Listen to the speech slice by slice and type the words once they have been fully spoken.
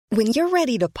When you're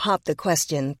ready to pop the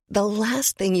question, the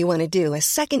last thing you want to do is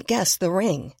second-guess the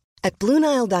ring. At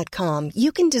BlueNile.com,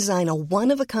 you can design a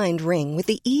one-of-a-kind ring with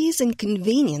the ease and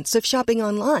convenience of shopping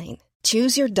online.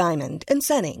 Choose your diamond and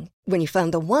setting. When you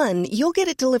find the one, you'll get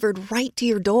it delivered right to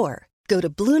your door. Go to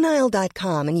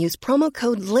BlueNile.com and use promo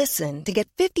code LISTEN to get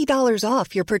 $50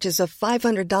 off your purchase of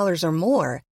 $500 or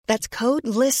more. That's code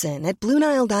LISTEN at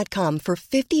BlueNile.com for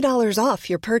 $50 off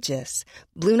your purchase.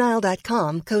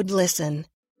 BlueNile.com, code LISTEN.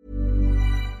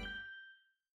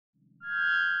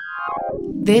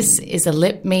 This is a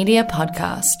Lip Media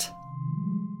podcast.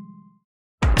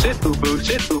 Sit, boo-boo,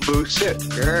 sit, boo-boo, sit.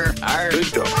 Good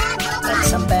dog. That's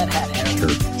some bad hat,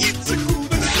 Harry. It's a cool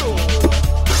show.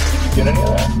 Get any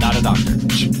of that? Not a doctor.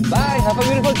 Bye, have a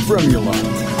beautiful formula.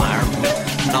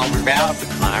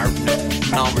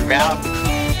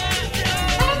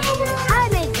 Hi,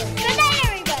 Mason. Good night,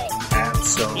 everybody.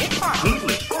 Absolutely.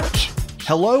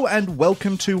 Hello and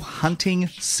welcome to Hunting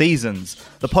Seasons,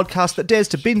 the podcast that dares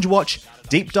to binge watch,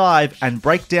 deep dive, and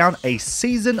break down a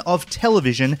season of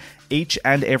television each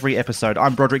and every episode.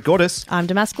 I'm Broderick Gordis. I'm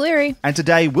Damask Leary. And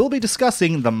today we'll be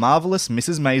discussing The Marvelous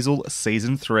Mrs. Maisel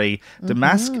Season 3.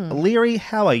 Damask Leary,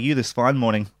 how are you this fine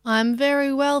morning? I'm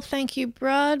very well, thank you,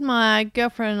 Brad. My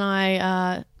girlfriend and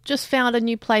I just found a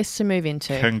new place to move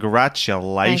into.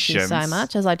 Congratulations. Thank you so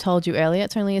much. As I told you earlier,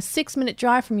 it's only a 6-minute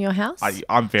drive from your house.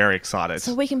 I'm very excited.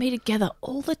 So we can be together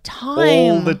all the time.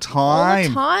 All the time. All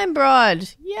the time, Brad.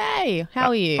 Yay. How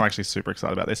are you? I'm actually super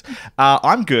excited about this.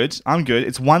 I'm good.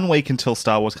 It's 1 week until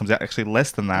Star Wars comes out. Actually, less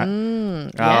than that.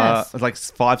 Yes. It's like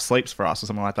 5 sleeps for us or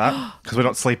something like that. Because we're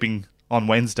not sleeping on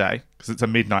Wednesday because it's a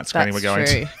midnight screening That's we're going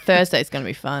true. to. Thursday's going to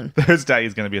be fun. Thursday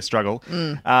is going to be a struggle.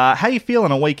 How are you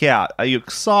feeling a week out? Are you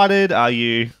excited? Are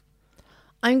you...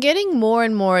 I'm getting more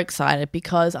and more excited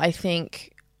because I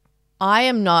think I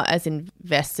am not as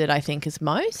invested, as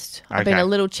most. I've been Okay. a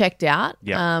little checked out.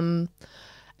 Yeah.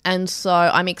 And so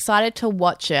I'm excited to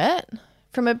watch it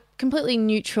from a completely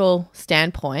neutral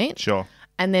standpoint. Sure.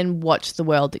 And then watch the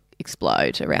world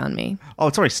explode around me. Oh,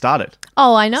 it's already started.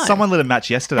 Oh, I know. Someone lit a match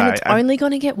yesterday. and it's only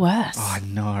going to get worse. Oh, I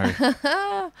know. and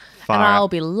Far I'll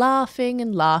out. be laughing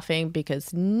and laughing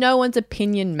because no one's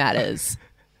opinion matters.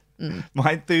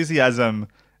 My enthusiasm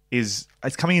is...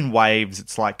 It's coming in waves.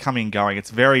 It's like coming and going.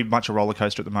 It's very much a roller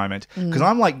coaster at the moment. Because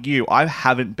I'm like you. I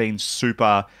haven't been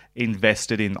super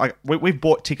invested in... Like, we've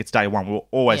bought tickets day one. We were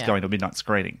always going to a midnight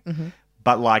screening.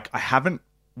 But like, I haven't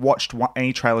watched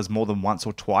any trailers more than once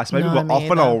or twice. Maybe No, me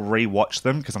often either. I'll rewatch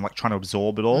them because I'm like trying to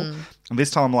absorb it all. And this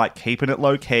time I'm like keeping it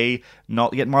low key,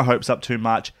 not getting my hopes up too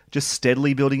much, just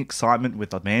steadily building excitement with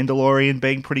The Mandalorian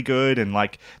being pretty good, and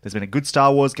like there's been a good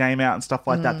Star Wars game out and stuff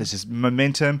like that. There's just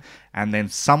momentum, and then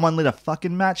someone lit a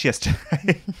fucking match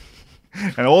yesterday.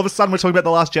 And all of a sudden we're talking about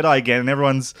The Last Jedi again, and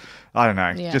everyone's, I don't know,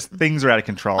 Yeah. just things are out of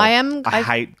control. I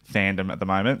hate fandom at the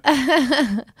moment.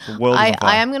 The world is on fire.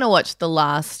 I am going to watch the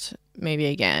last movie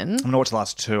again. I'm going to watch the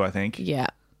last 2, I think. Yeah.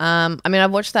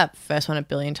 I've watched that first one a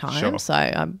billion times, Sure. so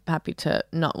I'm happy to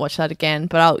not watch that again.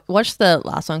 But I'll watch the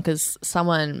last one because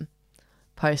someone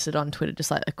posted on Twitter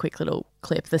just like a quick little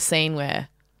clip, the scene where,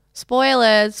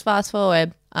 spoilers, fast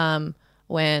forward,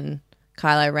 when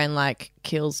Kylo Ren like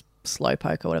kills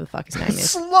Slowpoke or whatever the fuck his name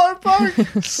is. Slowpoke.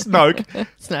 Snoke.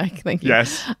 Snoke, thank you.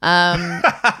 Yes. How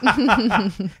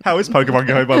is Pokemon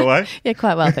going, by the way? Yeah,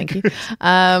 quite well, thank you.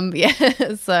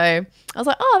 So I was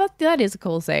like, oh, that is a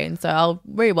cool scene. So I'll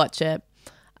rewatch it.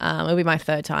 It'll be my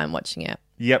third time watching it.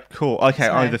 Yep, cool. Okay,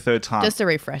 So, only the third time. Just a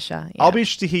refresher. Yeah. I'll be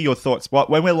interested to hear your thoughts.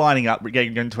 When we're lining up, we're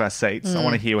getting into our seats, I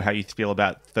want to hear how you feel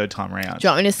about third time round. Do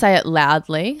you want me to say it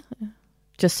loudly,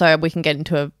 just so we can get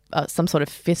into some sort of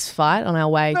fist fight on our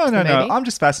way to the movie? No. I'm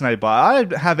just fascinated by it. I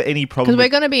don't have any problem Because we're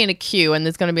with... going to be in a queue and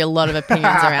there's going to be a lot of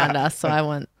opinions around us, so I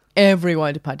want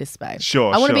everyone to participate.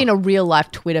 Sure, I want to sure. be in a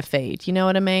real-life Twitter feed. You know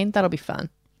what I mean? That'll be fun.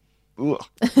 Ugh.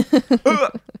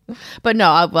 But no,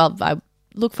 I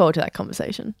look forward to that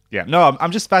conversation. Yeah, no,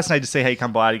 I'm just fascinated to see how you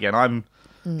come by it again.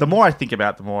 The more I think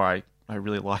about it, the more I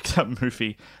really like that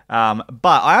movie. But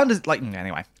I understand,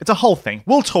 anyway, it's a whole thing.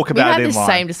 We'll talk about had it in this line.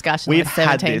 same discussion like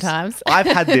 17 times. I've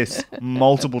had this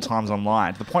multiple times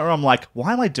online to the point where I'm like,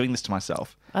 why am I doing this to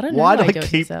myself? I don't know Why why do you I do it to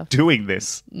keep yourself. doing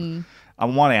this? I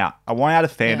want out. I want out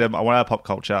of fandom. Yeah. I want out of pop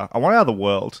culture. I want out of the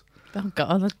world. Oh,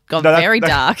 God, that's gone No, very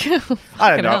dark. I don't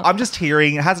Fucking know. hell. I'm just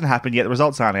hearing it hasn't happened yet. The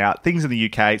results aren't out. Things in the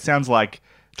UK. It sounds like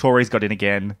Tories got in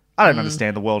again. I don't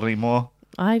understand the world anymore.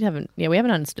 we haven't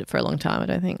understood it for a long time, I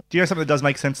don't think. Do you know something that does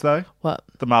make sense though? What?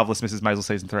 The Marvelous Mrs. Maisel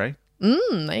season 3.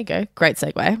 There you go. Great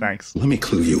segue. Thanks. Let me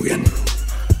clue you in.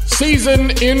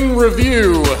 Season in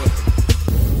review.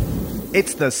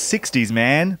 It's the 60s,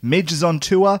 man. Midge is on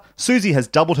tour, Susie has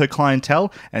doubled her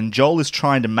clientele, and Joel is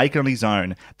trying to make it on his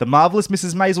own. The Marvelous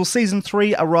Mrs. Maisel Season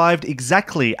 3 arrived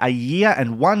exactly a year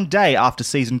and 1 day after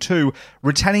Season 2,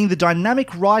 retaining the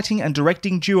dynamic writing and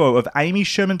directing duo of Amy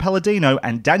Sherman-Palladino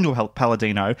and Daniel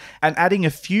Palladino, and adding a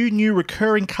few new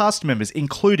recurring cast members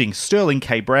including Sterling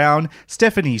K. Brown,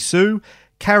 Stephanie Sue,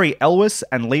 Carrie Elwes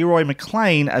and Leroy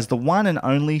McLean as the one and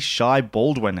only Shy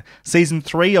Baldwin. Season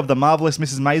 3 of The Marvelous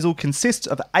Mrs. Maisel consists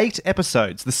of 8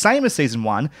 episodes, the same as Season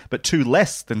 1, but 2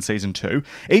 less than Season 2,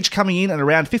 each coming in at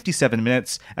around 57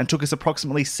 minutes and took us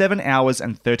approximately 7 hours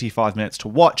and 35 minutes to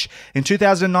watch. In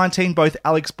 2019, both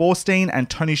Alex Borstein and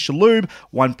Tony Shalhoub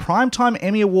won Primetime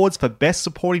Emmy Awards for Best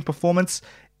Supporting Performance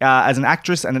as an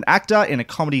actress and an actor in a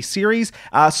comedy series.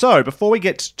 So, before we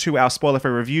get to our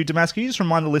spoiler-free review, Damas, can you just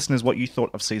remind the listeners what you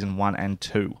thought of Season 1 and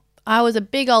 2? I was a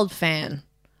big old fan.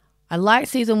 I liked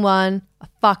Season 1. I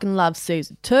fucking love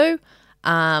Season 2.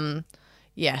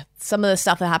 Yeah, some of the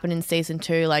stuff that happened in Season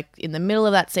 2, like in the middle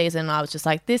of that season, I was just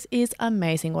like, this is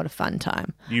amazing. What a fun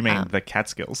time. You mean the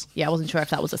Catskills? Yeah, I wasn't sure if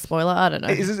that was a spoiler. I don't know.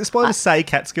 Is it a spoiler to say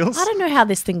Catskills? I don't know how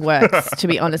this thing works, to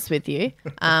be honest with you.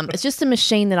 It's just a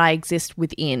machine that I exist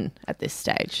within at this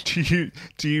stage.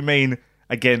 Do you mean,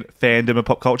 again, fandom of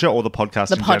pop culture or the podcast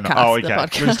The in podcast, general? Oh, the okay.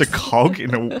 podcast. You're just a cog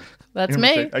in a... That's in a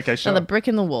me. machine. Okay, sure. Another brick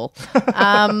in the wall.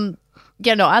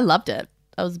 Yeah, no, I loved it.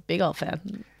 I was a big old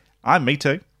fan. Me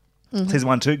too. Mm-hmm. Season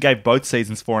 1 and 2 gave both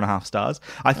seasons 4.5 stars.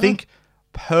 I think,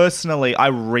 personally, I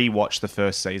rewatched the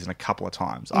first season a couple of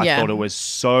times. I Yeah. thought it was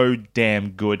so damn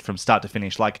good from start to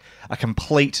finish. Like, a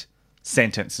complete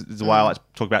sentence is the way I like to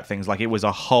talk about things. Like, it was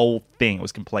a whole thing. It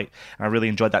was complete. And I really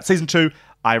enjoyed that. Season 2,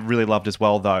 I really loved as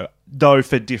well, though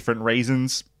for different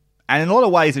reasons. And in a lot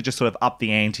of ways, it just sort of upped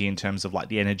the ante in terms of like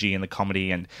the energy and the comedy.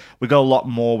 And we got a lot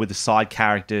more with the side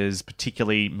characters,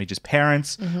 particularly Midge's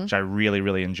parents, which I really,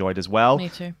 really enjoyed as well. Me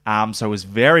too. So I was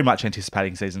very much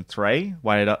anticipating Season 3.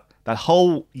 Waited up that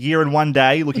whole year and 1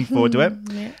 day, looking forward to it.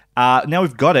 Now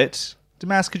we've got it.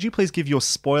 Damas, could you please give your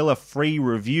spoiler-free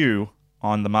review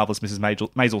on The Marvelous Mrs.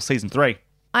 Maisel Season 3?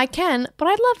 I can, but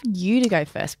I'd love you to go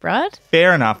first, Brad.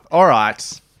 Fair enough. All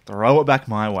right. Throw it back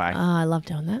my way. Oh, I love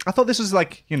doing that. I thought this was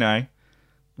like,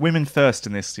 women first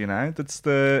in this, That's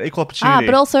the equal opportunity.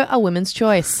 But also a women's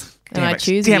choice. And I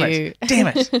choose Damn you.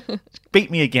 it.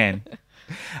 Beat me again.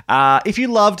 If you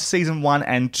loved Season 1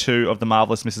 and 2 of The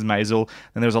Marvelous Mrs. Maisel,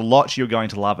 then there's a lot you're going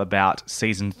to love about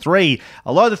Season 3.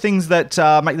 A lot of the things that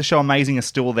make the show amazing are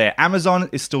still there. Amazon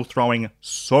is still throwing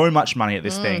so much money at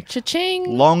this thing. Cha-ching.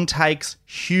 Long takes,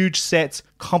 huge sets,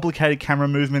 complicated camera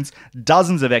movements,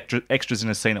 dozens of extras in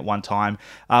a scene at one time.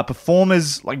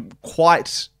 Performers, like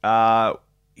quite...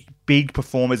 big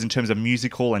performers in terms of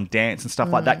musical and dance and stuff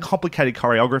like that, complicated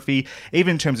choreography,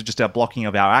 even in terms of just our blocking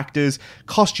of our actors,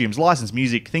 costumes, licensed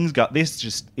music, things got this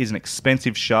just is an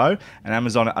expensive show, and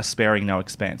Amazon are sparing no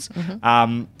expense.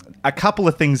 A couple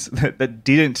of things that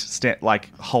didn't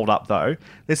hold up though.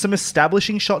 There's some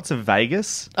establishing shots of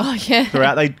Vegas. Oh, yeah.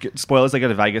 Throughout, spoilers, they go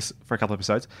to Vegas for a couple of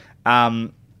episodes.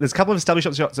 There's a couple of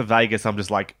establishing shots of Vegas. I'm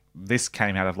just like, this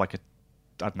came out of like a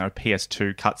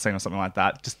PS2 cutscene or something like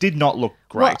that. Just did not look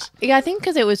great. Well, yeah, I think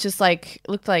because it was just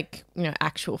looked like,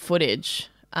 actual footage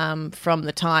from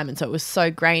the time. And so it was so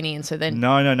grainy. And so then...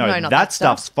 No. not That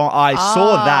stuff's fine. I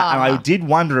saw that and I did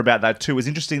wonder about that too. It was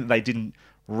interesting that they didn't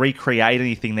recreate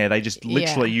anything there. They just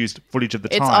literally used footage of the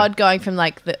time. It's odd going from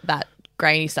that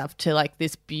grainy stuff to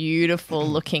this beautiful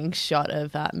looking shot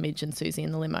of Midge and Susie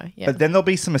in the limo. Yeah. But then there'll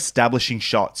be some establishing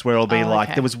shots where it'll be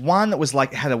okay. There was one that was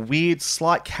had a weird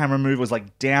slight camera move. It was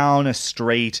down a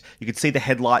street. You could see the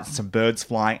headlights and some birds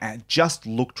flying, and it just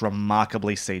looked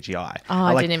remarkably CGI. Oh,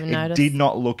 I didn't even notice. It did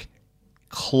not look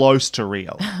close to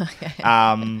real. Okay.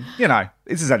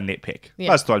 This is a nitpick. Yeah.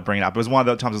 I just thought I'd bring it up. It was one of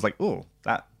the times I was like, oh,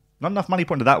 that not enough money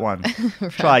put into that one.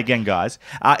 Right. Try again, guys.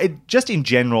 It just in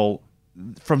general,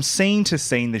 from scene to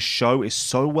scene, the show is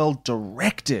so well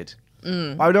directed.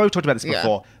 I know we've talked about this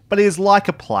before, but it is like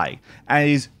a play, and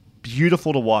it is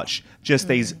beautiful to watch. Just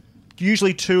these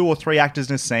usually 2 or 3 actors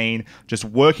in a scene, just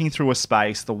working through a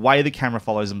space, the way the camera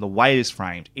follows them, the way it is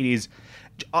framed. It is...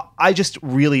 I just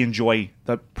really enjoy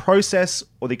the process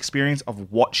or the experience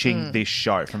of watching this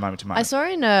show from moment to moment. I saw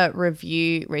in a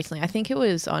review recently, I think it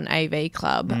was on AV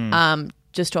Club,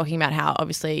 just talking about how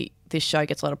obviously this show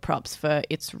gets a lot of props for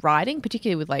its writing,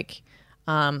 particularly with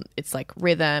its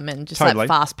rhythm and just Totally.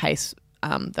 fast pace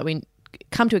that we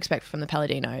come to expect from the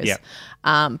Palladinos. Yeah.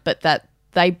 But that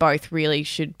they both really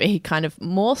should be kind of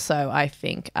more so, I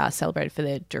think, celebrated for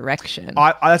their direction.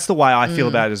 That's the way I feel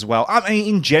about it as well. I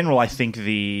mean, in general, I think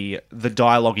the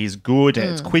dialogue is good and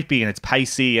it's quippy and it's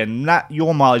pacey, and that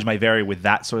your mileage may vary with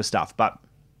that sort of stuff. But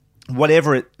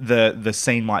whatever the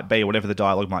scene might be, whatever the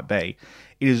dialogue might be,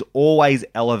 it is always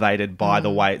elevated by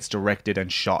the way it's directed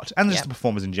and shot, and just the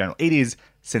performers in general. It is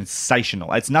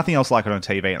sensational. It's nothing else like it on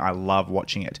TV, and I love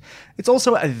watching it. It's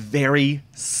also a very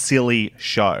silly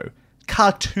show,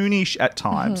 cartoonish at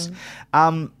times.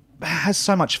 Has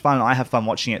so much fun. I have fun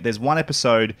watching it. There's one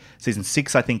episode, season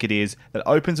 6, I think it is, that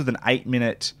opens with an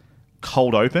 8-minute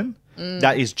cold open.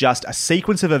 That is just a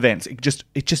sequence of events. It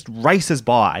just races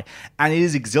by, and it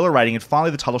is exhilarating. And finally,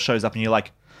 the title shows up, and you're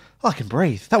like, oh, I can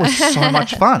breathe. That was so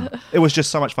much fun. It was just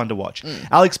so much fun to watch.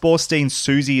 Alex Borstein's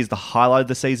Susie is the highlight of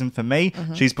the season for me.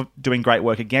 She's doing great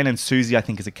work again, and Susie, I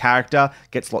think, is a character,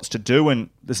 gets lots to do, and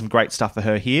there's some great stuff for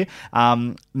her here.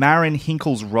 Marin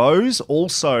Hinkle's Rose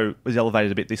also was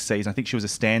elevated a bit this season. I think she was a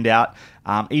standout,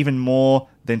 even more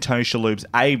than Tony Shalhoub's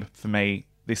Abe for me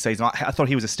this season. I thought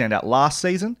he was a standout last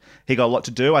season. He got a lot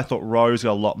to do. I thought Rose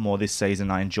got a lot more this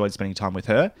season. I enjoyed spending time with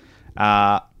her.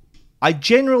 I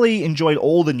generally enjoyed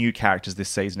all the new characters this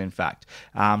season, in fact.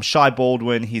 Shai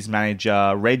Baldwin, his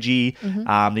manager, Reggie,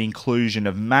 the inclusion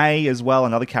of May as well,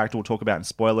 another character we'll talk about in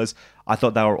spoilers. I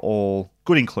thought they were all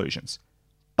good inclusions.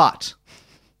 But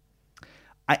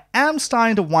I am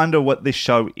starting to wonder what this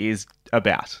show is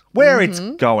about, where it's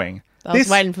going. I was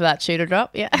waiting for that shoe to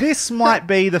drop, yeah. This might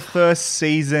be the first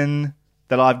season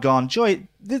that I've gone, Joy,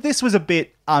 this was a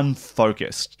bit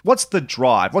unfocused. What's the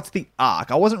drive? What's the arc?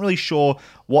 I wasn't really sure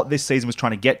what this season was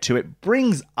trying to get to. It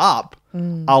brings up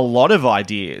a lot of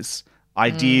ideas.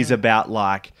 Ideas about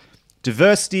like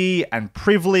diversity and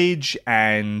privilege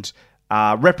and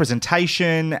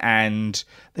representation, and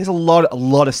there's a lot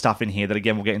of stuff in here that,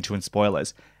 again, we'll get into in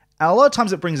spoilers. And a lot of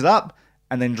times it brings it up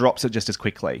and then drops it just as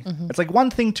quickly. It's like one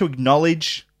thing to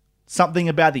acknowledge something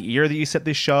about the era that you set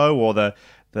this show or the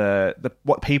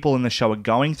what people in the show are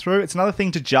going through. It's another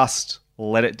thing to just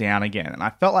let it down again. And I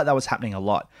felt like that was happening a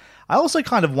lot. I also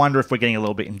kind of wonder if we're getting a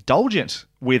little bit indulgent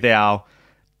with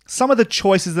some of the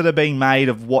choices that are being made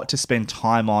of what to spend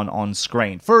time on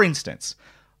screen. For instance,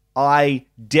 I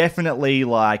definitely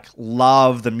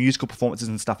love the musical performances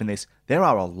and stuff in this. There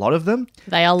are a lot of them.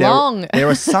 They are long. There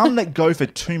are some that go for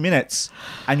 2 minutes,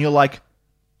 and you're like,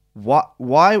 what?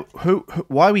 Why?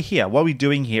 Why are we here? What are we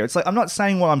doing here? It's like, I'm not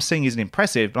saying what I'm seeing isn't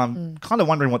impressive, but I'm kind of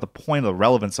wondering what the point or the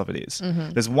relevance of it is.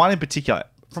 There's one in particular,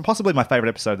 from possibly my favorite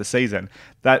episode of the season,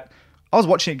 that I was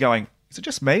watching it going, is it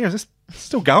just me or is this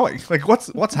still going? Like,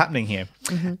 what's happening here?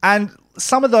 And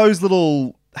some of those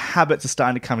little habits are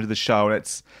starting to come into the show, and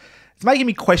it's making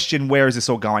me question, where is this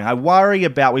all going? I worry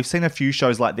about, we've seen a few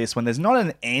shows like this when there's not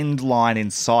an end line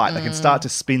in sight. They can start to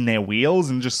spin their wheels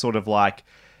and just sort of like,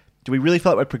 do we really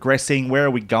feel like we're progressing? Where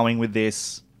are we going with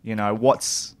this? You know,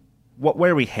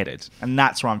 where are we headed? And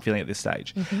that's where I'm feeling at this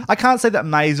stage. I can't say that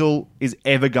Maisel is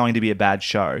ever going to be a bad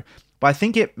show, but I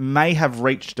think it may have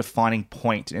reached a defining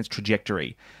point in its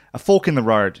trajectory, a fork in the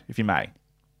road, if you may.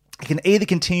 It can either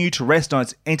continue to rest on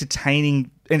its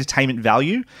entertainment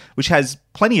value, which has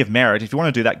plenty of merit. If you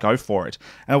want to do that, go for it.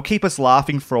 And it'll keep us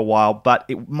laughing for a while, but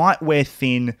it might wear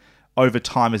thin over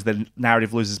time as the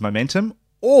narrative loses momentum.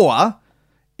 Or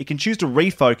it can choose to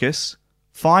refocus,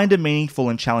 find a meaningful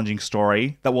and challenging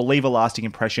story that will leave a lasting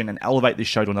impression and elevate this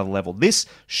show to another level. This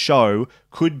show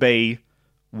could be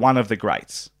one of the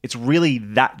greats. It's really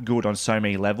that good on so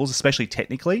many levels, especially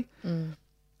technically,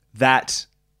 that...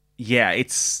 yeah,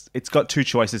 it's got two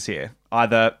choices here.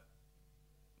 Either,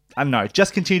 I don't know,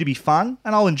 just continue to be fun,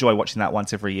 and I'll enjoy watching that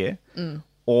once every year,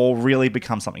 or really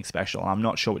become something special. I'm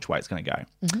not sure which way it's going to go.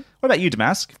 What about you,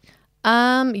 Damask?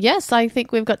 Yes, I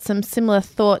think we've got some similar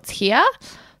thoughts here.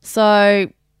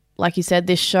 So, like you said,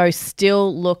 this show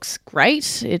still looks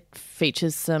great. It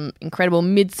features some incredible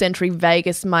mid-century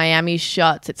Vegas, Miami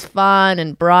shots. It's fun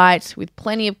and bright with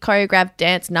plenty of choreographed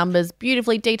dance numbers,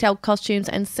 beautifully detailed costumes,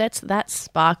 and sets that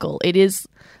sparkle. It is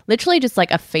literally just like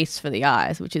a feast for the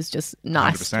eyes, which is just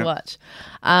nice 100%. To watch.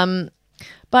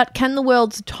 But can the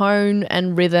world's tone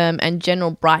and rhythm and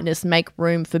general brightness make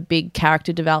room for big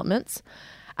character developments?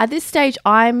 At this stage,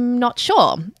 I'm not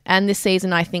sure. And this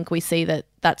season, I think we see that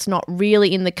that's not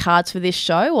really in the cards for this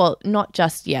show, or not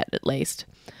just yet, at least.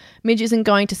 Midge isn't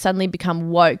going to suddenly become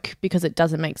woke because it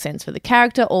doesn't make sense for the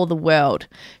character or the world.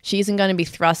 She isn't going to be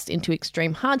thrust into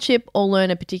extreme hardship or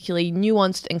learn a particularly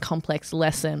nuanced and complex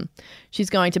lesson. She's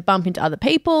going to bump into other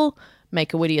people,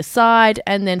 make a witty aside,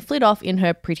 and then flit off in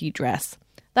her pretty dress.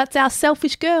 That's our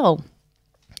selfish girl.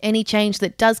 Any change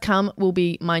that does come will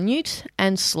be minute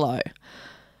and slow.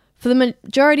 For the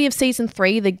majority of Season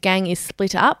 3, the gang is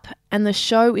split up, and the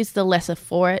show is the lesser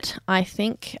for it, I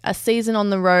think. A season on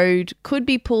the road could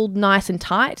be pulled nice and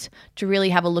tight to really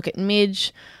have a look at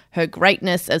Midge, her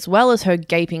greatness as well as her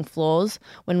gaping flaws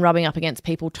when rubbing up against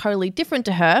people totally different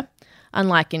to her,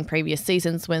 unlike in previous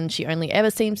seasons when she only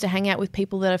ever seems to hang out with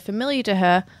people that are familiar to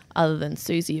her, other than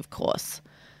Susie, of course.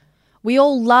 We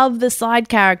all love the side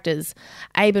characters.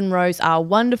 Abe and Rose are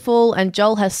wonderful, and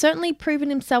Joel has certainly proven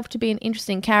himself to be an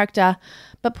interesting character,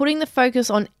 but putting the focus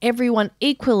on everyone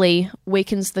equally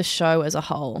weakens the show as a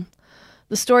whole.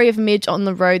 The story of Midge on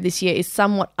the road this year is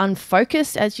somewhat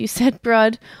unfocused, as you said,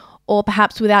 Brad, or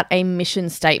perhaps without a mission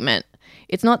statement.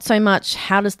 It's not so much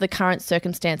how does the current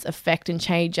circumstance affect and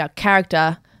change our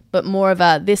character, but more of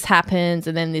a this happens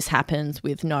and then this happens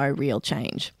with no real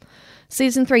change.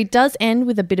 Season 3 does end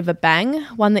with a bit of a bang,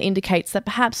 one that indicates that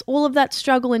perhaps all of that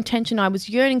struggle and tension I was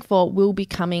yearning for will be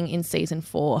coming in Season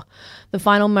 4. The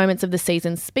final moments of the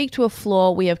season speak to a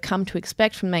flaw we have come to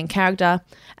expect from the main character,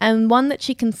 and one that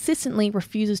she consistently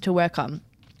refuses to work on.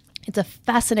 It's a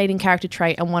fascinating character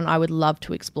trait and one I would love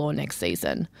to explore next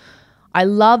season. I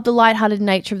love the lighthearted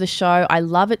nature of the show, I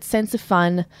love its sense of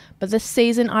fun, but this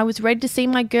season I was ready to see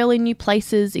my girl in new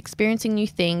places, experiencing new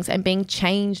things, and being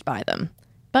changed by them.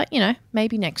 But,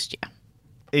 maybe next year.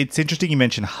 It's interesting you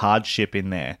mentioned hardship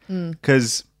in there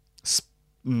because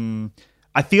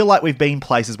I feel like we've been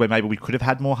places where maybe we could have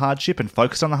had more hardship and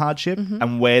focused on the hardship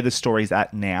and where the story's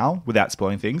at now without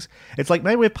spoiling things. It's like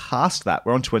maybe we're past that.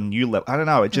 We're onto a new level. I don't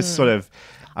know. It just sort of...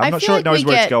 I'm not sure it knows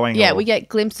where it's going. Yeah, we get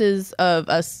glimpses of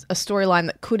a storyline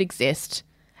that could exist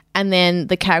and then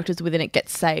the characters within it get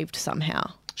saved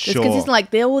somehow. Sure. Because it's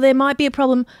like, there might be a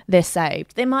problem, they're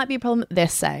saved. There might be a problem, they're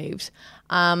saved.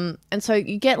 And so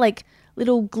you get like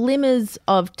little glimmers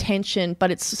of tension,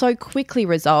 but it's so quickly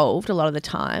resolved a lot of the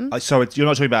time. So you're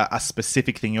not talking about a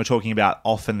specific thing. You're talking about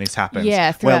often this happens.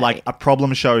 Yeah. Where like a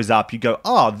problem shows up, you go,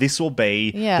 oh, this will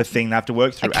be the thing they have to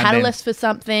work through. A catalyst for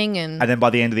something. And then by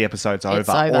the end of the episode, it's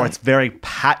over. Or it's very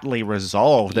patly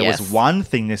resolved. There was one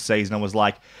thing this season I was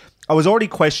like, I was already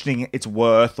questioning its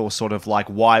worth or sort of like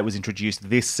why it was introduced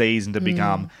this season to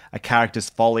become a character's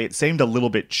folly. It seemed a little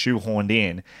bit shoehorned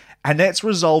in. And that's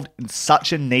resolved in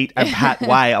such a neat and pat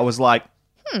way. I was like,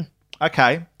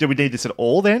 okay, do we need this at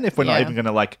all then if we're not even going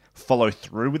to like follow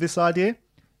through with this idea?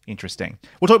 Interesting.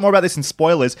 We'll talk more about this in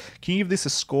spoilers. Can you give this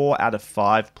a score out of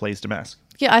 5, please, Damask?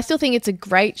 Yeah, I still think it's a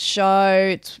great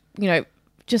show. It's,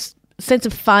 just sense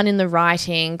of fun in the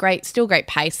writing, still great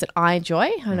pace that I enjoy.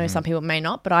 I know some people may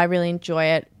not, but I really enjoy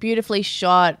it. Beautifully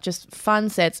shot, just fun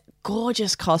sets,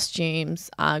 gorgeous costumes,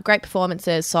 great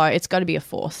performances. So it's got to be a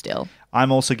 4 still.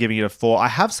 I'm also giving it a 4. I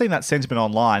have seen that sentiment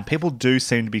online. People do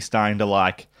seem to be starting to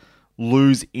like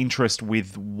lose interest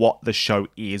with what the show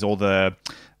is or the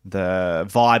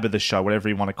vibe of the show, whatever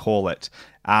you want to call it.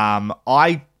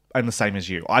 I am the same as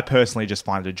you. I personally just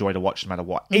find it a joy to watch no matter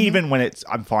what, even when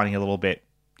I'm finding it a little bit,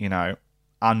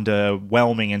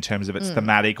 underwhelming in terms of its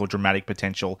thematic or dramatic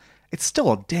potential. It's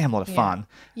still a damn lot of fun.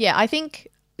 Yeah, I think,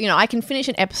 I can finish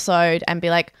an episode and be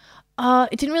like,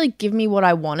 it didn't really give me what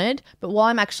I wanted, but while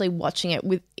I'm actually watching it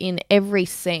within every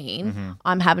scene,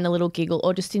 I'm having a little giggle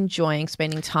or just enjoying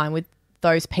spending time with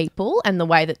those people and the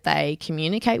way that they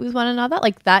communicate with one another.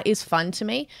 Like, that is fun to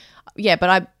me. Yeah, but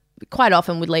I quite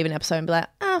often would leave an episode and be like,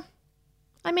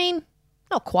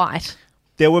 not quite.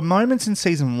 There were moments in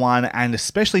season 1 and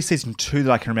especially season 2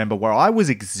 that I can remember where I was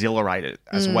exhilarated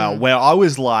as well, where I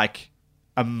was like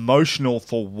emotional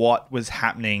for what was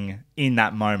happening in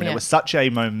that moment. It was such a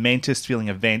momentous feeling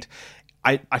event.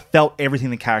 I felt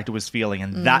everything the character was feeling,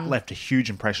 and that left a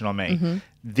huge impression on me.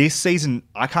 This season,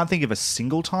 I can't think of a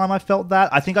single time I felt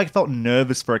that. I think I felt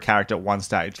nervous for a character at one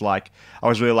stage. Like, I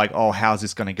was really like, oh, how's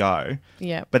this going to go?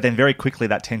 Yeah. But then very quickly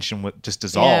that tension just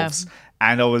dissolves. Yeah.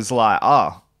 And I was like,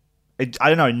 oh, I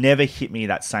don't know, never hit me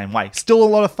that same way. Still a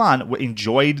lot of fun. We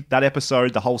enjoyed that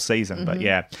episode, the whole season. But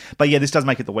yeah, this does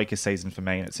make it the weakest season for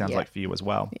me, and it sounds like for you as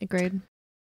well. Agreed.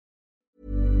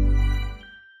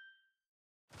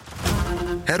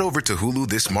 Head over to Hulu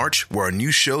this March, where our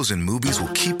new shows and movies will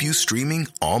keep you streaming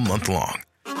all month long.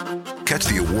 Catch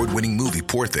the award-winning movie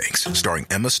Poor Things, starring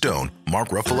Emma Stone, Mark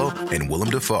Ruffalo, and Willem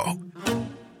Dafoe.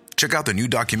 Check out the new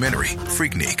documentary,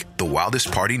 Freaknik, The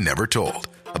Wildest Party Never Told,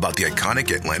 about the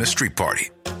iconic Atlanta street party.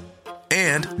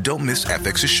 And don't miss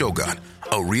FX's Shogun,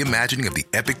 a reimagining of the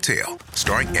epic tale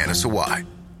starring Anna Sawai.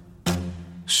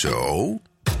 So,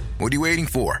 what are you waiting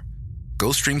for?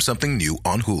 Go stream something new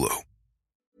on Hulu.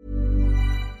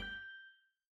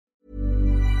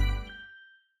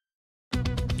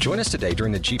 Join us today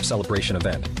during the Jeep Celebration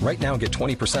event. Right now, get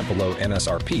 20% below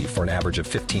MSRP for an average of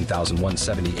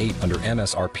 $15,178 under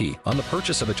MSRP on the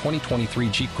purchase of a 2023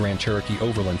 Jeep Grand Cherokee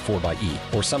Overland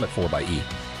 4xE or Summit 4xE.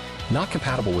 Not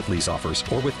compatible with lease offers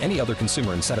or with any other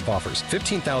consumer incentive offers.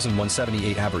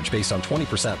 $15,178 average based on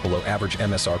 20% below average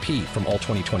MSRP from all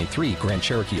 2023 Grand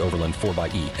Cherokee Overland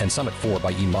 4xE and Summit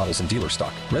 4xE models in dealer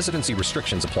stock. Residency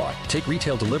restrictions apply. Take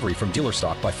retail delivery from dealer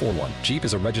stock by 4/1. Jeep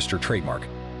is a registered trademark.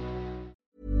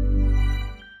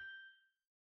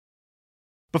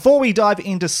 Before we dive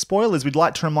into spoilers, we'd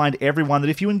like to remind everyone that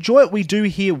if you enjoy what we do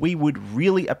here, we would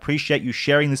really appreciate you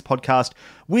sharing this podcast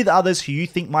with others who you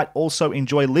think might also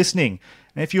enjoy listening.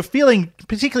 And if you're feeling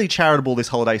particularly charitable this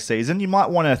holiday season, you might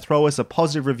want to throw us a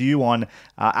positive review on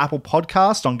Apple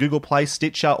Podcast, on Google Play,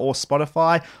 Stitcher, or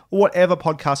Spotify, or whatever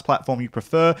podcast platform you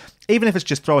prefer. Even if it's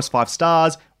just throw us 5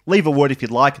 stars, leave a word if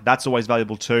you'd like. That's always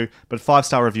valuable too. But a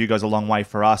 5-star review goes a long way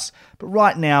for us. But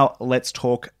right now, let's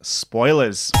talk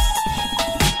spoilers.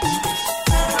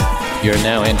 You're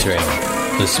now entering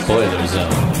the spoiler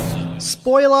zone.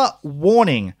 Spoiler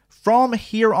warning. From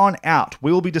here on out,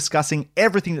 we will be discussing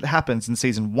everything that happens in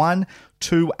Season 1,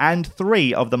 2, and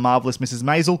 3 of The Marvelous Mrs.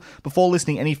 Maisel. Before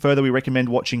listening any further, we recommend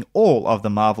watching all of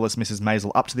The Marvelous Mrs.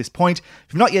 Maisel up to this point.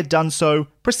 If you've not yet done so,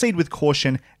 proceed with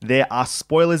caution. There are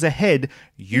spoilers ahead.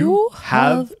 You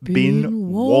have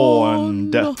been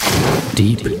warned.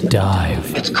 Deep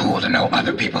dive. It's cool to know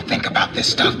other people think about this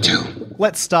stuff too.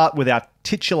 Let's start with our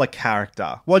titular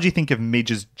character. What do you think of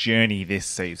Midge's journey this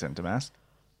season, Damas?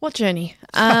 What journey?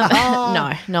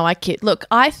 No, I kid. Look,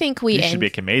 I think we You should be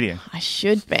a comedian. I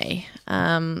should be.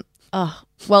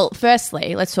 Well,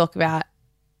 firstly, let's talk about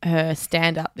her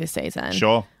stand-up this season.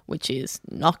 Sure. Which is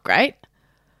not great.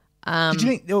 Did you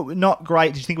think, not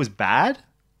great, did you think it was bad?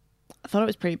 I thought it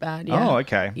was pretty bad, yeah. Oh,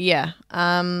 okay. Yeah.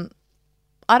 I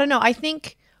don't know. I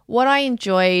think what I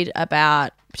enjoyed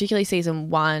about particularly Season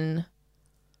 1,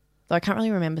 though I can't really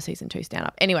remember Season 2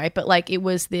 stand-up. Anyway, but like it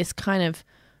was this kind of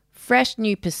fresh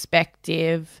new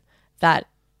perspective that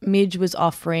Midge was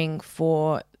offering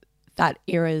for that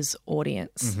era's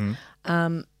audience.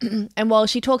 And while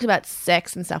she talked about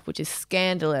sex and stuff, which is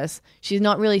scandalous, she's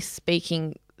not really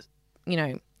speaking,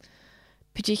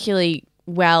 particularly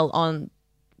well on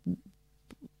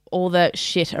all the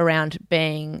shit around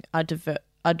being a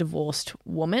divorced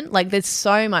woman. Like there's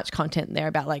so much content there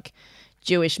about like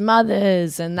Jewish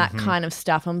mothers and that kind of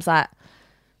stuff. I was like,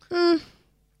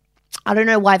 I don't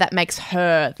know why that makes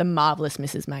her the Marvelous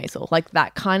Mrs. Maisel, like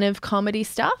that kind of comedy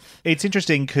stuff. It's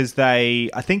interesting because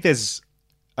I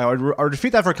would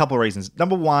refute that for a couple of reasons.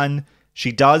 Number one,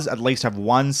 she does at least have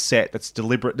one set that's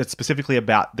deliberate, that's specifically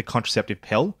about the contraceptive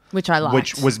pill. Which I liked.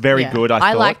 Which was very good, I thought.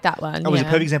 I liked that one. It was a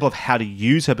perfect example of how to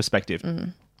use her perspective.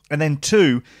 And then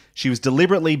 2, she was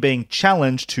deliberately being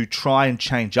challenged to try and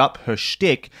change up her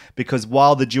shtick because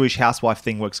while the Jewish housewife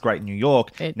thing works great in New York,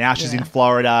 now she's in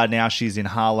Florida, now she's in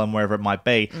Harlem, wherever it might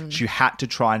be, she had to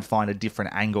try and find a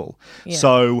different angle. Yeah.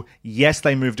 So, yes,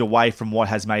 they moved away from what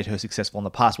has made her successful in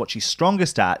the past, what she's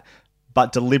strongest at,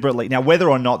 but deliberately. Now, whether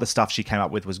or not the stuff she came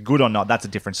up with was good or not, that's a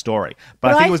different story.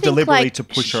 But I think it was deliberately to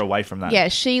push her away from that. Yeah,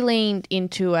 she leaned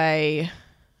into a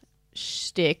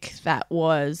shtick that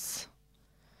was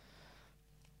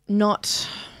not...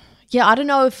 Yeah, I don't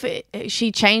know if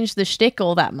she changed the shtick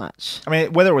all that much. I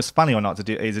mean, whether it was funny or not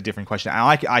is a different question. And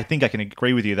I think I can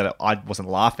agree with you that I wasn't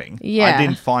laughing. Yeah. I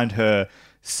didn't find her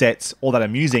sets all that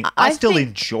amusing. I still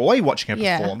enjoy watching her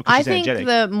perform because she's energetic. I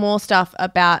think the more stuff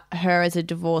about her as a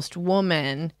divorced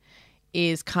woman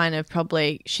is kind of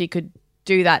probably she could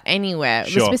do that anywhere.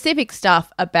 Sure. The specific stuff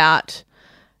about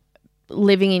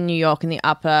living in New York in the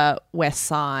Upper West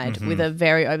Side with a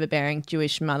very overbearing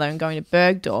Jewish mother and going to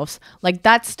Bergdorf's, like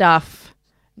that stuff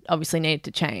obviously needed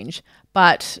to change.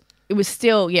 But it was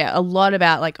still, a lot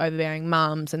about like overbearing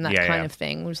mums and that kind of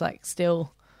thing. It was like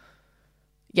still...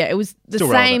 Yeah, it was the still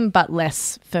same relevant. but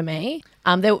less for me.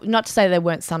 Not to say there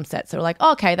weren't some sets that were like,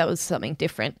 oh, okay, that was something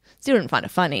different. Still didn't find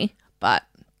it funny, but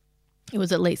it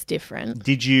was at least different.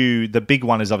 The big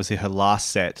one is obviously her last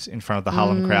set in front of the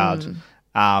Harlem crowd.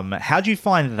 How'd you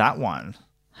find that one?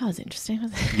 That was interesting,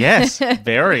 wasn't it? Yes,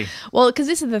 very. Well, because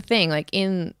this is the thing, like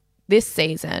in this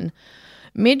season,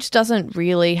 Midge doesn't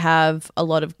really have a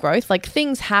lot of growth. Like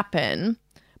things happen,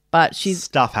 but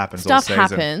stuff happens all season. Stuff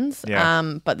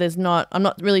happens, but I'm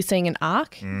not really seeing an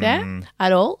arc there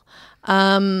at all.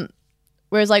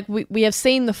 Whereas like we have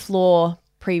seen the flaw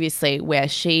previously where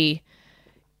she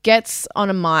gets on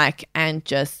a mic and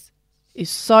just is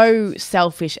so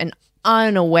selfish and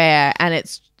unaware,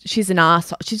 and she's an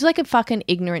arsehole. She's like a fucking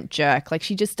ignorant jerk. Like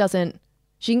she just doesn't,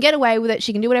 she can get away with it.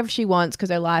 She can do whatever she wants because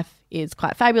her life is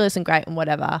quite fabulous and great and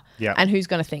whatever. Yeah. And who's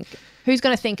going to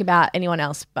think about anyone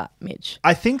else but Midge?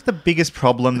 I think the biggest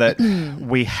problem that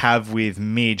we have with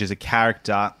Midge as a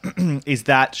character is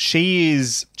that she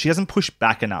doesn't push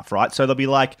back enough, right? So they'll be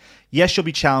like, yes, she'll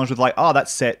be challenged with like, oh, that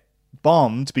set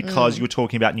bombed because you were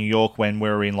talking about New York when we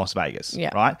were in Las Vegas,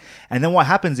 right? And then what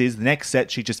happens is the next set,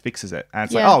 she just fixes it. And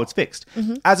it's like, oh, it's fixed.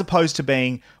 As opposed to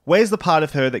being, where's the part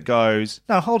of her that goes,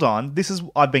 no, hold on, this is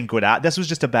I've been good at. This was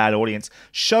just a bad audience.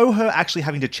 Show her actually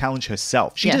having to challenge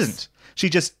herself. She doesn't. She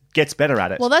just gets better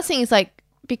at it. Well, that's the thing is like,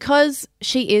 because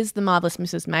she is the marvelous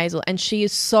Mrs. Maisel and she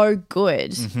is so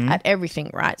good at everything,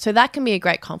 right? So that can be a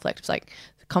great conflict. It's like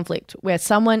conflict where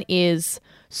someone is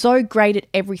so great at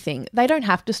everything, they don't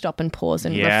have to stop and pause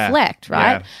and reflect,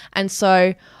 right? And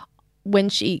so when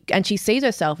she sees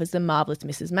herself as the marvelous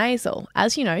Mrs. Maisel,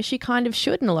 as you know, she kind of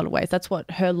should in a lot of ways. That's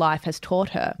what her life has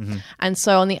taught her. And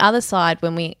so on the other side,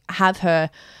 when we have her,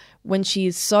 when she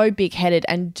is so big-headed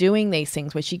and doing these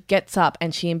things where she gets up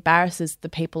and she embarrasses the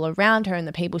people around her and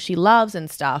the people she loves and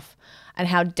stuff, and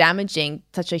how damaging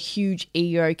such a huge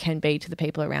ego can be to the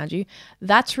people around you,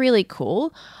 that's really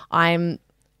cool. I'm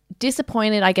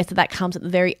disappointed, I guess, that comes at the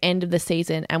very end of the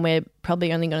season and we're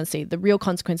probably only going to see the real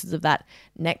consequences of that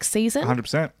next season.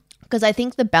 100%. Because I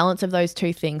think the balance of those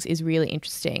two things is really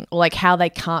interesting, or like how they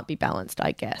can't be balanced,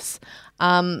 I guess.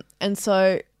 And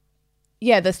so,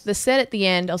 yeah, the set at the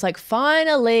end, I was like,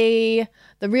 finally,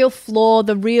 the real flaw,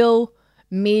 the real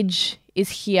Midge is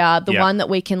here, the one that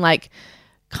we can like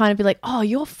kind of be like, oh,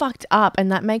 you're fucked up,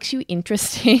 and that makes you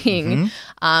interesting.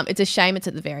 It's a shame it's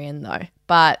at the very end though,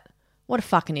 but what a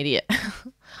fucking idiot.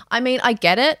 I mean, I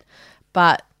get it,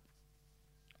 but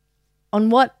on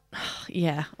what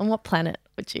planet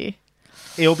would you?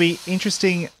 It'll be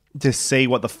interesting to see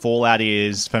what the fallout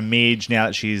is for Midge now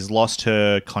that she's lost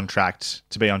her contract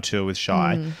to be on tour with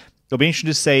Shy. It'll be interesting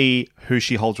to see who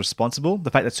she holds responsible.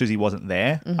 The fact that Susie wasn't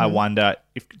there, I wonder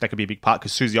if that could be a big part,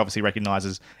 because Susie obviously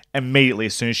recognizes immediately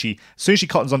as soon as she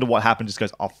cottons onto what happened, just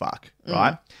goes, oh, fuck,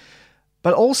 right?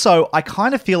 But also, I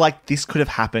kind of feel like this could have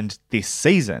happened this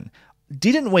season.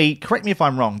 Didn't we, correct me if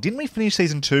I'm wrong, didn't we finish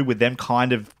season 2 with them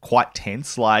kind of quite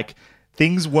tense? Like,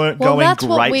 things weren't going great for both of them?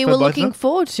 Well, that's what we were looking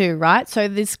forward to, right? So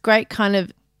this great kind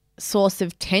of source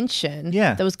of tension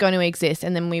that was going to exist,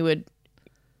 and then we would,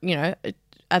 you know,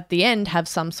 at the end have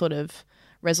some sort of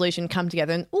resolution come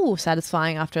together and,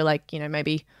 satisfying after like, you know,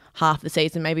 maybe half the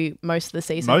season, maybe most of the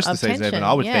season. Most of the season, even,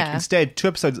 I would think. Instead, 2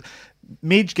 episodes...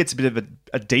 Midge gets a bit of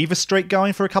a diva streak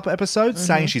going for a couple of episodes,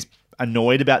 saying she's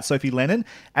annoyed about Sophie Lennon,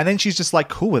 and then she's just like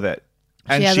cool with it.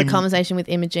 And she has a conversation with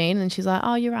Imogene, and she's like,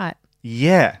 "Oh, you're right."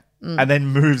 Yeah, and then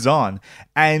moves on.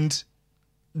 And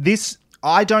this,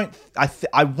 I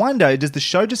wonder, does the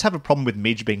show just have a problem with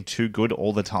Midge being too good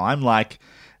all the time? Like,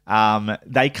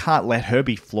 they can't let her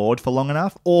be flawed for long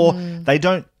enough, or they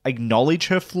don't acknowledge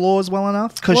her flaws well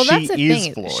enough because she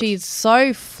is flawed. She's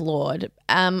so flawed,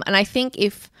 and I think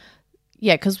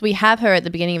because we have her at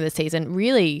the beginning of the season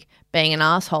really being an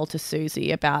asshole to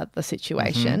Susie about the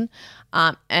situation,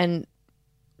 and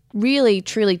really,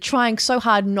 truly trying so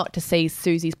hard not to see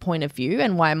Susie's point of view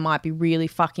and why it might be really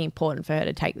fucking important for her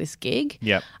to take this gig,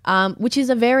 which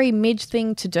is a very Midge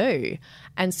thing to do.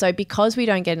 And so because we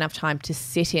don't get enough time to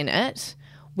sit in it,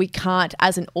 we can't,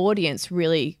 as an audience,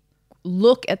 really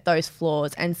look at those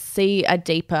flaws and see a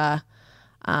deeper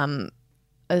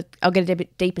I'll get a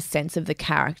bit deeper sense of the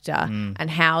character and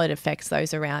how it affects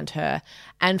those around her,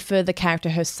 and for the character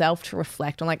herself to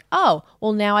reflect on like, oh,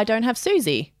 well, now I don't have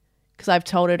Susie because I've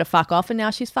told her to fuck off and now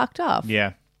she's fucked off.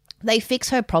 Yeah. They fix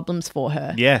her problems for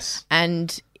her. Yes.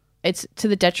 And it's to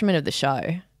the detriment of the show.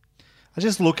 I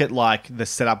just look at like the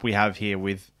setup we have here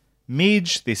with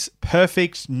Midge, this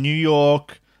perfect New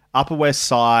York, Upper West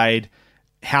Side,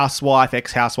 housewife,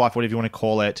 ex-housewife, whatever you want to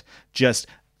call it, just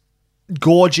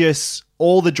gorgeous,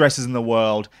 all the dresses in the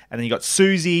world. And then you got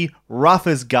Susie, rough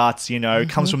as guts, you know,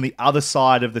 comes from the other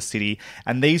side of the city.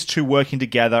 And these two working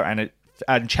together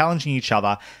and challenging each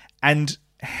other. And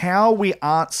how we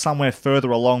aren't somewhere further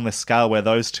along the scale where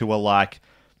those two are like,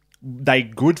 they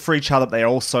good for each other, but they're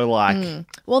also like...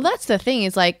 Well, that's the thing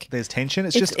is like... There's tension.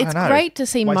 It's great to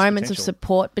see moments of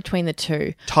support between the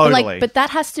two. Totally. But that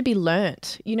has to be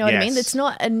learnt. You know what I mean? It's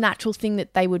not a natural thing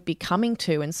that they would be coming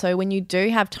to. And so when you do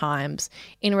have times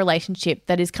in a relationship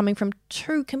that is coming from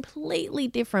two completely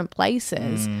different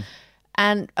places...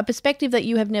 and a perspective that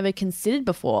you have never considered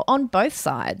before on both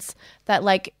sides, that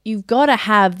like you've got to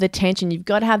have the tension, you've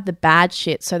got to have the bad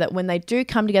shit so that when they do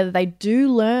come together, they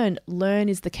do learn. Learn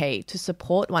is the key to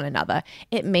support one another.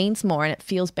 It means more and it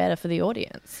feels better for the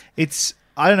audience. It's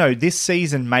I don't know, this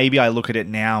season, maybe I look at it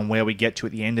now and where we get to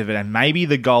at the end of it, and maybe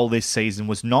the goal this season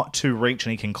was not to reach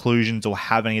any conclusions or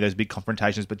have any of those big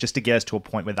confrontations, but just to get us to a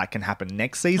point where that can happen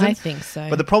next season. I think so.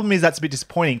 But the problem is that's a bit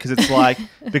disappointing because it's like,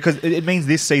 because it means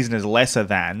this season is lesser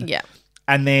than. Yeah.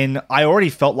 And then I already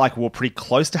felt like we were pretty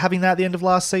close to having that at the end of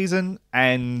last season.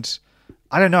 And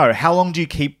I don't know, how long do you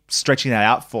keep stretching that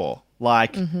out for?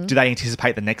 Like, do they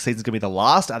anticipate the next season's going to be the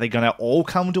last? Are they going to all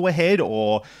come to a head?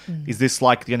 Or is this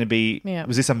like going to be,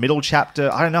 was this a middle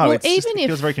chapter? I don't know. Well, It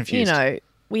feels very confused. You know,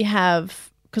 we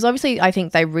have, because obviously I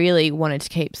think they really wanted to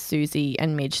keep Susie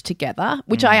and Midge together,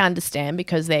 which I understand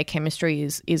because their chemistry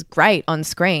is great on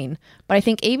screen. But I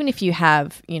think even if you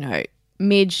have, you know,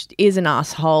 Midge is an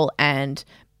asshole and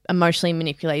emotionally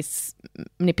manipulates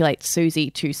Susie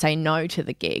to say no to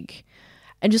the gig.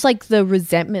 And just like the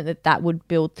resentment that would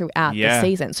build throughout the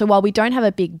season. So while we don't have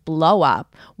a big blow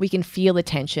up, we can feel the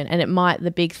tension and the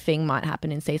big thing might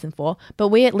happen in season 4, but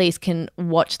we at least can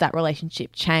watch that relationship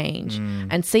change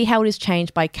and see how it is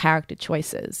changed by character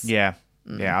choices. Yeah.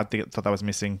 Yeah, I thought that was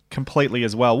missing completely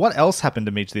as well. What else happened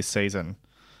to Midge this season?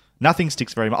 Nothing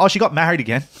sticks very much. Oh, she got married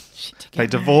again. They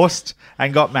divorced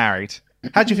and got married.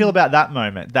 How'd you feel about that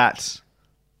moment?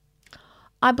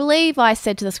 I believe I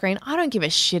said to the screen, I don't give a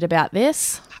shit about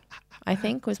this, I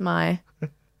think was my...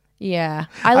 Yeah.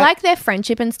 I like their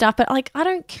friendship and stuff, but like,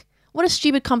 what a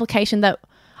stupid complication that...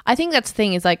 I think that's the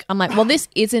thing is like, I'm like, well, this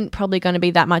isn't probably going to be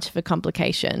that much of a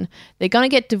complication. They're going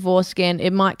to get divorced again.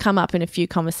 It might come up in a few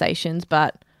conversations,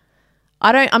 but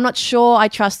I'm not sure I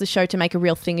trust the show to make a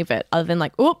real thing of it other than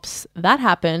like, oops, that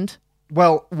happened.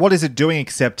 Well, what is it doing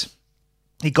except...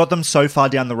 He got them so far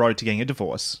down the road to getting a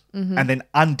divorce and then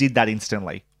undid that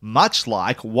instantly. Much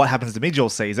like what happens to Midge all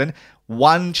season.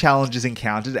 One challenge is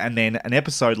encountered and then an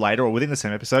episode later or within the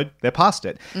same episode, they're past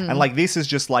it. And like this is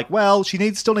just like, well, she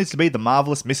still needs to be the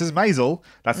marvelous Mrs. Maisel.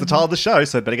 That's the title of the show,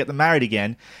 so better get them married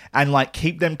again. And like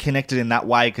keep them connected in that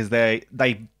way because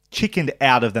they chickened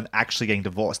out of them actually getting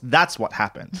divorced. That's what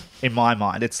happened in my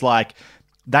mind. It's like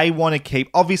they want to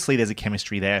keep... Obviously, there's a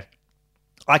chemistry there.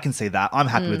 I can see that. I'm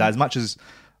happy with that. As much as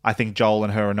I think Joel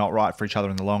and her are not right for each other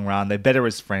in the long run, they're better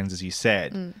as friends, as you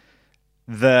said.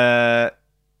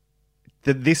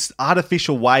 This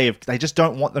artificial way of... They just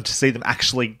don't want them to see them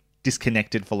actually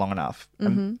disconnected for long enough.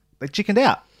 And they chickened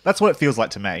out. That's what it feels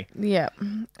like to me. Yeah.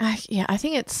 I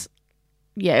think it's...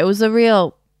 Yeah, it was a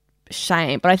real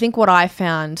shame. But I think what I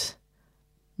found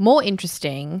more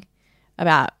interesting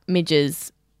about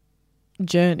Midge's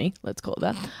journey, let's call it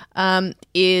that,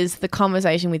 is the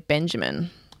conversation with Benjamin.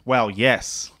 Well,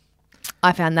 yes.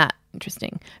 I found that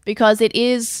interesting because it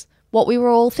is what we were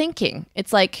all thinking.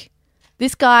 It's like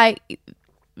this guy,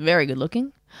 very good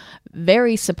looking,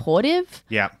 very supportive.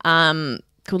 Yeah.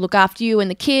 Could look after you and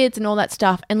the kids and all that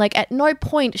stuff. And like at no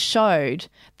point showed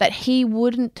that he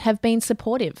wouldn't have been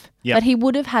supportive. Yep. That he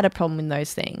would have had a problem with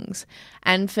those things.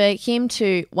 And for him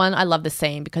to, one, I love the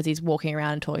scene because he's walking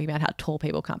around and talking about how tall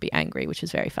people can't be angry, which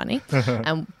is very funny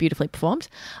and beautifully performed.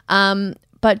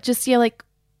 But just, yeah, like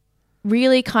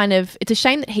really kind of, it's a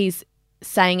shame that he's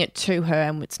saying it to her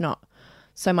and it's not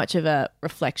so much of a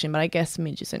reflection, but I guess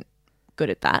Midge isn't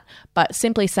good at that. But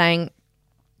simply saying,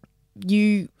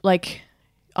 you like...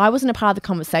 I wasn't a part of the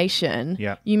conversation.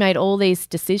 Yeah. You made all these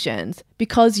decisions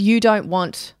because you don't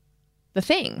want the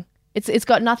thing. It's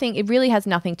got nothing. It really has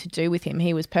nothing to do with him.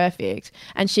 He was perfect.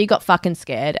 And she got fucking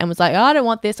scared and was like, oh, I don't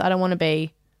want this. I don't want to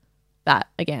be that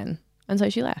again. And so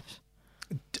she left.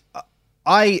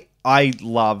 I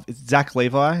love Zach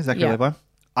Levi. Levi.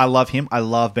 I love him. I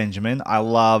love Benjamin. I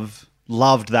loved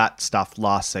that stuff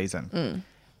last season.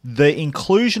 The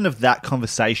inclusion of that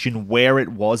conversation where it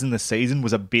was in the season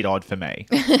was a bit odd for me.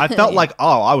 I felt like,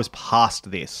 I was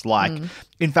past this. Like,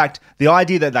 in fact, the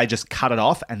idea that they just cut it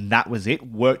off and that was it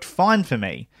worked fine for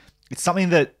me. It's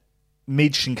something that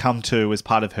Midge can come to as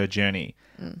part of her journey.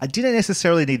 I didn't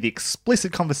necessarily need the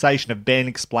explicit conversation of Ben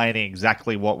explaining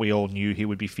exactly what we all knew he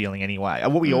would be feeling anyway,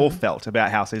 and what we all felt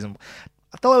about how season...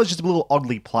 I thought it was just a little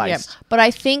oddly placed. Yeah. But I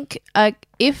think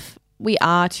if we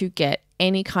are to get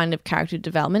any kind of character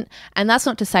development, and that's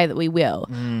not to say that we will,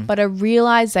 but a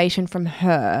realization from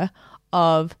her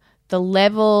of the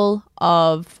level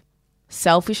of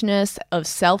selfishness, of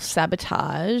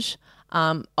self-sabotage,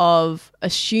 of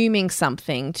assuming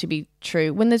something to be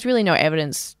true when there's really no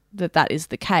evidence that that is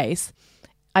the case.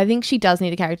 I think she does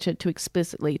need a character to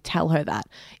explicitly tell her that.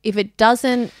 If it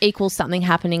doesn't equal something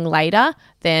happening later,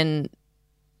 then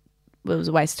it was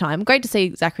a waste of time. Great to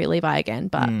see Zachary Levi again,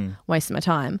 but wasting my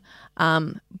time.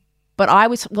 But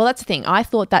that's the thing. I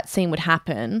thought that scene would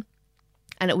happen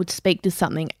and it would speak to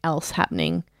something else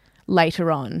happening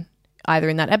later on, either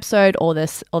in that episode or the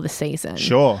season.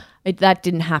 Sure. that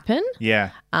didn't happen.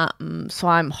 Yeah. So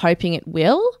I'm hoping it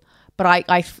will. But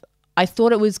I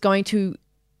thought it was going to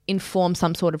inform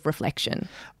some sort of reflection.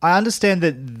 I understand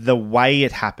that the way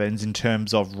it happens in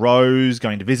terms of Rose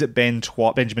going to visit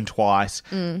Benjamin twice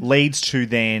leads to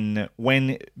then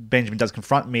when Benjamin does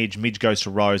confront Midge goes to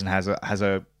Rose and has it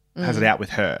out with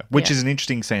her, which is an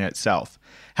interesting scene in itself.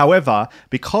 However,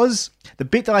 because the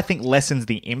bit that I think lessens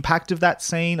the impact of that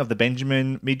scene, of the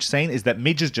Benjamin-Midge scene, is that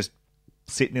Midge is just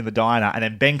sitting in the diner and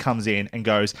then Ben comes in and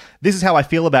goes, this is how I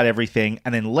feel about everything,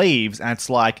 and then leaves, and it's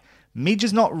like, Midge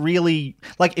is not really...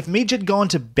 Like, if Midge had gone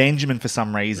to Benjamin for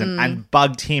some reason and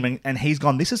bugged him and he's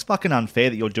gone, this is fucking unfair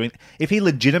that you're doing... If he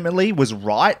legitimately was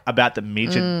right about that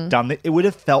Midge had done it, it would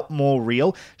have felt more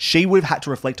real. She would have had to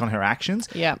reflect on her actions.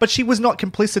 Yeah. But she was not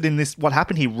complicit in this, what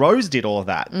happened here. Rose did all of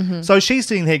that. So she's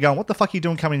sitting there going, what the fuck are you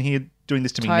doing coming here doing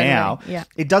this to me now? Yeah.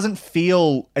 It doesn't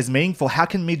feel as meaningful. How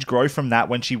can Midge grow from that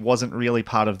when she wasn't really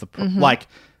part of the... Like...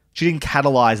 She didn't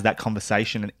catalyze that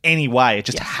conversation in any way. It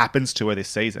just happens to her this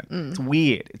season. It's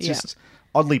weird. It's just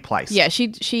oddly placed. Yeah,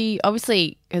 she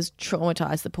obviously has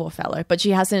traumatized the poor fellow, but she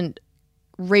hasn't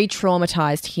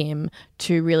re-traumatized him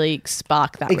to really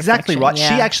spark that Exactly reflection.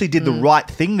 right. Yeah. She actually did the right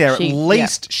thing there. At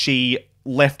least she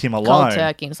left him alone. Cold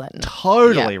turkey. And it's like, no.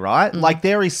 Totally, right? Like,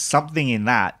 there is something in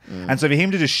that. And so for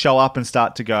him to just show up and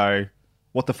start to go,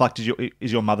 what the fuck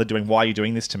is your mother doing? Why are you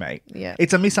doing this to me? Yeah.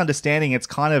 It's a misunderstanding. It's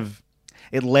kind of...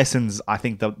 It lessens, I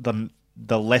think,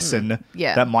 the lesson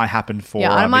that might happen for...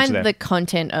 Yeah, I don't mind there. the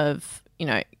content of,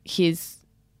 his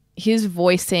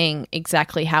voicing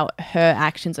exactly how her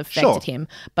actions affected him.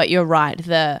 But you're right,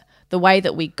 the way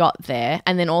that we got there,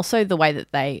 and then also the way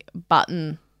that they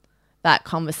button that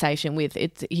conversation with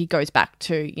it. He goes back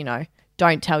to,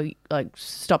 don't tell,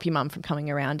 stop your mum from coming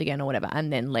around again or whatever,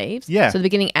 and then leaves. Yeah. So the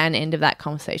beginning and end of that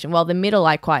conversation. Well, the middle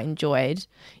I quite enjoyed.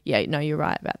 Yeah, no, you're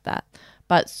right about that.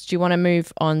 But do you want to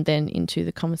move on then into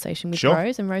the conversation with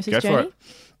Rose and Rose's Go journey? for it.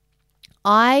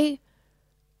 I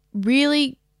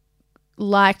really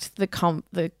liked the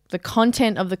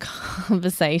content of the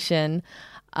conversation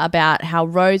about how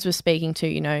Rose was speaking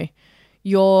to,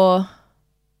 your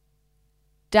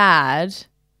dad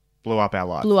Blew up our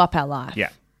life. Yeah.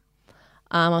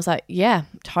 I was like, yeah,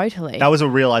 totally. That was a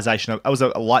realization. That was a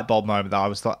light bulb moment that I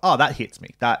was like, oh, that hits me.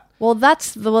 That's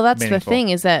the meaningful. thing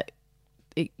is that,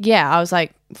 I was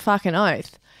like, fucking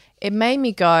oath. It made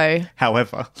me go,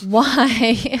 However,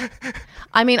 why?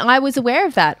 I mean, I was aware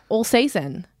of that all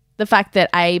season. The fact that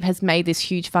Abe has made this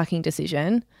huge fucking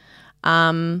decision,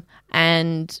 and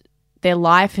their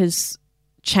life has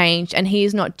changed, and he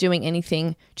is not doing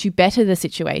anything to better the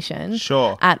situation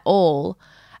at all.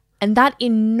 And that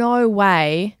in no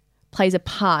way plays a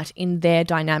part in their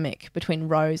dynamic between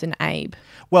Rose and Abe.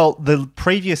 Well, the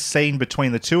previous scene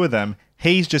between the two of them,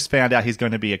 he's just found out he's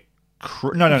going to be a...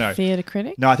 No. Theatre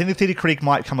critic? No, I think the theatre critic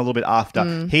might come a little bit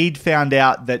after. He'd found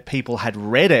out that people had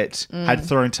read it, had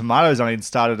thrown tomatoes on it and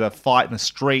started a fight in the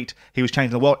street. He was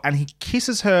changing the world. And he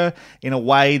kisses her in a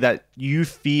way that you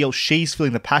feel she's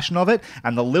feeling the passion of it.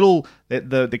 And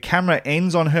the camera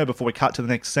ends on her before we cut to the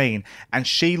next scene. And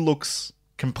she looks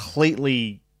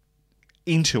completely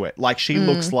into it. Like, she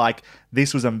looks like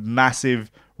this was a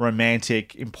massive,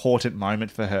 romantic, important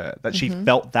moment for her. That she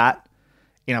felt that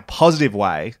in a positive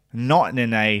way, not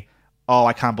in a, oh,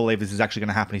 I can't believe this is actually going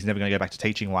to happen, he's never going to go back to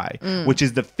teaching way, which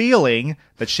is the feeling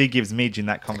that she gives Midge in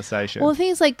that conversation. Well, the thing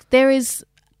is, there is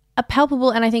a palpable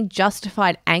and I think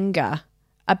justified anger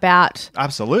about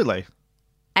Absolutely.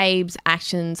 Abe's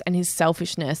actions and his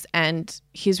selfishness and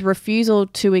his refusal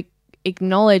to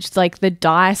acknowledge the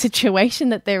dire situation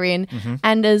that they're in,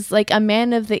 and as a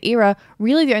man of the era,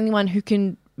 really the only one who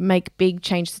can make big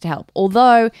changes to help.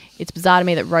 Although it's bizarre to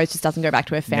me that Rose just doesn't go back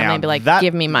to her family and be like,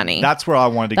 give me money. That's where I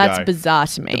wanted to go. That's bizarre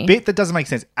to me. The bit that doesn't make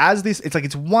sense,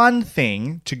 it's one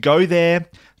thing to go there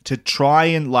to try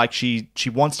and she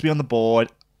wants to be on the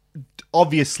board.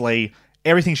 Obviously,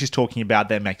 everything she's talking about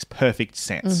there makes perfect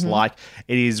sense. It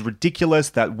is ridiculous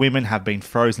that women have been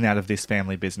frozen out of this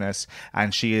family business,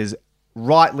 and she is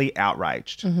rightly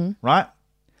outraged, right?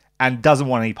 And doesn't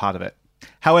want any part of it.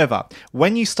 However,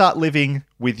 when you start living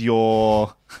with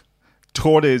your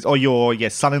daughters or your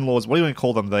son-in-laws, what do you want to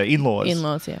call them? The in-laws.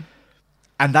 In-laws, yeah.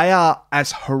 And they are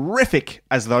as horrific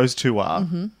as those two are.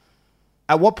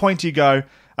 At what point do you go,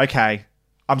 okay,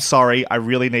 I'm sorry, I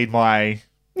really need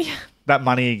that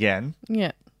money again?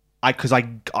 Yeah.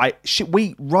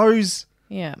 Rose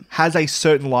Yeah. has a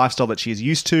certain lifestyle that she is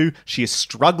used to. She is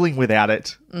struggling without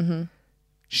it. Mm-hmm.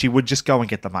 She would just go and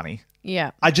get the money.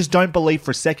 Yeah. I just don't believe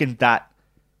for a second that,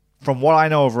 from what I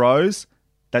know of Rose,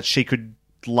 that she could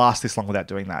last this long without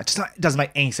doing that. It doesn't make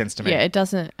any sense to me. Yeah, it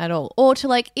doesn't at all. Or to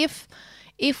like, if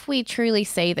if we truly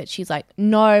see that she's like,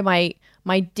 no,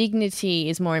 my dignity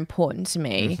is more important to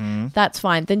me, that's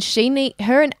fine. Then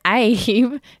her and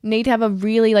Abe need to have a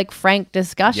really like frank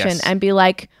discussion and be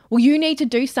like, well, you need to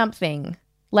do something.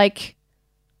 Like,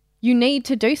 you need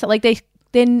to do something. Like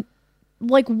then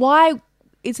like, why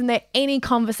isn't there any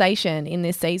conversation in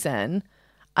this season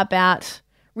about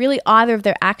really either of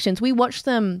their actions? We watch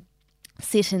them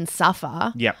sit and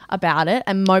suffer about it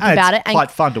and mope about it. It's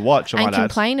quite fun to watch. And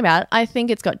complain about it. I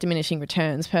think it's got diminishing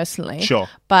returns personally. Sure.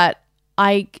 But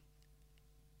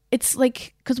it's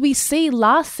like, because we see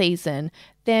last season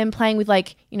them playing with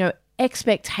like, you know,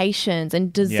 expectations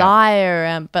and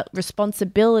desire, but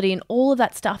responsibility and all of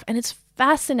that stuff. And it's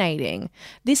fascinating.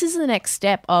 This is the next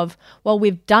step of, well,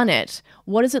 we've done it.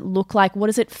 What does it look like? What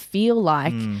does it feel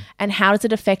like? And how does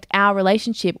it affect our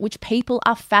relationship, which people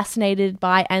are fascinated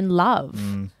by and love?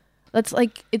 That's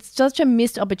like, it's such a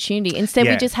missed opportunity. Instead,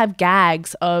 we just have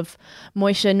gags of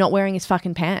Moishe not wearing his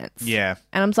fucking pants. Yeah.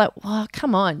 And I'm just like, well,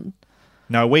 come on.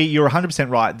 No, you're 100%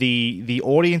 right. The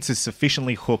audience is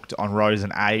sufficiently hooked on Rose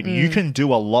and Abe. You can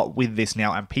do a lot with this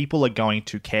now, and people are going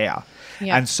to care.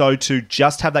 Yeah. And so to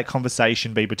just have that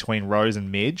conversation be between Rose and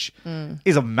Midge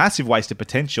is a massive waste of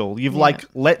potential. You've like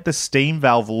let the steam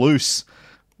valve loose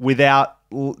without,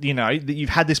 you know, you've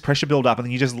had this pressure build up and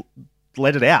then you just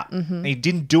let it out. And you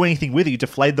didn't do anything with it. You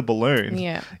deflated the balloon.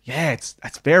 Yeah. Yeah,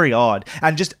 that's very odd.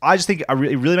 And I just think it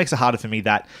really makes it harder for me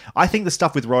that I think the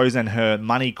stuff with Rose and her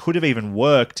money could have even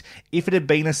worked if it had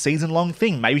been a season-long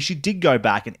thing. Maybe she did go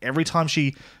back, and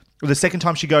the second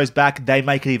time she goes back, they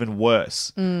make it even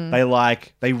worse.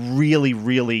 They really,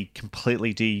 really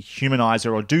completely dehumanize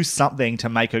her or do something to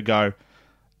make her go,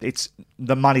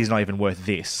 the money's not even worth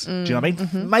this. Do you know what I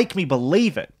mean? Make me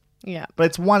believe it. Yeah. But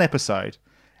it's one episode.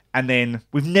 And then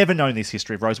we've never known this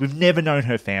history of Rose. We've never known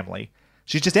her family.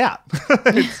 She's just out.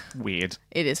 It's weird.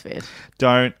 It is weird.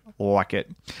 Don't like it.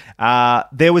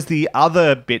 There was the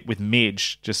other bit with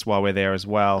Midge, just while we're there as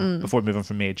well, before we move on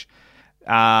from Midge.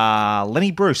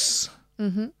 Lenny Bruce.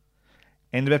 End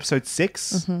of episode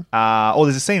 6. There's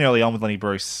a scene early on with Lenny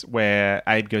Bruce where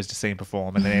Abe goes to see him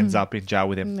perform and then ends up in jail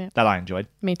with him. Yeah. That I enjoyed.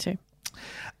 Me too.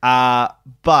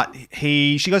 But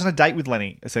she goes on a date with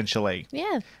Lenny, essentially.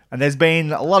 Yeah. And there's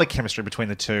been a lot of chemistry between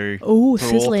the two. Ooh,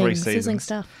 through all 3 seasons. sizzling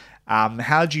stuff.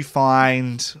 How'd you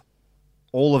find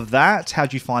all of that?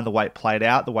 How'd you find the way it played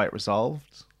out, the way it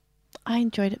resolved? I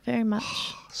enjoyed it very much.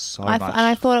 So much. And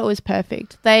I thought it was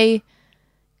perfect. They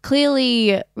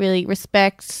clearly really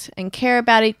respect and care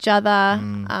about each other,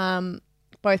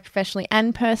 both professionally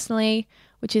and personally,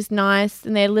 which is nice.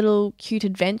 And their little cute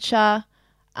adventure.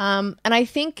 And I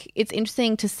think it's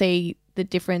interesting to see the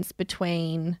difference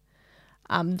between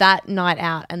that night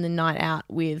out and the night out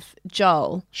with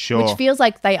Joel. Sure. Which feels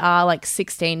like they are like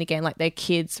 16 again, like they're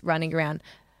kids running around.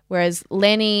 Whereas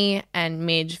Lenny and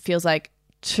Midge feels like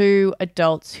 2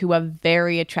 adults who are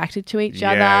very attracted to each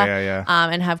other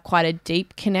and have quite a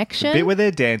deep connection. The bit where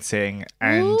they're dancing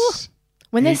and...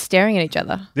 When they're staring at each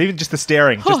other. Even just the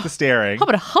staring.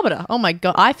 Hobbita. Oh my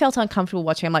God. I felt uncomfortable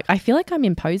watching. I'm like, I feel like I'm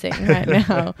imposing right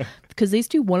now because these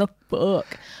 2 want to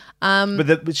fuck. But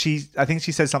I think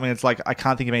she says something that's like, I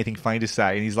can't think of anything funny to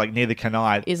say. And he's like, neither can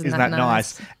I. Isn't that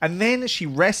nice? And then she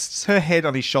rests her head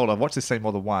on his shoulder. I've watched this scene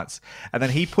more than once. And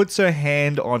then he puts her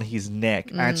hand on his neck.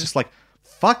 And it's just like,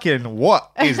 fucking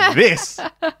what is this?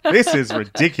 This is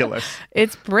ridiculous.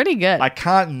 It's pretty good. I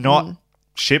can't not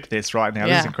ship this right now.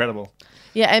 This is incredible.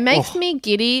 Yeah, it makes me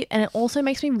giddy and it also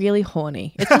makes me really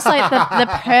horny. It's just like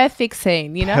the perfect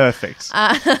scene, you know? Perfect.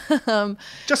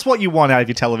 Just what you want out of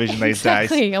your television these days.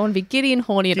 Exactly. I want to be giddy and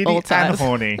horny at all times. And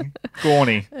horny.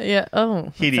 Gorny. Yeah.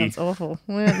 Oh, that sounds awful.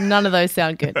 None of those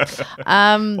sound good.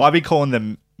 Well, I'd be calling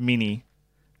them Mini.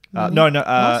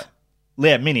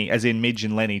 Mini, as in Midge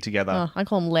and Lenny together. Oh, I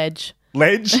call them Ledge.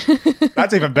 Ledge?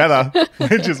 That's even better.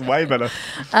 Ledge is way better.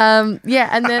 Yeah,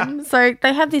 and then so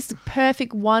they have this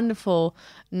perfect, wonderful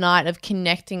night of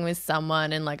connecting with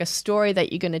someone and like a story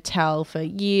that you're going to tell for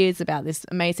years about this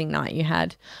amazing night you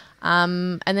had.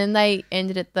 And then they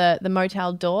ended at the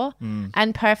motel door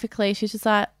and perfectly she's just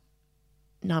like,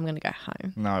 no, I'm going to go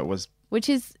home. No, it was... Which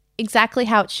is exactly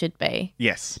how it should be.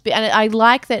 Yes. And I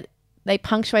like that they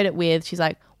punctuate it with, she's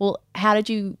like, well, how did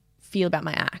you feel about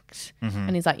my act?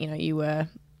 And he's like, you know, you were,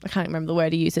 I can't remember the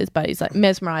word he uses, but he's like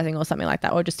mesmerizing or something like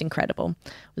that, or just incredible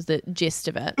was the gist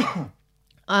of it.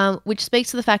 Which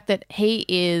speaks to the fact that he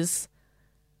is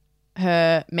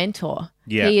her mentor.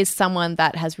 Yeah. He is someone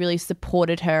that has really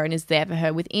supported her and is there for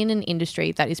her within an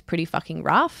industry that is pretty fucking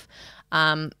rough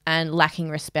and lacking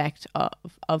respect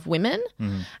of women.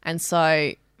 And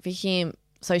so for him,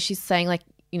 so she's saying like,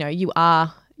 you know, you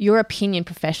are your opinion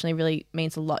professionally really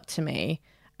means a lot to me,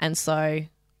 and so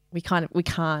we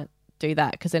can't do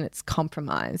that because then it's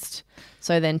compromised.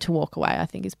 So then to walk away, I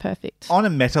think, is perfect. On a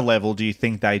meta level, do you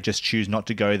think they just choose not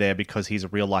to go there because he's a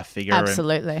real life figure?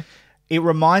 Absolutely. It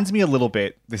reminds me a little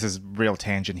bit, this is real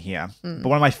tangent here, but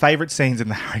one of my favourite scenes in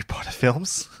the Harry Potter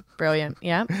films. Brilliant,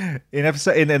 yeah. In the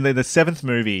 7th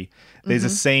movie, there's a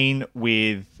scene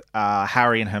with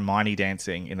Harry and Hermione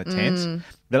dancing in the tent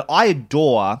that I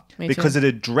adore because it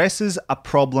addresses a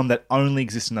problem that only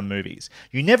exists in the movies.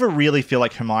 You never really feel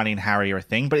like Hermione and Harry are a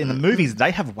thing, but in the movies,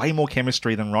 they have way more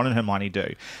chemistry than Ron and Hermione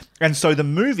do. And so the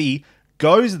movie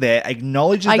goes there,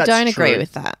 acknowledges I that's don't agree true.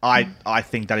 with that. I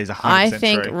think that is 100% I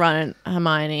think true. Ron and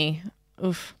Hermione,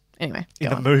 oof. Anyway, In go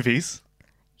the on. movies.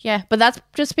 Yeah, but that's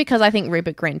just because I think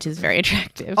Rupert Grint is very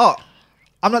attractive. Oh,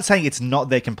 I'm not saying it's not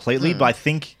there completely, but I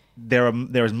think there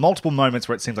is multiple moments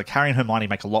where it seems like Harry and Hermione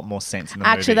make a lot more sense in the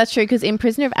movie. Actually, that's true because in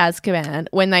Prisoner of Azkaban,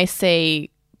 when they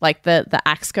see like the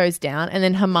axe goes down and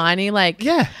then Hermione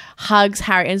hugs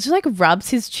Harry and just like rubs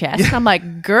his chest. And I'm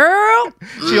like, girl.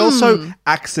 She also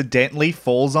accidentally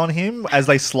falls on him as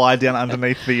they slide down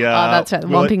underneath the. That's right,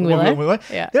 Whomping Willow.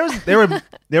 Yeah.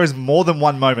 There is more than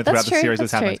one moment throughout the series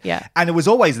that's this happens. true, yeah. And it was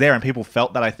always there, and people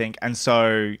felt that, I think. And so,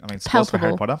 I mean, spoilers for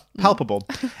Harry Potter, palpable.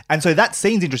 And so that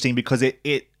scene's interesting because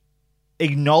it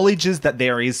acknowledges that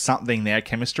there is something there,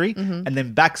 chemistry, and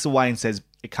then backs away and says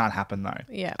it can't happen though.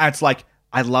 Yeah. And it's like,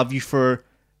 I love you for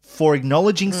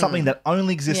acknowledging something that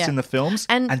only exists in the films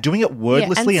and doing it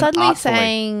wordlessly and suddenly artfully.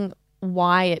 saying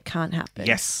why it can't happen.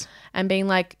 Yes. And being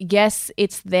like, yes,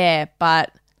 it's there,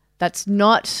 but that's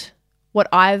not what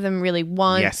either of them really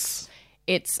wants. Yes.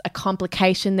 It's a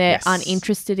complication they're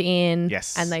uninterested in.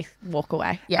 Yes. And they walk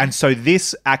away. Yeah. And so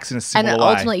this acts in a similar and way.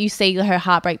 ultimately you see her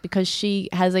heartbreak because she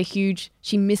has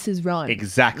she misses Ron.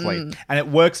 Exactly. And it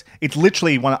works. It's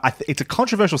literally it's a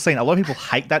controversial scene. A lot of people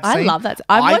hate that scene. I love that.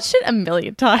 I've watched it a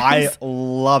million times. I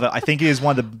love it. I think it is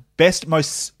one of the best,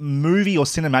 most movie or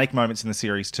cinematic moments in the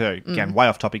series too. Again, way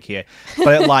off topic here.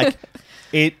 But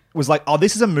it was like, oh,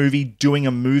 this is a movie doing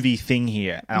a movie thing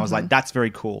here. And I was like, that's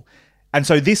very cool. And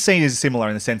so this scene is similar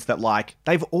in the sense that, like,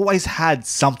 they've always had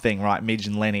something, right, Midge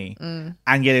and Lenny,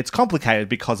 and yet it's complicated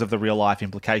because of the real life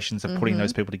implications of putting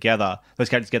those people together, those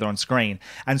characters together on screen.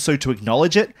 And so to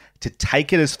acknowledge it, to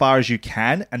take it as far as you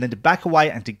can, and then to back away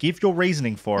and to give your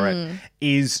reasoning for it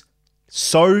is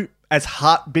so, as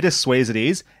bittersweet as it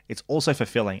is, it's also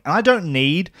fulfilling. And I don't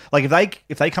need, like,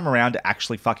 if they come around to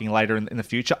actually fucking later in the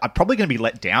future, I'm probably going to be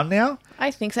let down now.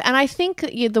 I think so. And I think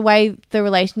the way the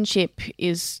relationship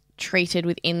is treated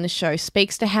within the show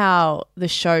speaks to how the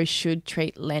show should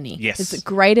treat Lenny. Yes. There's a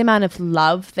great amount of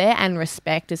love there and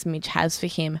respect as Midge has for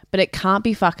him, but it can't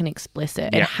be fucking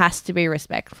explicit. It has to be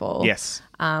respectful. Yes.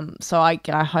 So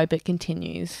I hope it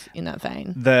continues in that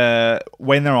vein.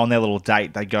 When they're on their little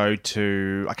date, they go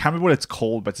to, I can't remember what it's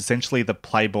called, but it's essentially the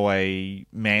Playboy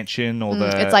Mansion or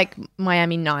it's like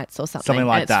Miami Nights or something. Something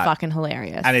like and that. It's fucking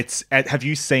hilarious. And have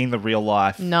you seen the real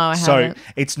life? No, I haven't. So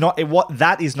it's not,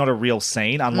 that is not a real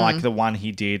scene, unlike the one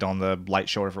he did on the Late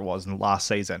Show, whatever it was, in the last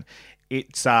season.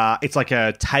 It's like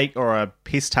a take or a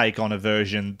piss take on a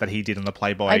version that he did in the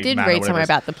Playboy. I did Manor, read somewhere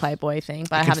about the Playboy thing,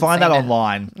 but I haven't You can find seen that it.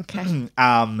 online.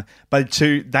 Okay.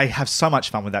 But they have so much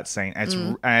fun with that scene.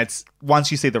 And it's once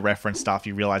you see the reference stuff,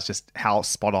 you realize just how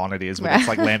spot on it is with its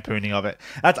like lampooning of it.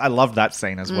 I loved that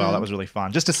scene as well. That was really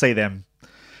fun. Just to see them.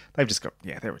 They've just got,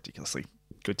 they're ridiculously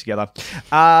good together.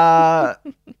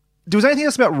 Was there anything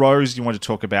else about Rose you wanted to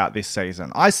talk about this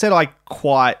season? I said I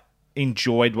quite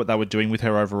enjoyed what they were doing with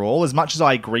her overall. As much as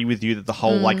I agree with you that the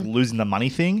whole like losing the money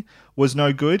thing was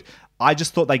no good, I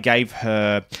just thought they gave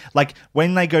her, like,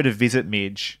 when they go to visit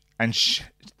Midge and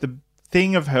the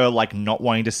thing of her like not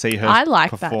wanting to see her I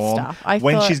like that perform, stuff.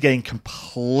 when she's getting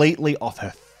completely off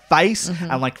her face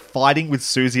and like fighting with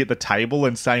Susie at the table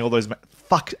and saying all those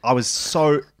I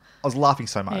was laughing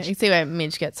so much. Yeah, you see where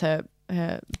Midge gets her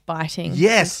biting.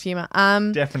 Yes. Humor.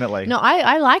 Definitely. No,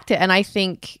 I liked it, and I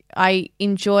think I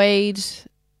enjoyed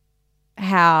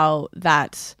how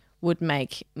that would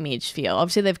make Midge feel.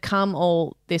 Obviously, they've come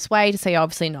all this way to see,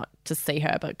 obviously not to see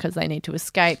her, but because they need to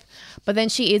escape. But then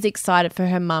she is excited for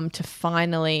her mum to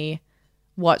finally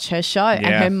watch her show, and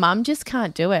her mum just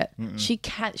can't do it. She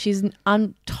can't. She's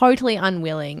totally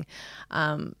unwilling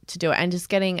to do it, and just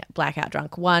getting blackout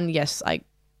drunk. Yes, I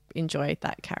enjoy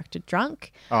that character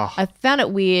drunk. I found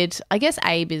it weird. I guess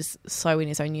Abe is so in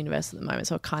his own universe at the moment,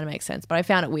 so it kind of makes sense. But I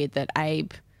found it weird that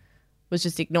Abe was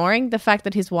just ignoring the fact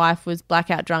that his wife was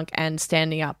blackout drunk and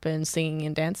standing up and singing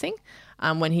and dancing,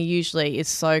 when he usually is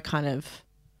so kind of,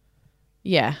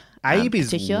 Abe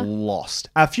particular. is lost.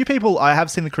 A few people, I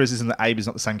have seen the criticism that Abe is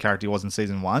not the same character he was in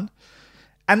season 1.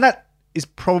 And that is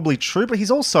probably true, but he's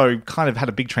also kind of had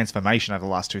a big transformation over the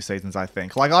last 2 seasons, I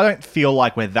think. Like, I don't feel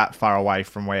like we're that far away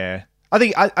from where...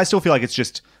 I still feel like it's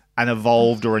just an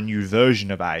evolved or a new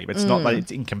version of Abe. It's not that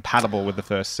it's incompatible with the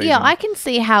first season. Yeah, I can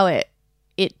see how it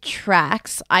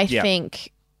tracks. I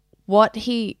think what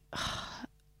he...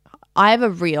 I have a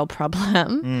real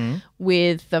problem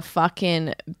with the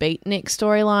fucking Beatnik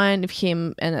storyline of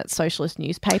him and that socialist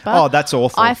newspaper. Oh, that's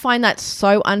awful. I find that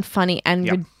so unfunny and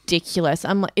ridiculous.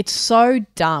 I'm like, it's so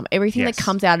dumb. Everything that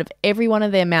comes out of every one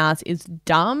of their mouths is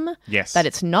dumb. Yes. That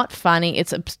it's not funny.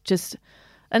 It's just...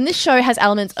 And this show has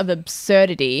elements of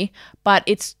absurdity, but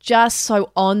it's just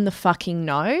so on the fucking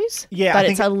nose. Yeah, but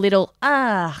it's a little,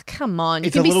 come on.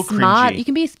 It's you can a little be smart. cringy. You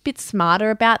can be a bit smarter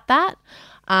about that.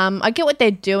 I get what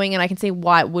they're doing, and I can see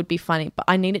why it would be funny, but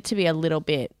I need it to be a little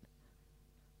bit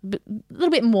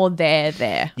more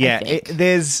there. Yeah,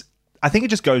 I I think it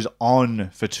just goes on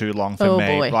for too long for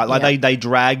me. Boy. Like they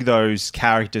drag those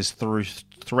characters through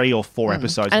 3 or 4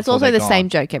 episodes. And it's before also they're the gone. same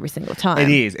joke every single time. It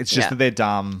is. It's just that they're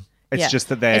dumb. It's just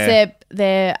that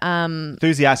they're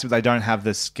enthusiastic, but they don't have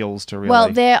the skills to really...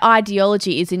 Well, their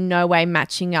ideology is in no way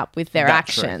matching up with their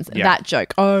actions. Yeah. That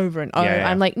joke over and over. Yeah.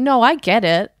 I'm like, no, I get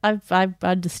it. I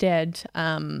understand.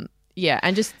 And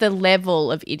just the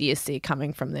level of idiocy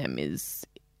coming from them is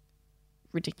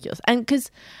ridiculous. And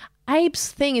because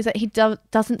Abe's thing is that he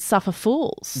doesn't suffer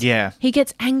fools. Yeah. He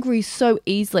gets angry so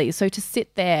easily. So to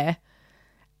sit there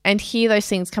and hear those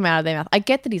things come out of their mouth, I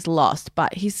get that he's lost,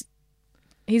 but he's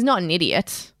not an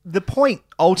idiot. The point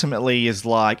ultimately is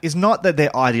not that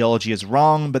their ideology is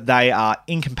wrong, but they are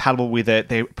incompatible with it.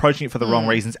 They're approaching it for the wrong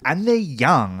reasons, and they're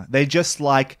young. They're just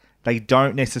they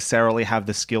don't necessarily have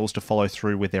the skills to follow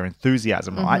through with their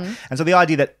enthusiasm, right? And so the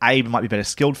idea that Abe might be better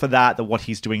skilled for that what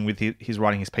he's doing with his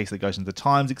writing his piece that goes into the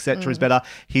Times, etc., is better.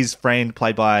 His friend,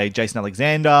 played by Jason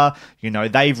Alexander,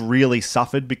 they've really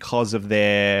suffered because of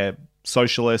their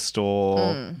socialist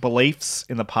or beliefs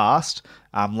in the past.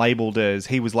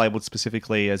 He was labelled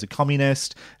specifically as a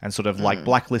communist and sort of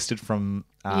blacklisted from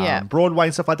Broadway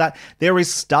and stuff like that. There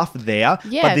is stuff there,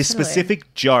 but this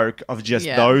specific joke of just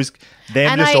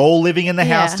all living in the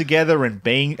house together and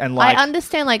being and I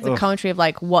understand the commentary of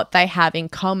what they have in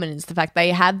common is the fact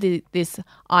they have this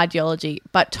ideology,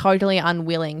 but totally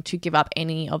unwilling to give up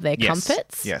any of their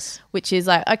comforts. Yes, which is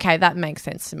okay, that makes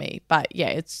sense to me. But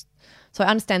so I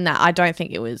understand that. I don't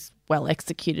think it was well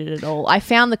executed at all. I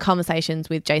found the conversations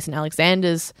with Jason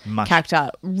Alexander's character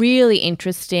really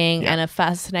interesting and a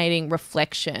fascinating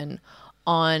reflection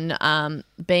on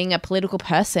being a political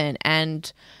person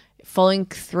and following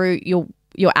through your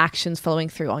actions, following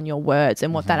through on your words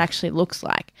and what that actually looks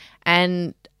like.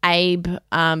 And Abe,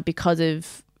 because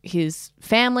of his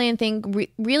family and thing,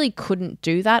 really couldn't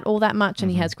do that all that much,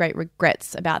 and he has great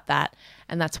regrets about that.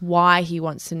 And that's why he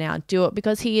wants to now do it,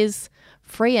 because he is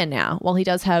freer now. While he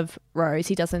does have Rose,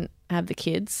 he doesn't have the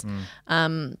kids.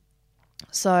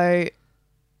 So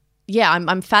yeah,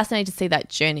 I'm fascinated to see that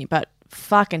journey, but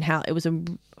fucking hell, it was a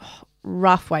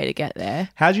rough way to get there.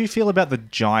 How do you feel about the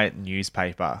giant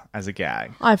newspaper as a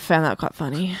gag? I found that quite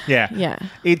funny. Yeah.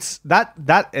 It's that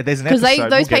there's an because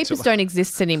episode those papers don't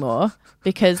exist anymore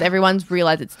because everyone's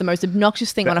realised it's the most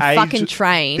obnoxious thing on a fucking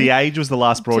train. The Age was the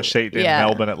last broadsheet in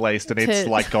Melbourne, at least, and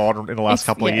it's gone in the last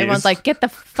couple of years. Everyone's like, get the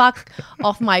fuck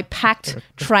off my packed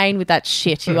train with that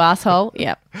shit, you asshole.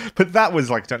 Yep. But that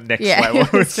was next level.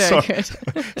 It was very good.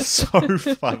 So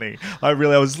funny. I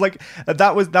was like,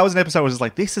 that was an episode where I was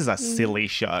like, this is a silly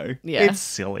show. Yeah. It's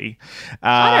silly.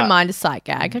 I don't mind a sight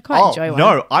gag. I quite enjoy one.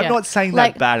 No, I'm not saying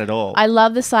that bad at all. I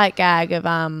love the sight gag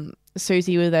of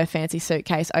Susie with her fancy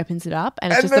suitcase opens it up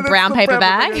and it's just a brown paper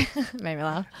bag. Made me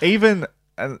laugh. Even,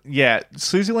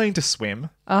 Susie learning to swim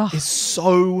is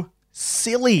so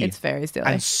silly. It's very silly.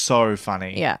 And so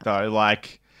funny. Yeah. Though,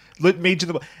 look me to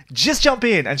the just jump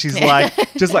in, and she's like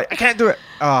I can't do it.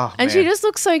 Oh, and man. she just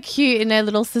looks so cute in her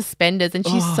little suspenders, and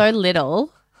she's so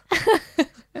little.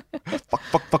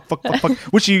 Fuck.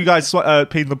 Which you guys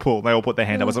peed in the pool? They all put their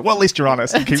hand up. I was like, well, at least you're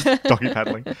honest. And keep doggy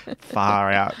paddling.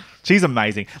 Far out. She's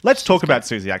amazing. Let's talk about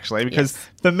Susie, actually, because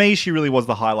for me, she really was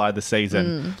the highlight of the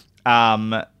season.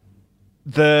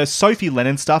 The Sophie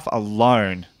Lennon stuff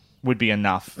alone would be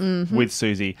enough with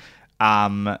Susie.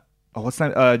 What's the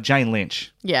name? Jane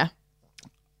Lynch. Yeah.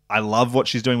 I love what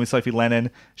she's doing with Sophie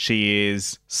Lennon. She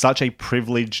is such a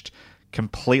privileged,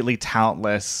 completely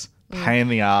talentless pain in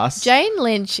the ass. Jane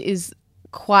Lynch is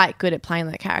quite good at playing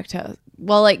that character.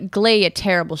 Well, Glee, a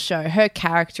terrible show. Her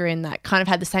character in that kind of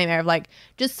had the same air of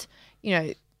just,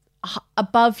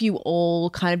 above you all,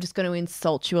 kind of just going to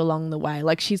insult you along the way.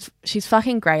 She's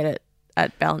fucking great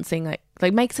at balancing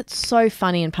Like, makes it so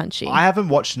funny and punchy. I haven't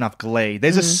watched enough Glee.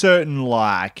 There's a certain,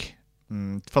 like,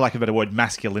 for lack of a better word,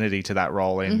 masculinity to that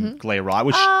role in Glee, right?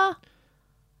 Which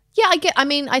yeah,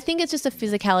 I think it's just a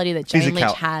physicality that Jane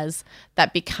Lynch has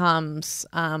that becomes,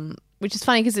 which is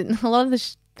funny because a lot of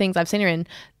the things I've seen her in,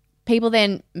 people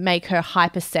then make her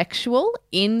hypersexual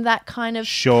in that kind of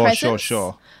presence.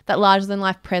 Sure. That larger than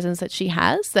life presence that she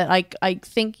has. That I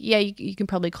think, you can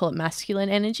probably call it masculine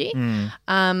energy.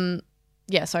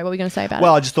 Yeah, sorry, what were we going to say about it?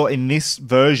 Well, I just thought in this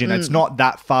version, it's not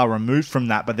that far removed from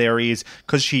that, but there is,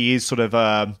 because she is sort of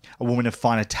a woman of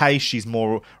finer taste, she's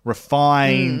more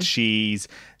refined,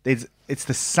 it's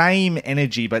the same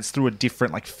energy, but it's through a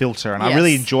different like filter, and I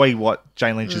really enjoy what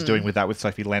Jane Lynch is doing with that with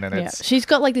Sophie Lennon. She's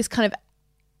got like this kind of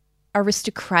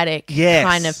aristocratic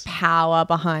kind of power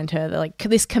behind her, like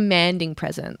this commanding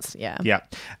presence.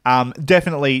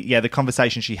 Definitely the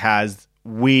conversation she has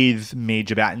with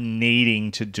Midge about needing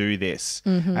to do this,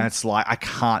 and it's like, I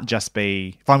can't just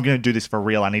be, if I'm going to do this for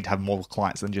real, I need to have more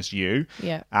clients than just you.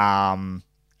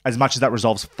 As much as that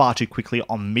resolves far too quickly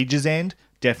on Midge's end,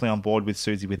 definitely on board with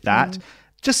Susie with that.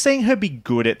 Just seeing her be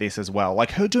good at this as well,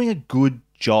 like her doing a good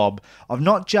job of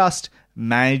not just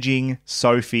managing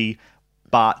Sophie,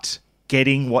 but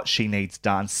getting what she needs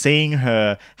done, seeing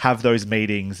her have those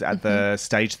meetings at the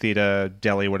Stage Theatre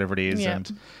Deli, whatever it is,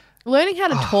 and learning how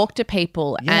to talk to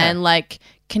people and like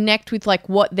connect with like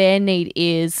what their need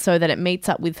is so that it meets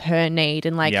up with her need,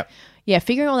 and like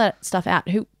figuring all that stuff out.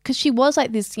 Because she was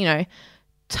like this,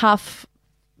 tough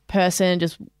person,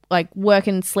 just like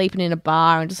working and sleeping in a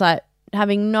bar and just like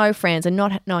having no friends and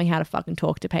not knowing how to fucking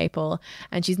talk to people.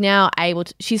 And she's now able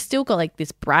to, she's still got like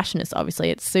this brashness, obviously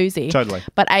it's Susie, totally,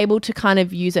 but able to kind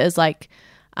of use it as like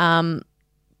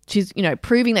she's,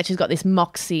 proving that she's got this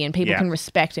moxie and people can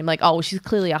respect him. Like, oh, well, she's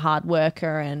clearly a hard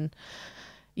worker. And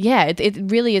it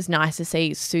really is nice to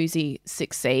see Susie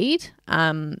succeed.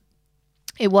 I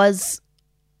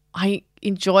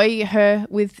enjoy her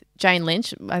with Jane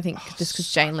Lynch. I think just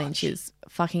because Jane Lynch is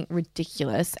fucking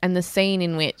ridiculous. And the scene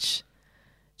in which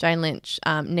Jane Lynch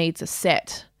needs a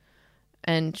set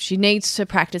and she needs to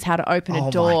practice how to open a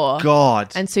door. Oh, my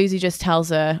God. And Susie just tells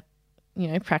her,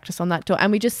 practice on that door.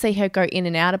 And we just see her go in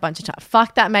and out a bunch of times.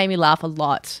 Fuck, that made me laugh a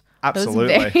lot. Absolutely.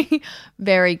 That was very,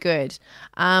 very good.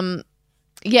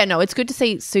 It's good to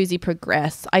see Susie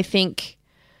progress. I think,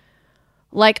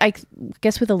 like, I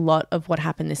guess with a lot of what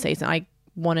happened this season, I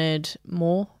wanted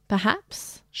more,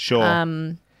 perhaps. Sure.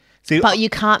 But you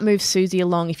can't move Susie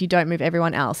along if you don't move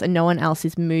everyone else, and no one else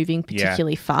is moving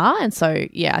particularly far. And so,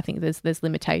 I think there's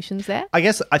limitations there.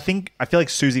 I feel like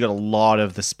Susie got a lot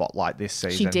of the spotlight this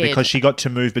season. She did. Because she got to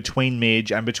move between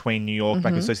Midge and between New York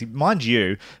back and Susie. Mind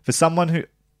you, for someone who,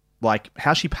 like,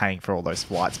 how's she paying for all those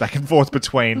flights back and forth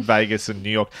between Vegas and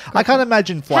New York? I can't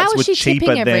imagine flights were cheaper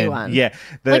than everyone?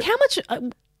 Like, how much?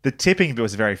 The tipping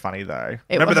was very funny though.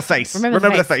 Remember the face. Remember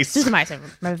the face. This is amazing.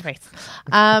 Remember the face.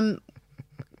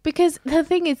 Because the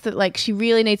thing is that, like, she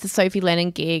really needs the Sophie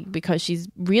Lennon gig because she's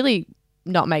really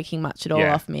not making much at all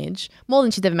off Midge. More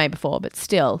than she's ever made before, but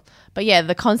still. But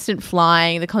the constant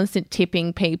flying, the constant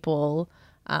tipping people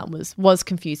was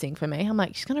confusing for me. I'm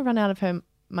like, she's going to run out of her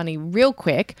money real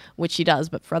quick, which she does,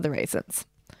 but for other reasons.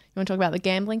 You want to talk about the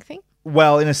gambling thing?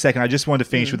 Well, in a second. I just wanted to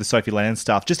finish with the Sophie Lennon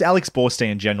stuff. Just Alex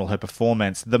Borstein in general, her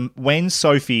performance. When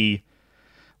Sophie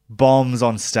bombs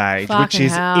on stage, which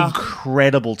is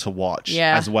incredible to watch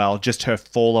as well. Just her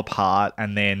fall apart,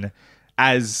 and then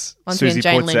as Susie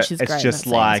puts it, it's just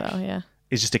like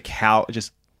it's just a cow,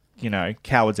 just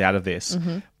cowards out of this.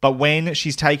 But when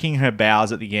she's taking her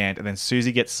bows at the end, and then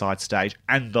Susie gets side stage,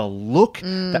 and the look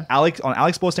that Alex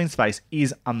Borstein's face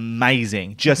is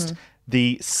amazing. Just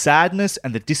the sadness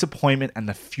and the disappointment and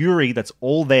the fury that's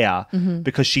all there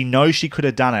because she knows she could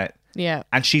have done it. Yeah.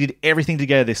 And she did everything to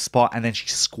get to this spot, and then she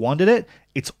squandered it.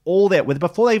 It's all there.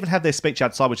 Before they even have their speech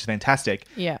outside, which is fantastic.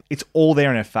 Yeah. It's all there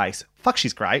in her face. Fuck,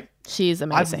 she's great. She is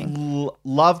amazing. I've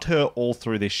loved her all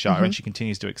through this show, and she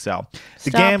continues to excel.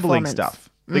 The gambling stuff.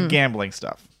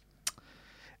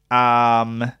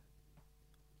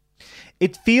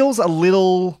 It feels a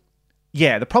little...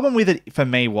 Yeah, the problem with it for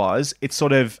me was it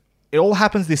all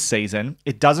happens this season.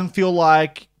 It doesn't feel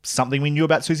like something we knew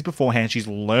about Susie beforehand. She's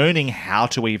learning how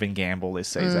to even gamble this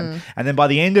season. And then by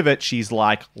the end of it, she's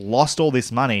like lost all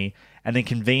this money, and then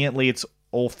conveniently it's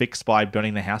all fixed by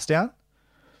burning the house down.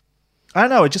 I don't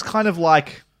know. It just kind of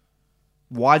like,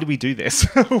 why do we do this?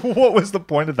 What was the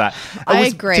point of that? I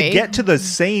agree. To get to the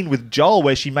scene with Joel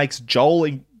where she makes Joel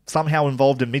somehow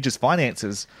involved in Midge's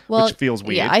finances, which feels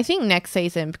weird. Yeah, I think next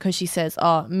season, because she says,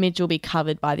 Midge will be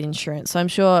covered by the insurance. So I'm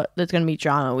sure there's going to be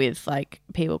drama with like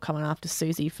people coming after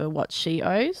Susie for what she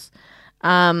owes.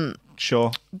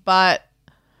 Sure. But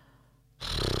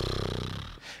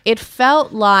It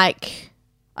felt like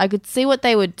I could see what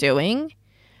they were doing,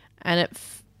 and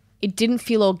it didn't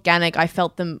feel organic. I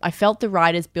felt the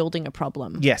writers building a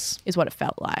problem. Yes. Is what it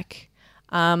felt like.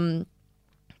 And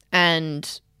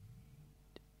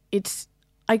it's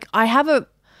like I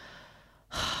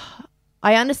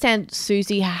understand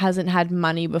Susie hasn't had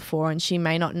money before and she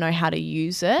may not know how to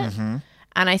use it. Mm-hmm.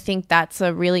 And I think that's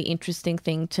a really interesting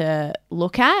thing to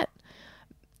look at.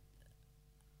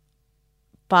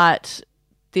 But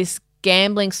this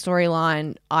gambling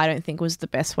storyline, I don't think was the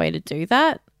best way to do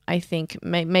that. I think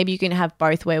maybe you can have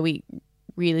both where we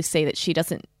really see that she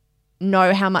doesn't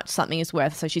know how much something is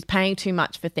worth, so she's paying too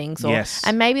much for things. Yes.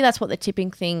 And maybe that's what the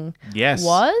tipping thing Yes.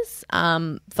 was,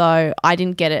 though I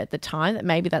didn't get it at the time, that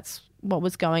maybe that's what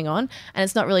was going on. And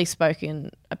it's not really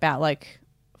spoken about, like,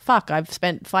 fuck, I've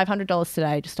spent $500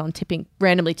 today just on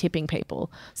randomly tipping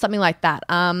people, something like that.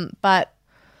 But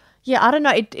yeah, I don't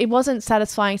know. It wasn't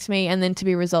satisfying to me, and then to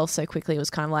be resolved so quickly, it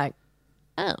was kind of like,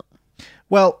 oh.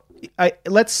 Well,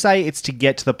 let's say it's to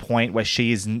get to the point where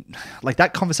she is like,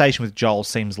 that conversation with Joel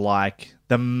seems like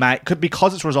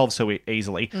because it's resolved so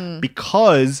easily,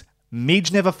 because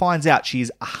Midge never finds out. She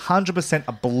is 100%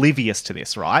 oblivious to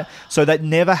this, right? So that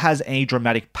never has any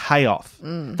dramatic payoff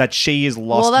that she is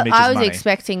lost Midge's I was money.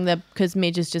 expecting because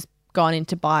Midge has just gone in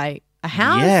to buy a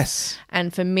house. Yes.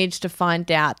 And for Midge to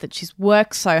find out that she's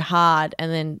worked so hard,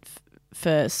 and then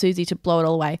for Susie to blow it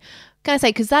all away. Can I say,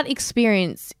 because that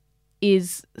experience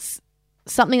is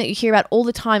something that you hear about all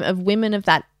the time of women of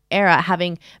that era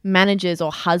having managers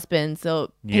or husbands or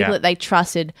people that they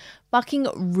trusted fucking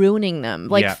ruining them.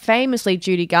 Like, famously,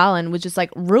 Judy Garland was just like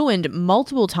ruined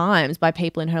multiple times by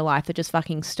people in her life that just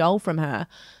fucking stole from her.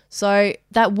 So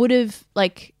that would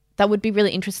be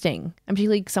really interesting, and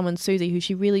particularly someone, Susie, who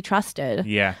she really trusted.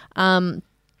 Yeah.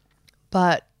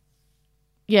 But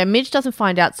yeah, Midge doesn't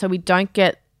find out, so we don't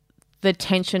get the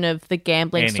tension of the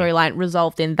gambling storyline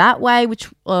resolved in that way, which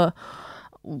would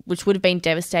have been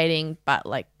devastating, but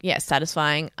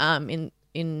satisfying.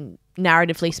 In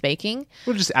narratively speaking,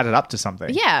 We'll just add it up to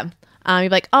something. yeah. You're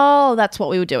like, oh, that's what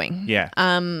we were doing. Yeah.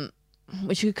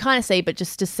 Which you could kind of see, but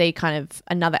just to see kind of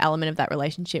another element of that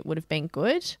relationship would have been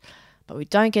good. But we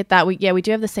don't get that. We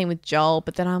do have the scene with Joel,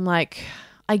 but then I'm like,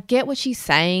 I get what she's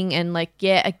saying, and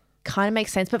it kind of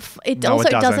makes sense, but it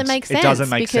doesn't make sense. It doesn't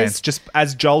make sense. Just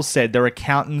as Joel said, there are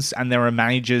accountants and there are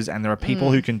managers and there are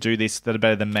people who can do this that are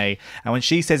better than me. And when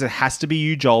she says it has to be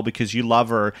you, Joel, because you love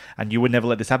her and you would never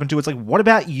let this happen to her, it's like, what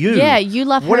about you? Yeah, you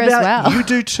love her as well. What about you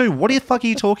do too? What the fuck are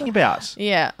you talking about?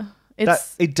 Yeah.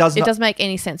 It doesn't make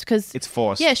any sense because it's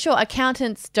forced. Yeah, sure.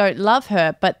 Accountants don't love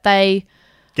her, but they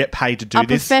get paid to do are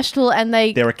this. Professional, and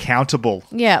they're accountable.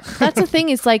 Yeah, that's the thing.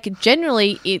 Is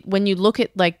generally when you look at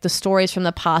the stories from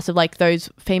the past of those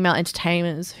female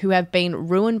entertainers who have been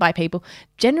ruined by people,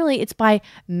 generally it's by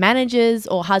managers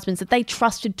or husbands that they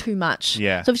trusted too much.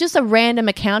 Yeah. So if it's just a random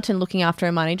accountant looking after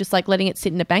her money, just letting it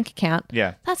sit in a bank account.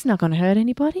 Yeah. That's not going to hurt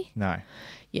anybody. No.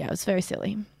 Yeah, it was very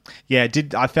silly. Yeah,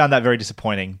 I found that very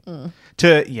disappointing.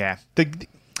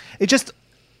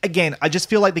 Again, I just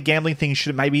feel like the gambling thing should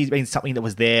have maybe been something that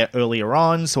was there earlier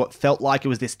on, so it felt like it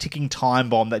was this ticking time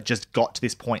bomb that just got to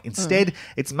this point. Instead,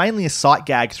 it's mainly a sight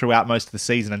gag throughout most of the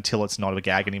season until it's not a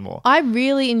gag anymore. I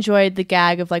really enjoyed the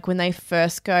gag of when they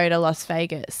first go to Las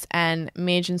Vegas and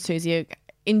Midge and Susie are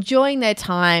enjoying their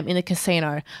time in the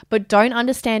casino, but don't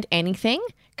understand anything.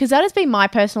 Because that has been my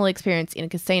personal experience in a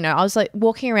casino. I was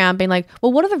walking around being like,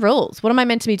 well, what are the rules? What am I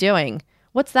meant to be doing?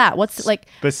 What's that? What's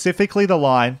Specifically the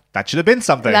line, that should have been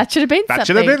something. That should have been something. That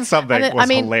should have been something. Was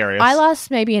hilarious. I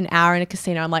last maybe an hour in a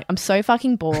casino. I'm like, I'm so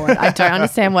fucking bored. I don't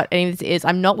understand what any of this is.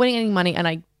 I'm not winning any money, and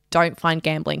I don't find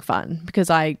gambling fun because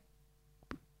I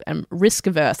am risk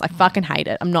averse. I fucking hate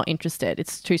it. I'm not interested.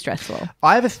 It's too stressful.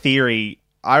 I have a theory.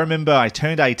 I remember I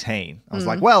turned 18. I was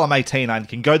like, well, I'm 18. I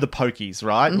can go to the pokies,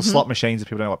 right? Or slot machines. If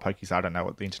people don't know what pokies are, I don't know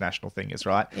what the international thing is,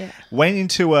 right? Yeah. Went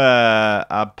into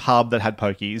a pub that had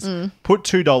pokies, put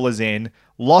 $2 in,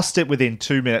 lost it within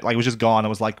 2 minutes. It was just gone. I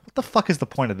was like, what the fuck is the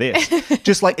point of this?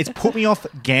 Just it's put me off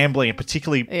gambling, and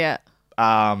particularly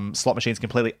slot machines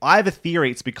completely. I have a theory.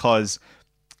 It's because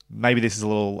maybe this is a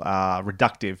little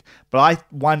reductive, but I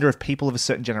wonder if people of a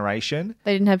certain generation...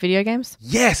 They didn't have video games?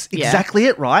 Yes, exactly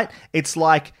it, right? It's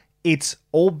it's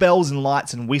all bells and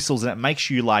lights and whistles, and it makes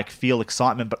you feel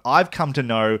excitement, but I've come to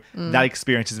know that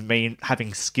experience has been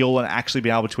having skill and actually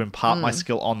being able to impart my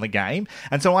skill on the game.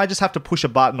 And so I just have to push a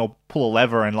button or pull a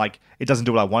lever and it doesn't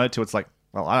do what I want it to. It's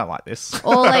well, I don't like this.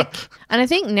 Or and I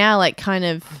think now kind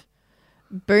of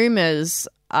boomers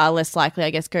are less likely, I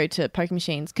guess, go to poker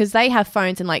machines because they have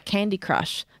phones and like Candy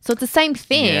Crush. So it's the same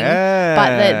thing,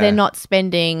 but they're not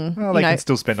spending. Well, they can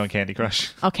still spend on Candy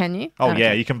Crush. Oh, can you? Oh, yeah.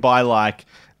 Okay. You can buy like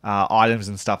items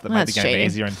and stuff that make the That's game cheating.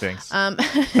 easier and things.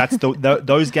 That's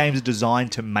those games are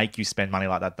designed to make you spend money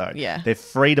like that, though. Yeah. They're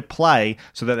free to play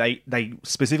so that they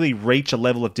specifically reach a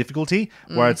level of difficulty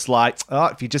where it's like, oh,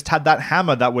 if you just had that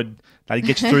hammer, that'd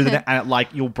get you through the net, and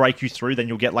you'll break you through. Then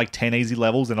you'll get like 10 easy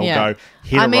levels, and it'll go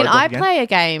hit. I a mean, roadblock I again. play a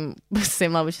game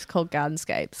similar, which is called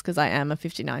Gardenscapes, because I am a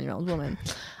 59-year-old woman.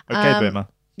 Okay, boomer.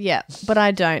 Yeah, but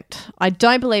I don't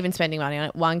believe in spending money on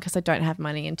it. One, because I don't have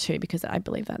money, and two, because I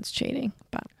believe that's cheating.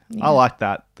 But yeah. I like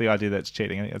that, the idea that it's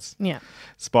cheating. I think it's Yeah.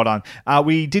 spot on.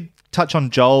 We did touch on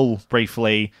Joel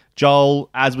briefly. Joel,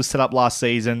 as was set up last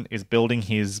season, is building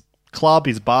his club,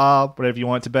 his bar, whatever you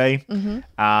want it to be.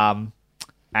 Mm-hmm.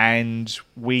 And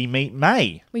we meet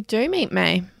May, We do meet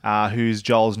May. who's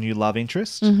Joel's new love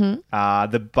interest.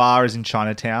 Mm-hmm. The bar is in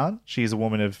Chinatown. She's a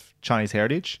woman of Chinese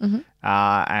heritage. Mm-hmm.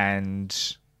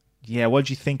 And yeah, what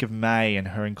did you think of May and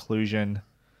her inclusion?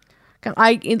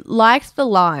 I liked the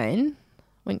line,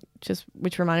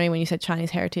 which reminded me when you said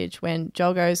Chinese heritage, when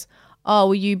Joel goes, "Oh,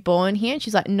 were you born here?" And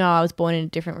she's like, "No, I was born in a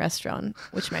different restaurant,"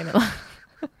 which made me laugh.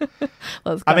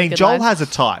 I mean, Joel has a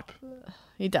type.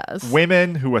 He does.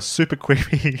 Women who are super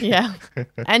quippy. Yeah.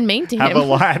 And mean to have him. a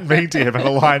line, mean to him, and a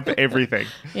line for everything.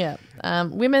 Yeah.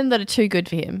 Women that are too good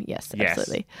for him. Yes, Yes.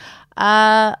 absolutely.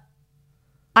 I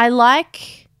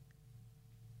like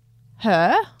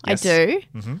her. Yes. I do.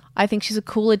 Mm-hmm. I think she's a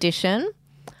cool addition.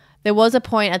 There was a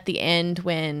point at the end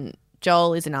when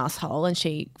Joel is an asshole and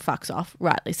she fucks off,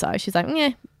 rightly so. She's like,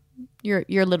 "Yeah, you're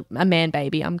a man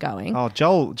baby, I'm going." Oh,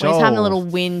 Joel. When he's having a little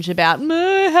whinge about,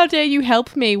 "How dare you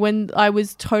help me when I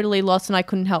was totally lost and I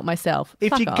couldn't help myself."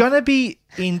 If Fuck you're off. going to be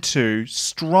into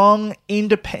strong,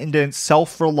 independent,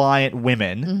 self-reliant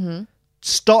women, Mm-hmm.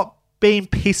 stop being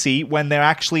pissy when they're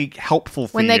actually helpful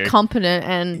for when you. they're competent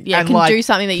and can like, do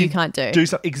something that you can't do.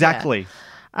 Exactly.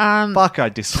 Fuck, I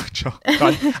dislike Joel.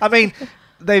 God. I mean,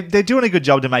 they're doing a good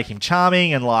job to make him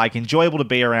charming and like enjoyable to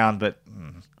be around, but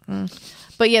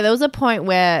But yeah, there was a point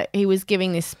where he was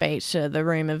giving this speech to the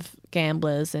room of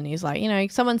gamblers and he's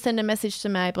like, someone send a message to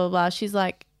May, blah, blah, blah. She's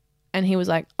like, and he was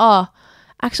like, "Oh,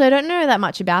 actually, I don't know that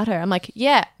much about her." I'm like,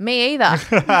 "Yeah, me either."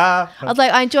 I was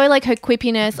like, I enjoy like her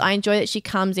quippiness. I enjoy that she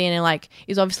comes in and like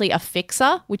is obviously a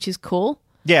fixer, which is cool.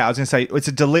 yeah, I was going to say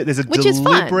there's a Which is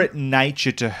fun. deliberate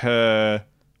nature to her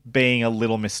being a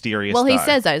little mysterious. Well, he though.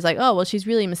 says that. He's like, "Oh, well, she's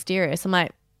really mysterious." I'm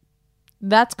like,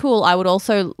 that's cool. I would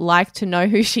also like to know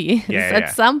who she is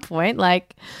at some point.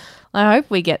 Like, I hope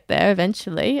we get there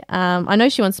eventually. I know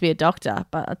she wants to be a doctor,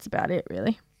 but that's about it,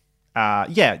 really.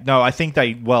 I think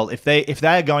if they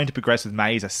are going to progress with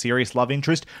May as a serious love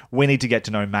interest, we need to get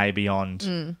to know May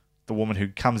beyond the woman who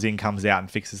comes in, comes out, and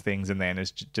fixes things, and then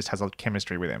just has a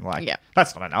chemistry with him. Like,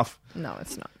 that's not enough. No,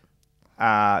 it's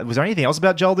not. Was there anything else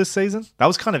about Joel this season? That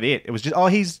was kind of it. It was just,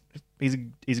 he's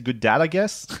a good dad, I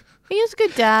guess. He is a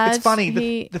good dad. It's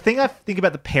funny. The thing I think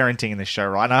about the parenting in this show,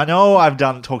 right? And I know I've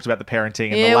talked about the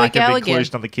parenting and the lack of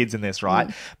inclusion of the kids in this, right?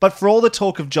 But for all the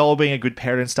talk of Joel being a good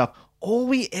parent and stuff, all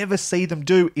we ever see them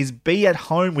do is be at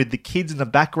home with the kids in the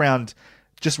background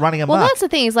just running amok. Well, that's the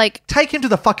thing. Is like, take him to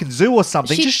the fucking zoo or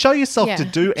something. Just show yourself to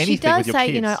do anything she does with your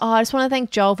say, kids. I just want to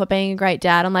thank Joel for being a great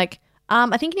dad. I'm like,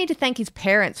 I think you need to thank his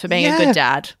parents for being a good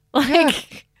dad.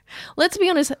 Like, let's be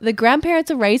honest, the grandparents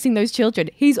are raising those children.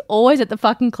 He's always at the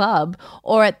fucking club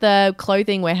or at the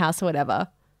clothing warehouse or whatever.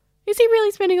 Is he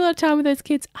really spending a lot of time with those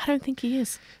kids? I don't think he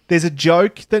is. There's a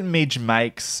joke that Midge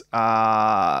makes.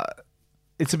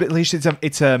 It's a bit.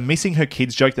 It's a missing her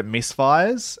kids joke that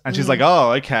misfires, and she's like,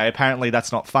 "Oh, okay. Apparently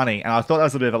that's not funny." And I thought that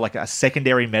was a bit of a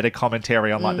secondary meta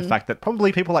commentary on the fact that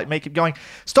probably people like me keep going,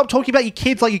 "Stop talking about your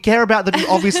kids like you care about them. You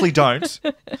obviously don't,"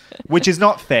 which is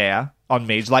not fair on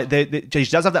Midge. Like, she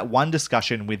does have that one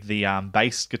discussion with the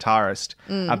bass guitarist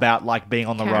about like being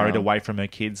on the road away from her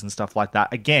kids and stuff like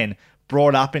that. Again,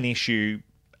 brought up an issue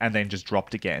and then just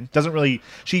dropped again. Doesn't really.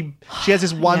 She has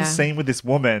this one scene with this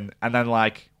woman, and then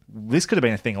like, this could have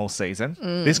been a thing all season.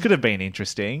 This could have been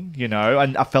interesting,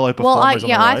 and a fellow performer is on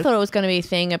the road. I thought it was going to be a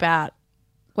thing about,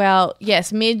 well,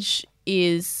 yes, Midge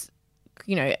is,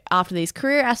 after these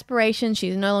career aspirations,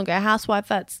 she's no longer a housewife,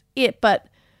 that's it. But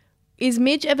is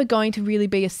Midge ever going to really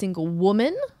be a single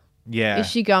woman? Yeah. Is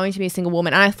she going to be a single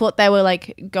woman? And I thought they were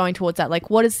like going towards that. Like,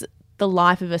 what is the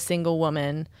life of a single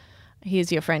woman?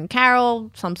 Here's your friend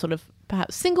Carol, some sort of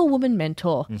perhaps single woman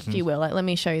mentor, if you will. Like, let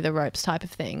me show you the ropes type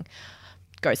of thing.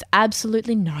 Goes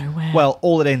absolutely nowhere. Well,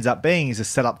 all it ends up being is a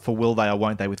setup for Will They or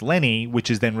Won't They with Lenny, which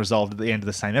is then resolved at the end of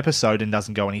the same episode and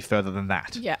doesn't go any further than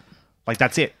that. Yeah. Like,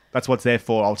 that's it. That's what's there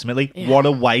for, ultimately. Yeah. What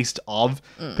a waste of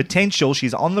potential.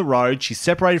 She's on the road. She's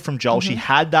separated from Joel. She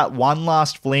had that one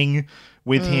last fling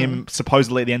with him,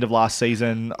 supposedly at the end of last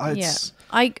season.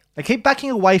 They keep backing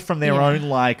away from their own,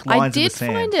 like, lines in the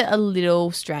sand. I did find it a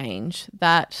little strange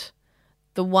that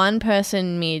the one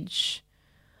person Midge,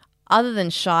 other than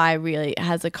Shy, really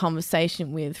has a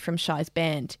conversation with from Shy's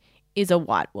band is a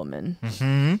white woman.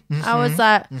 I was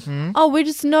like, oh, we're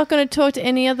just not going to talk to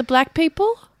any other black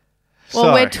people?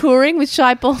 Well, we're touring with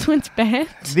Shy Baldwin's band.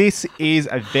 This is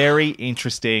a very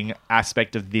interesting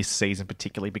aspect of this season,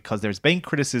 particularly because there's been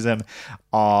criticism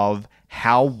of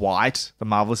how white The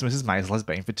Marvelous Mrs. Maisel has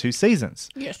been for 2 seasons.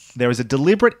 Yes. There is a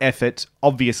deliberate effort,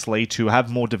 obviously, to have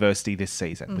more diversity this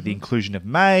season with the inclusion of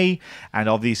May and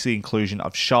obviously inclusion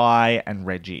of Shy and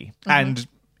Reggie. And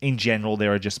in general,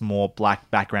 there are just more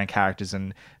black background characters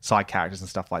and side characters and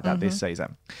stuff like that this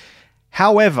season.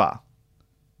 However,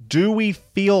 do we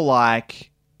feel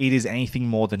like it is anything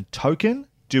more than token?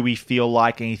 Do we feel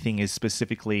like anything is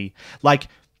specifically... Like,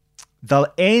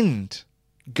 the end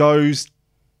goes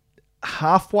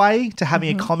halfway to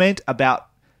having a comment about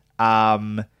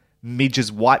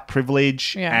Midge's white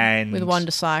privilege and... with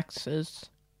Wanda Sykes as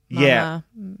Mama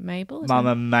Mabel?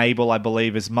 Mama Mabel, I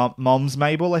believe, is Mom's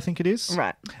Mabel, I think it is.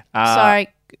 Right. Sorry,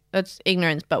 that's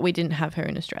ignorance, but we didn't have her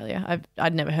in Australia.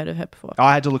 I'd never heard of her before.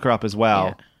 I had to look her up as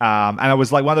well. And it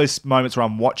was like one of those moments where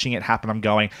I'm watching it happen. I'm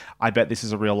going, I bet this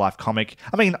is a real life comic.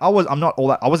 I mean, I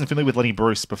wasn't familiar with Lenny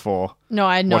Bruce before. No,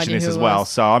 I had no watching idea this who as it well. was.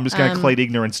 So I'm just going to plead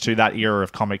ignorance to that era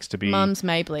of comics to be Mums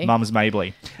Mabley. Mums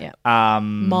Mabley. Yeah.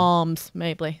 Moms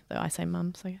Mabley, though I say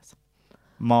mums, I guess.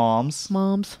 Moms.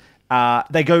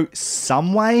 They go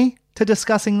some way to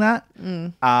discussing that.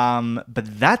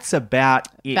 But that's about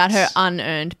it. About her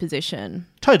unearned position.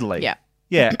 Totally. Yeah.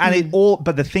 Yeah. And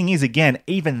but the thing is, again,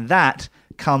 even that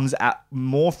comes at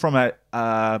more from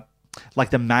like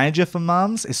the manager for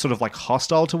Mums is sort of like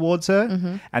hostile towards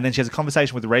her. And then she has a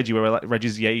conversation with Reggie where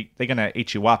Reggie's, they're going to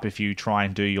eat you up if you try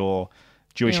and do your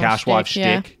Jewish housewife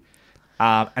shtick.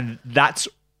 And that's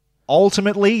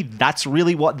ultimately, that's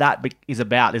really what that is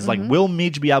about. Is like, will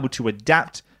Midge be able to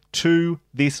adapt to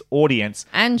this audience?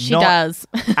 And she does.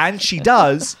 And she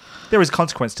does. There is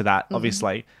consequence to that,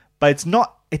 obviously. But it's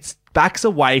not, it backs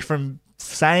away from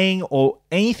saying or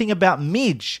anything about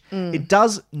Midge. It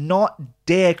does not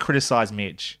dare criticize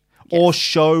Midge or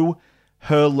show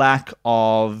her lack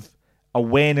of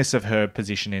awareness of her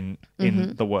position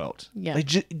in the world. Yeah.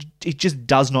 It just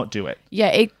does not do it.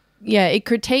 It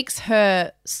critiques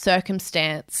her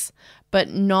circumstance, but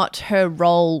not her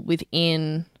role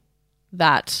within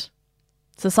that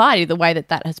society, the way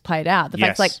that has played out. The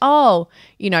fact like,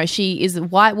 she is a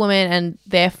white woman and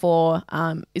therefore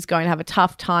is going to have a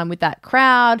tough time with that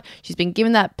crowd. She's been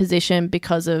given that position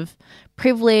because of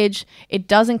privilege. It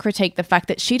doesn't critique the fact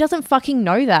that she doesn't fucking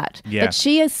know that. Yeah. That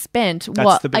she has spent,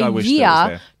 a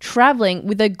year traveling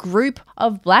with a group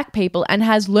of black people and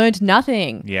has learned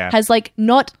nothing. Yeah. Has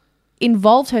not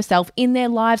involved herself in their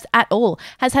lives at all,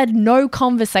 has had no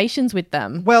conversations with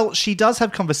them. Well, she does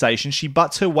have conversations. She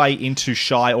butts her way into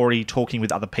Shy already talking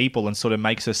with other people and sort of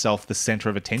makes herself the center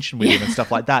of attention with him and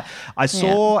stuff like that. I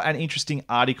saw an interesting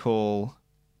article.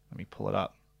 Let me pull it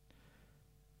up.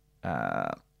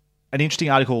 An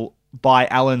interesting article by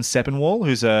Alan Sepinwall,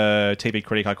 who's a TV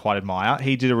critic I quite admire.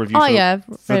 He did a review I've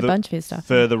read a bunch of his stuff.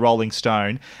 For the Rolling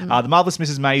Stone. The Marvelous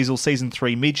Mrs. Maisel, Season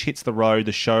 3, Midge hits the road,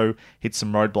 the show hits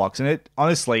some roadblocks. And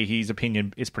honestly, his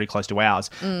opinion is pretty close to ours.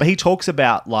 But he talks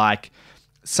about, like,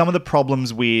 some of the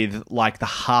problems with, like, the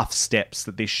half steps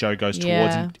that this show goes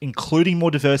towards, including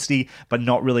more diversity, but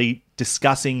not really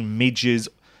discussing Midge's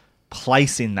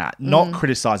place in that, not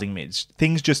criticizing Midge.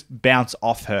 Things just bounce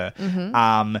off her.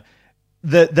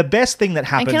 The best thing that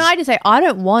happens... And can I just say, I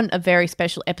don't want a very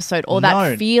special episode or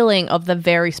that feeling of the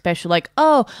very special, like,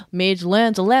 oh, Midge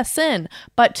learns a lesson.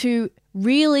 But to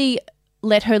really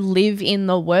let her live in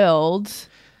the world,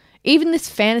 even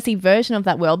this fantasy version of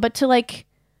that world, but to, like,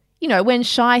 when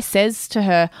Shy says to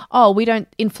her, oh,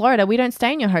 in Florida, we don't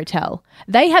stay in your hotel.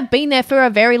 They have been there for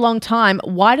a very long time.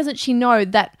 Why doesn't she know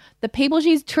that the people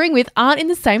she's touring with aren't in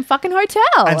the same fucking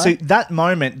hotel? And so that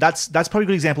moment, that's probably a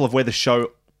good example of where the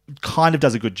show kind of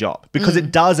does a good job because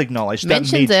it does acknowledge that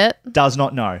Midge does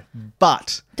not know,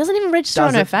 but doesn't even register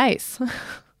on her face.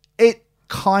 It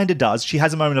kind of does. She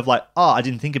has a moment of like, oh, I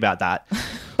didn't think about that,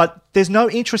 but there's no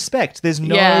introspect. There's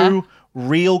no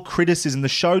real criticism. The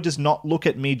show does not look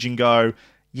at Midge and go,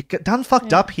 you done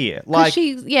fucked up here. Like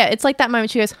it's like that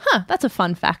moment she goes, huh, that's a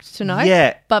fun fact to know.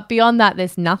 Yeah, but beyond that,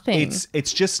 there's nothing.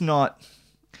 It's just not.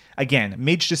 Again,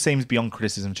 Midge just seems beyond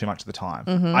criticism too much of the time.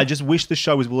 I just wish the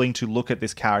show was willing to look at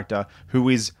this character who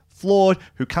is flawed,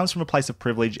 who comes from a place of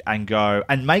privilege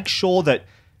and make sure that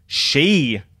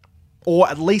she, or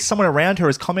at least someone around her,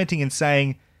 is commenting and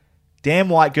saying, damn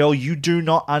white girl, you do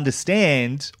not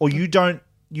understand, or you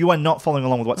are not following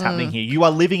along with what's happening here. You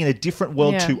are living in a different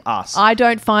world to us. I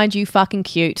don't find you fucking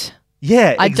cute.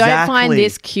 Yeah, I exactly. don't find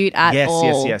this cute at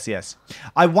all. Yes.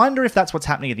 I wonder if that's what's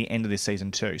happening at the end of this season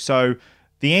too. So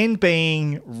the end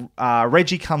being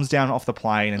Reggie comes down off the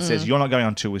plane and says, you're not going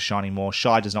on tour with Shy anymore.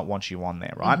 Shy does not want you on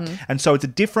there, right? And so it's a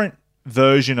different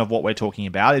version of what we're talking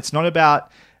about. It's not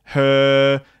about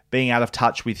her being out of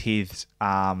touch with his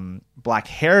black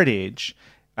heritage,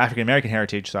 African-American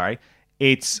heritage, sorry.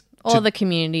 It's... Or the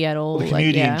community at all. The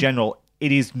community in general.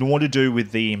 It is more to do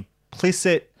with the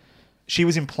implicit... She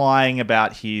was implying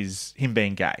about him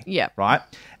being gay. Yeah. Right?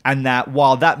 And that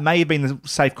while that may have been the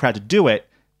safe crowd to do it,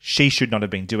 she should not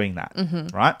have been doing that.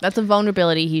 Right? That's a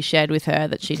vulnerability he shared with her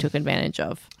that she took advantage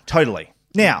of. Totally.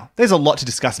 Now, there's a lot to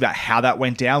discuss about how that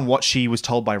went down, what she was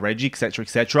told by Reggie, etc.,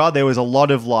 etc. There was a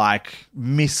lot of,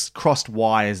 crossed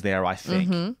wires there, I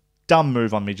think. Dumb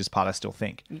move on Midge's part, I still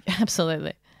think.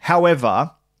 Absolutely.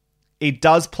 However... it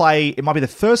might be the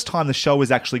first time the show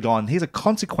has actually gone, here's a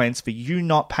consequence for you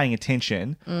not paying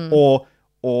attention or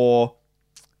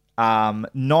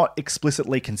not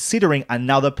explicitly considering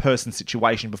another person's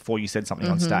situation before you said something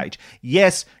on stage.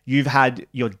 Yes, you've had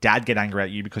your dad get angry at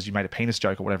you because you made a penis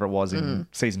joke or whatever it was in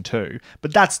season 2,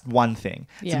 but that's one thing.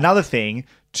 It's another thing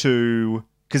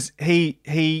because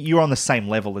you're on the same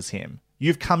level as him.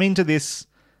 You've come into this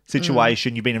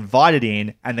situation, you've been invited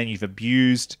in, and then you've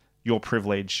abused your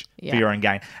privilege for your own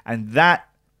gain. And that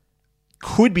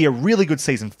could be a really good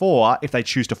season 4 if they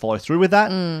choose to follow through with that.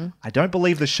 I don't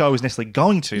believe the show is necessarily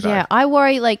going to, though. Yeah, I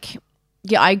worry,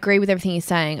 I agree with everything you're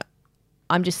saying.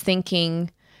 I'm just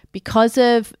thinking, because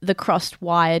of the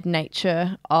crossed-wired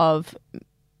nature of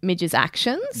Midge's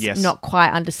actions, not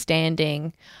quite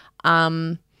understanding,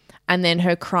 and then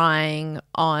her crying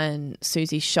on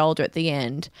Susie's shoulder at the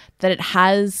end, that it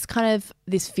has kind of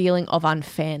this feeling of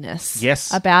unfairness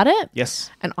about it. Yes.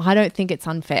 And I don't think it's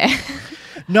unfair.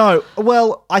 No.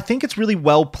 Well, I think it's really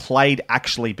well played,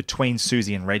 actually, between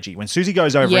Susie and Reggie. When Susie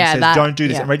goes over and says, don't do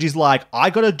this, and Reggie's like, I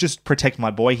got to just protect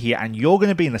my boy here, and you're going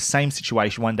to be in the same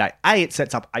situation one day. It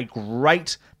sets up a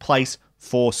great place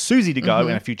for Susie to go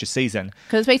in a future season.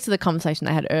 Because it speaks to the conversation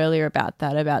they had earlier about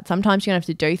that, about sometimes you're going to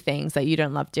have to do things that you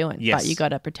don't love doing, but you got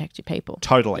to protect your people.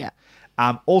 Totally. Yeah.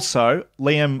 Also,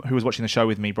 Liam, who was watching the show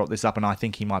with me, brought this up, and I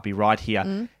think he might be right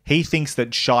here. He thinks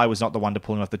that Shy was not the one to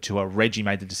pull him off the tour. Reggie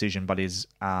made the decision, but is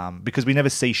because we never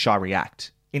see Shy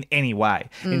react in any way.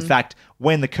 In fact,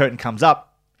 when the curtain comes up,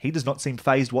 he does not seem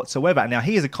fazed whatsoever. Now,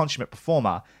 he is a consummate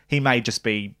performer. He may just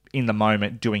be in the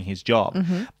moment doing his job.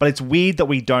 But it's weird that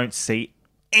we don't see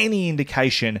any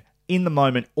indication in the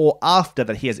moment or after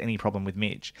that he has any problem with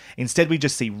Midge. Instead, we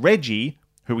just see Reggie,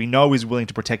 who we know is willing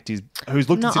to protect who's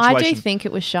looked at the situation. I do think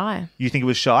it was Shy. You think it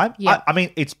was Shy? Yeah. I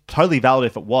mean, it's totally valid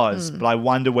if it was, but I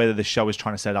wonder whether the show is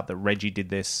trying to set up that Reggie did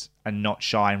this and not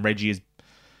Shy, and Reggie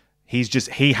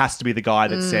he has to be the guy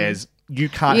that says, you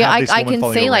can't have this woman I can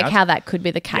following see you around. how that could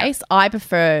be the case. I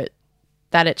prefer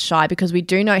that it's Shy because we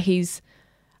do know he's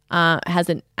has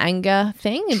an anger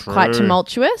thing and quite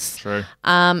tumultuous. True.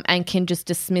 And can just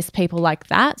dismiss people like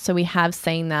that. So we have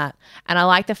seen that. And I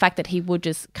like the fact that he would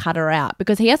just cut her out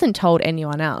because he hasn't told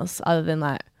anyone else other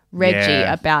than Reggie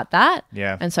about that.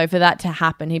 Yeah. And so for that to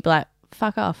happen, he'd be like,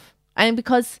 fuck off. And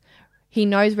because he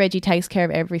knows Reggie takes care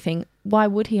of everything, why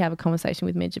would he have a conversation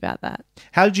with Midge about that?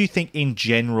 How did you think in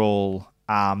general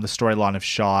the storyline of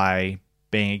Shy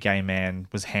being a gay man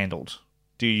was handled?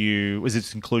 Was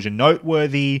its conclusion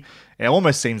noteworthy? It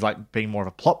almost seems like being more of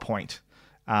a plot point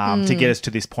to get us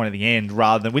to this point at the end,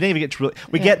 rather than we didn't even get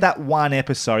to get that one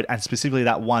episode and specifically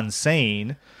that one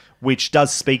scene, which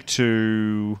does speak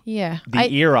to the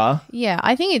era. Yeah,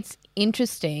 I think it's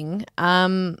interesting.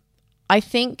 I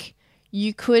think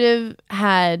you could have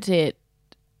had it,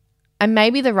 and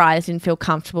maybe the writers didn't feel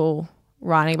comfortable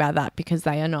writing about that because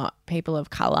they are not people of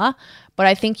colour. But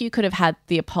I think you could have had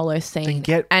the Apollo scene. Then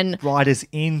get writers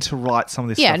in to write some of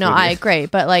this stuff. Yeah, no, I agree.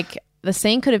 But the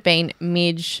scene could have been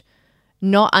Midge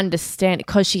not understand,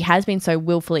 because she has been so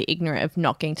willfully ignorant of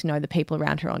not getting to know the people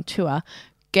around her on tour,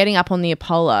 getting up on the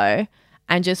Apollo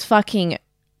and just fucking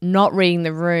not reading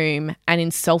the room and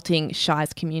insulting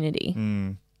Shy's community.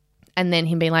 And then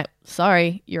him being like,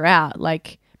 sorry, you're out.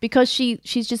 Because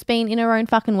she's just been in her own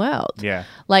fucking world. Yeah.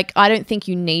 I don't think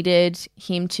you needed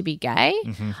him to be gay.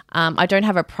 I don't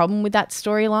have a problem with that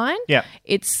storyline. Yeah.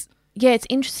 It's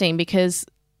interesting because,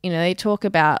 they talk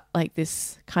about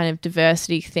this kind of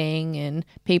diversity thing and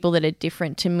people that are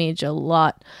different to Midge a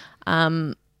lot.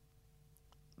 But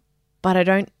I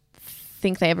don't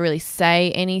think they ever really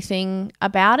say anything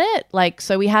about it. Like,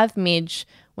 so we have Midge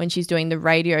when she's doing the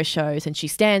radio shows and she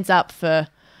stands up for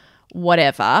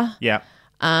whatever. Yeah.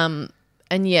 And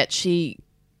yet she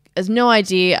has no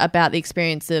idea about the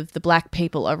experience of the black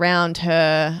people around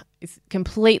her, is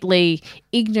completely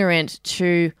ignorant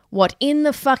to what in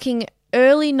the fucking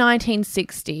early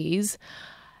 1960s,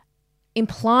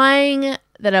 implying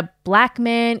that a black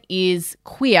man is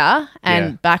queer,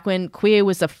 and back when queer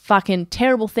was a fucking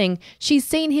terrible thing, she's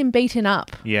seen him beaten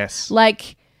up. Yes.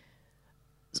 Like,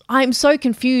 I'm so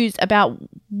confused about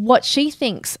what she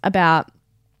thinks about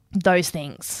those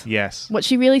things. Yes. What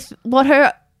she really, what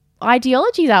her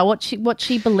ideologies are, what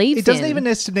she believes in. It doesn't even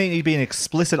necessarily need to be an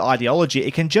explicit ideology.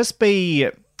 It can just be...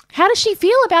 How does she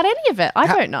feel about any of it? I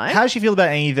don't know. How does she feel about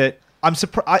any of it? I'm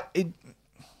surprised...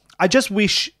 I just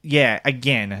wish,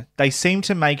 again, they seem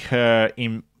to make her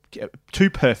too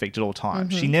perfect at all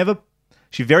times. Mm-hmm.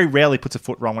 She very rarely puts a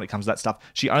foot wrong when it comes to that stuff.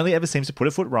 She only ever seems to put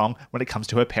a foot wrong when it comes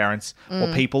to her parents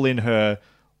or people in her...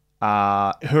 who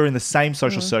are in the same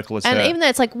social circle as her. And even though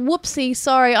it's like, whoopsie,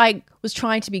 sorry, I was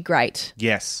trying to be great.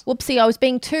 Yes. Whoopsie, I was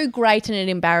being too great and it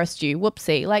embarrassed you.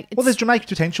 Whoopsie. Like, Well, there's dramatic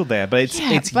potential there, but it's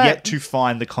yet to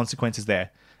find the consequences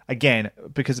there. Again,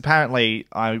 because apparently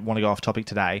I want to go off topic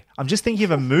today. I'm just thinking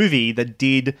of a movie that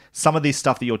did some of this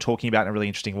stuff that you're talking about in a really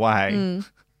interesting way.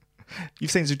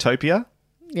 You've seen Zootopia?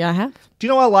 Yeah, I have. Do you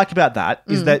know what I like about that?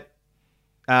 Is that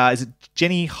is it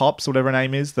Jenny Hops, whatever her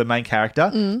name is, the main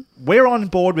character? We're on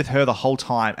board with her the whole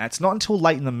time. And it's not until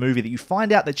late in the movie that you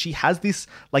find out that she has this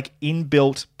like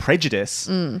inbuilt prejudice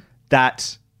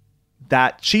that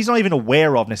she's not even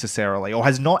aware of necessarily, or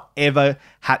has not ever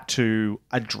had to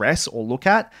address or look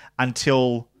at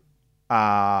until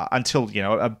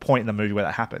a point in the movie where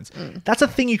that happens. That's a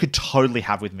thing you could totally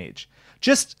have with Midge.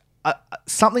 Just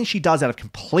something she does out of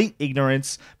complete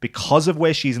ignorance because of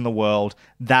where she's in the world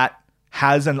that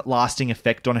has a lasting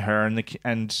effect on her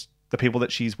and the people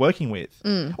that she's working with,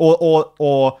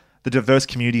 or the diverse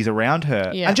communities around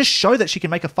her, and just show that she can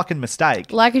make a fucking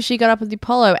mistake. Like if she got up with the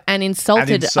Apollo and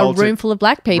insulted a room full of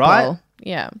black people. Right?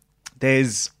 Yeah.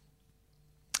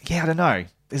 I don't know.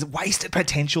 There's wasted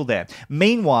potential there.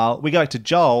 Meanwhile, we go to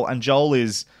Joel, and Joel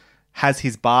has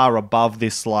his bar above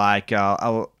this like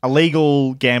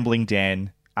illegal gambling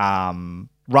den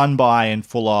run by and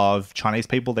full of Chinese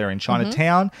people. They're in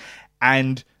Chinatown.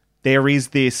 And there is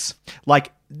this,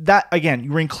 like, that, again,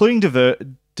 you're including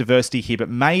diversity here, but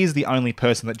May is the only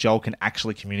person that Joel can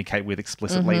actually communicate with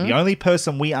explicitly. The only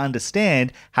person we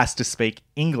understand has to speak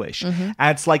English. And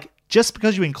it's like, just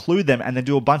because you include them and then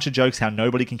do a bunch of jokes how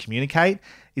nobody can communicate,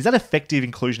 is that effective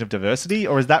inclusion of diversity,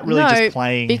 or is that really just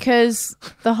playing... because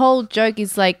the whole joke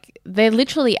is like, they're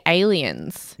literally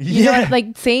aliens. You know,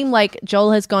 like, seem like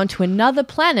Joel has gone to another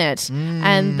planet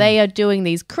and they are doing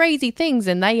these crazy things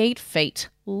and they eat feet.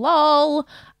 Lol.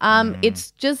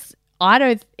 It's just,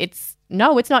 it's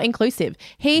not inclusive.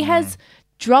 He has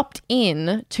dropped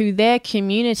in to their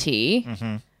community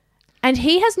and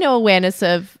he has no awareness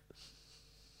of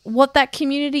what that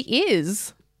community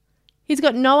is. He's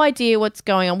got no idea what's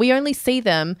going on. We only see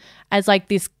them as like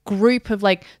this group of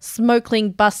like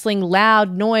smoking, bustling,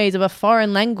 loud noise of a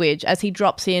foreign language as he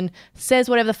drops in, says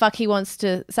whatever the fuck he wants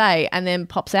to say, and then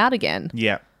pops out again.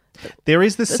 Yeah. There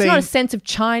is the scene... There's not a sense of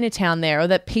Chinatown there, or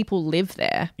that people live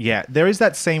there. Yeah. There is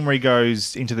that scene where he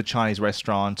goes into the Chinese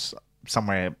restaurant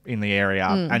somewhere in the area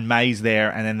and May's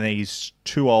there, and then these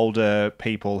two older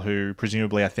people who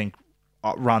presumably, I think,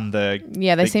 run the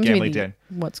they seem to be den.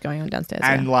 What's going on downstairs,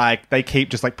 and like they keep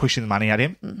just like pushing the money at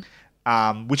him,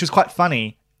 which was quite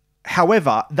funny.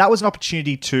 However, that was an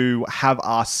opportunity to have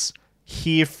us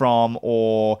hear from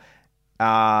or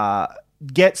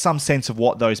get some sense of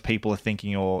what those people are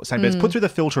thinking or saying. But it's put through the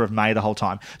filter of May the whole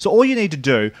time. So all you need to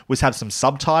do was have some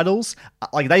subtitles.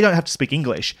 Like, they don't have to speak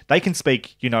English; they can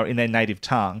speak, in their native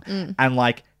tongue, and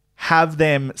like have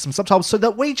them some subtitles so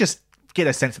that we just get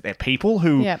a sense that they're people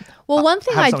who... Yeah. Well, one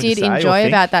thing I did enjoy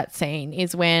about that scene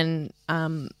is when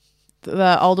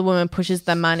the older woman pushes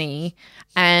the money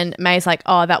and May's like,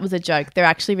 oh, that was a joke. They're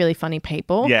actually really funny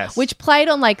people. Yes. Which played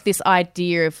on like this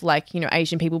idea of like,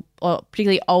 Asian people, or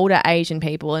particularly older Asian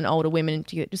people and older women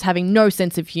just having no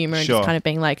sense of humor and just kind of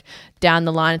being like down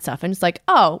the line and stuff. And it's like,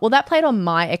 oh, well, that played on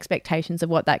my expectations of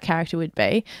what that character would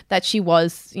be, that she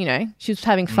was, she was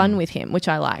having fun with him, which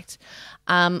I liked.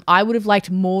 I would have liked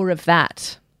more of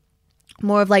that.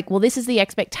 More of like, well, this is the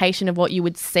expectation of what you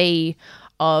would see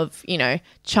of,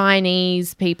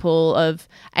 Chinese people, of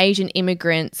Asian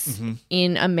immigrants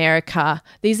in America.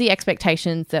 These are the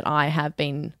expectations that I have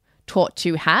been taught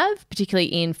to have, particularly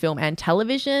in film and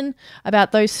television,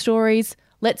 about those stories.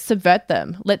 let's subvert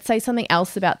them. Let's say something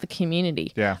else about the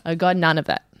community. Yeah. Oh God, none of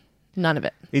that. None of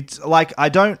it. It's like, I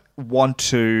don't want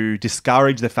to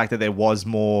discourage the fact that there was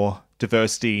more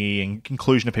diversity and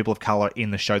inclusion of people of color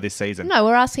in the show this season. No,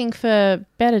 we're asking for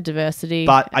better diversity.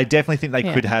 But I definitely think they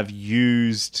Yeah. could have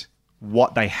used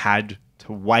what they had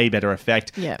to way better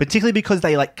effect. Yeah. Particularly because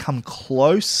they like come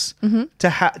close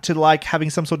to like having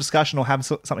some sort of discussion or have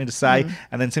something to say,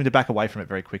 and then seem to back away from it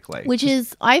very quickly. Which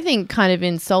is, I think, kind of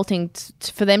insulting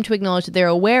for them to acknowledge that they're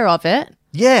aware of it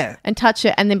yeah. and touch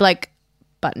it and then be like,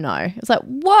 but no. It's like,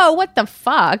 whoa, what the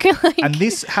fuck? Like, And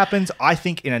this happens, I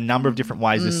think, in a number of different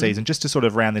ways this season. Just to sort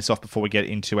of round this off before we get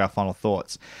into our final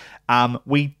thoughts.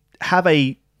 We have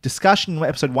a discussion in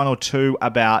episode 1 or 2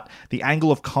 about the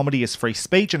angle of comedy as free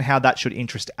speech and how that should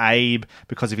interest Abe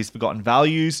because of his forgotten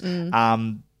values.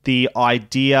 The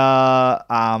idea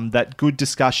that there's good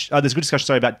discussion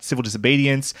about civil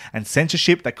disobedience and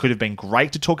censorship that could have been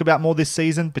great to talk about more this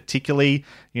season, particularly,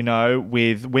 you know,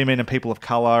 with women and people of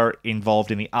color involved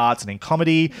in the arts and in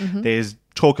comedy. There's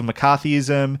talk of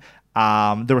McCarthyism,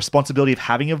 the responsibility of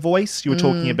having a voice. You were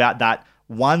talking about that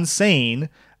one scene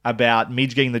about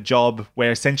Midge getting the job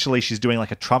where essentially she's doing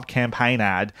like a Trump campaign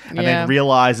ad and then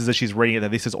realizes as she's reading it that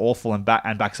this is awful and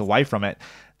backs away from it.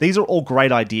 These are all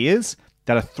great ideas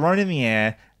that are thrown in the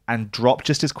air and drop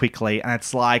just as quickly. And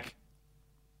it's like,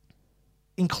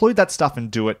 include that stuff and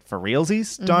do it for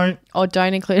realsies. Don't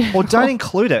include it. Or don't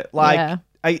include it. Like,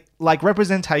 Yeah. like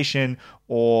representation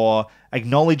or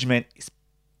acknowledgement is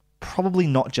probably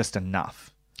not just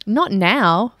enough. Not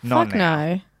now. Not Fuck now.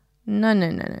 no.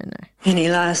 No. Any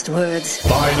last words?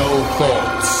 Final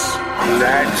thoughts.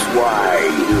 That's why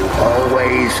you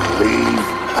always leave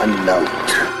a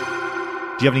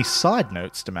note. Do you have any side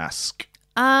notes, Damask?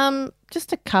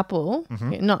 Just a couple.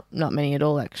 Not many at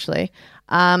all, actually.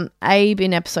 Abe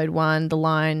in episode 1, the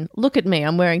line, "Look at me,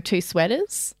 I'm wearing 2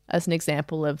 sweaters," as an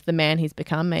example of the man he's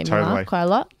become, made me laugh quite a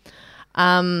lot.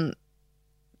 I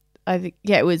think,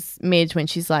 it was Midge when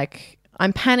she's like,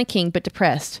 "I'm panicking but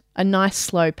depressed. A nice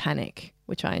slow panic,"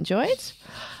 which I enjoyed.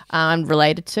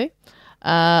 Related to.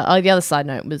 The other side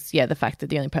note was, the fact that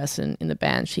the only person in the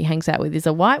band she hangs out with is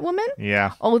a white woman.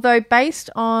 Yeah. Although based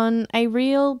on a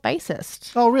real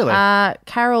bassist. Oh, really?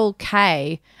 Carol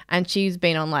Kay, and she's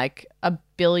been on like a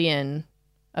billion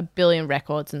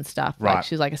records and stuff. Right. Like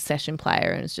she's like a session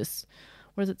player, and it's just,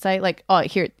 what does it say? Like,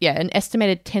 an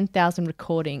estimated 10,000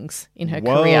 recordings in her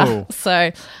career. So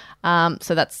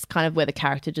that's kind of where the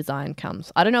character design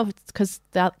comes. I don't know if it's because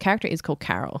the character is called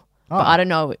Carol. But I don't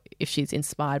know if she's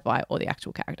inspired by it or the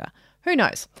actual character. Who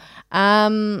knows?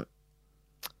 And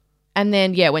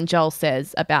then, when Joel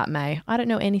says about May, "I don't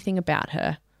know anything about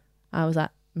her," I was like,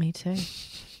 me too.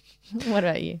 What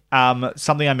about you?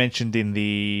 Something I mentioned in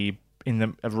the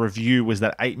review was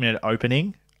that 8-minute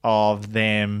opening of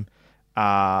them,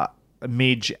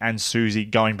 Midge and Susie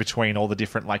going between all the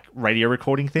different like radio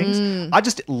recording things. I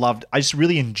just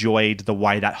really enjoyed the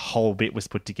way that whole bit was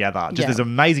put together. There's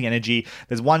amazing energy.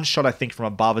 There's one shot I think from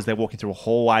above as they're walking through a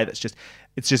hallway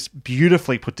it's just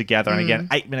beautifully put together. And again,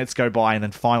 8 minutes go by and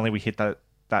then finally we hit that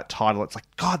title. It's like,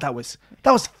 God, that was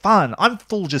fun. I'm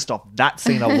full just off that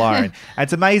scene alone. And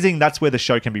it's amazing. That's where the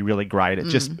show can be really great.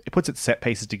 It puts its set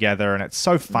pieces together and it's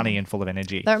so funny and full of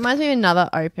energy. That reminds me of another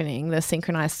opening, the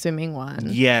synchronized swimming one.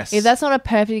 Yes. If that's not a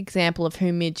perfect example of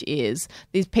who Midge is,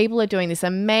 these people are doing this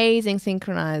amazing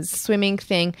synchronized swimming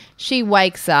thing. She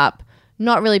wakes up,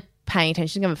 not really paying attention,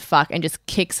 she's gonna fuck, and just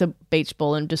kicks a beach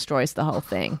ball and destroys the whole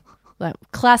thing. Like,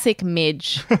 classic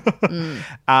Midge.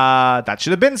 That should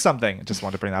have been something. I just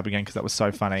wanted to bring that up again because that was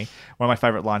so funny. One of my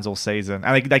favorite lines all season.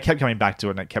 And they kept coming back to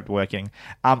it and it kept working.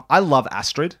 I love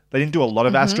Astrid. They didn't do a lot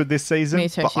of Astrid this season. Me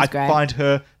too, but she's I great. find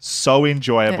her so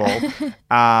enjoyable.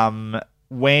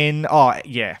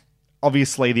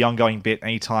 Obviously the ongoing bit,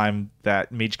 anytime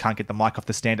that Midge can't get the mic off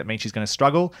the stand, it means she's going to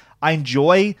struggle. I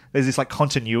enjoy there's this like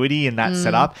continuity in that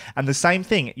setup. And the same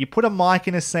thing, you put a mic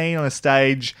in a scene on a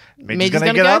stage, Midge is going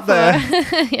to get up there.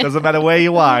 Doesn't matter where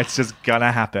you are, it's just going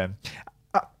to happen.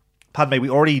 Pardon me,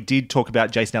 we already did talk about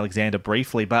Jason Alexander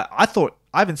briefly, but I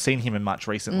haven't seen him in much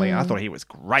recently, and I thought he was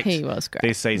great. He was great.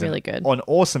 This season. Really good. An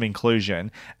awesome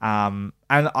inclusion. And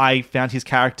I found his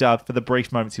character, for the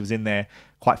brief moments he was in there,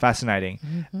 quite fascinating.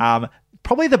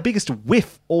 Probably the biggest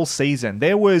whiff all season.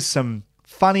 There was some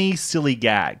funny, silly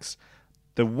gags.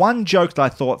 The one joke that I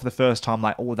thought for the first time,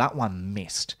 like, oh, that one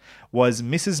missed, was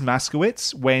Mrs.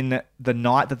 Maskowitz when the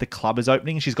night that the club is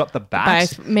opening, she's got the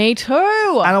bat. Me too.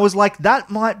 And I was like, that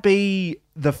might be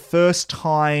the first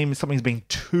time something's been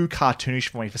too cartoonish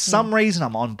for me. For some reason,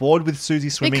 I'm on board with Susie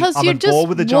swimming. Because I'm you on just board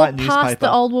with the giant walk past newspaper.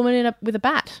 the old woman with a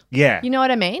bat. Yeah. You know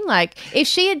what I mean? Like, if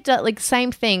she had done, like,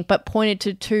 same thing but pointed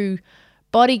to two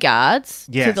bodyguards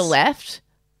to Yes. the left,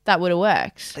 that would have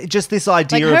worked. Just this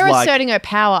idea Like, her of like, asserting her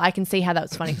power, I can see how that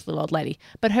was funny for the little old lady.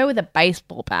 But her with a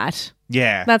baseball bat,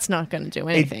 yeah. that's not going to do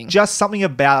anything. It's just something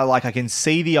about like I can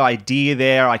see the idea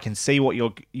there. I can see what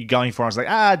you're going for. I was like,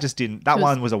 it just didn't. That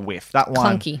one was a whiff. That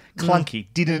one clunky.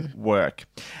 Didn't work.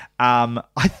 I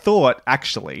thought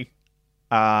actually,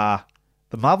 the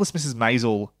Marvelous Mrs.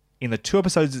 Maisel in the 2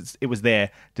 episodes it was there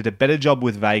did a better job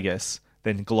with Vegas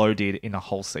than Glow did in a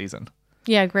whole season.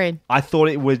 Yeah, agreed. I thought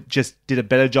it would just did a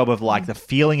better job of like the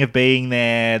feeling of being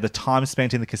there, the time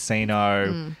spent in the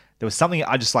casino. There was something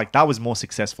I just like that was more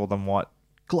successful than what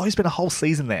Glow spent a whole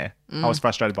season there. I was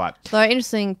frustrated by it. Though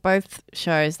interesting, both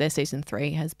shows, their season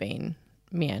 3 has been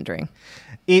meandering.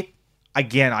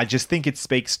 Again, I just think it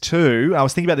speaks to, I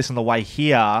was thinking about this on the way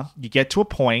here, you get to a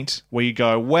point where you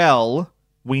go, well,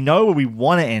 we know where we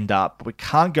want to end up, but we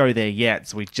can't go there yet,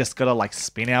 so we just got to like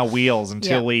spin our wheels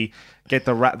until we get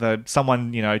the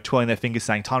someone, twirling their fingers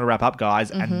saying, time to wrap up,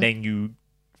 guys, and then you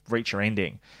reach your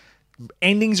ending.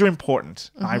 Endings are important.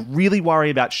 I really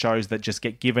worry about shows that just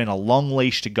get given a long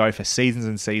leash to go for seasons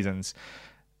and seasons.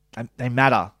 They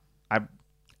matter.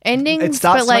 Endings, it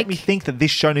starts but to like, make me think that this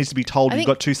show needs to be told you've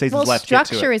got 2 seasons left.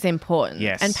 Structure is important.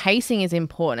 Yes. And pacing is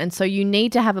important. And so you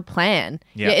need to have a plan.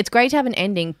 Yeah. It's great to have an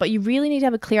ending, but you really need to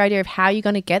have a clear idea of how you're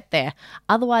going to get there.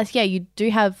 Otherwise, you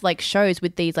do have like shows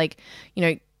with these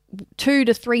 2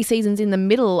 to 3 seasons in the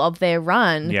middle of their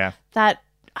run that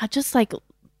are just like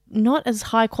not as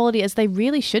high quality as they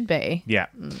really should be. Yeah.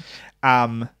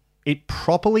 It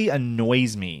properly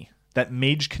annoys me that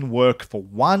Midge can work for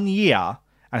 1 year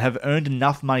and have earned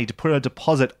enough money to put a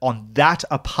deposit on that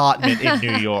apartment in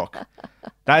New York.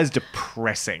 That is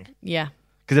depressing. Yeah.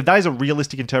 Because if that is a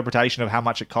realistic interpretation of how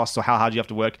much it costs or how hard you have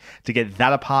to work to get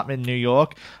that apartment in New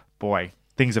York, boy,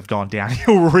 things have gone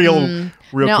downhill real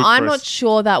quick. Now, for I'm us. not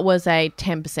sure that was a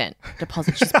 10%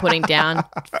 deposit she's putting down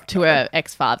to her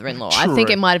ex-father-in-law. I think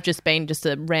True. it might have just been just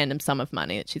a random sum of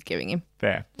money that she's giving him.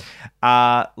 Fair.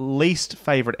 Least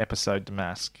favourite episode,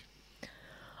 Damask?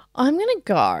 I'm going to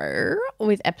go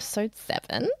with episode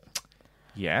 7.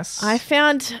 Yes. I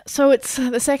found, so it's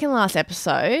the second last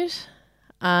episode.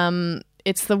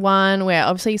 It's the one where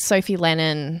obviously Sophie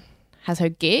Lennon has her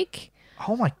gig.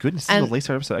 Oh my goodness, this is the least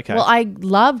favourite episode. Okay. Well, I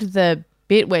loved the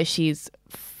bit where she's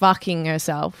fucking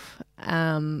herself,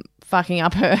 fucking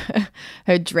up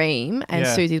her dream, and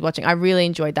Susie's watching. I really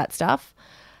enjoyed that stuff.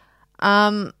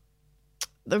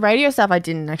 The radio stuff I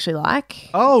didn't actually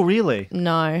like. Oh, really?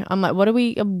 No. I'm like, what are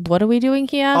we doing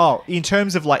here? Oh, in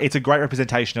terms of like, it's a great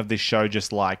representation of this show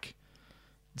just like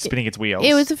spinning its wheels.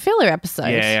 It was a filler episode.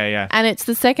 Yeah. And it's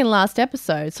the second last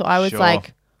episode. So I was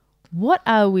like, what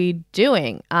are we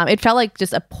doing? It felt like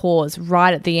just a pause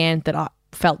right at the end that I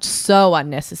felt so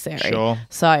unnecessary. Sure.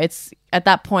 So it's at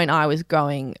that point I was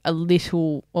growing a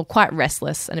little, well, quite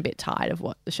restless and a bit tired of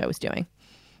what the show was doing.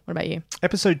 What about you?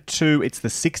 Episode 2, it's the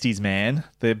 60s, man.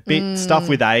 The bit stuff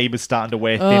with Abe is starting to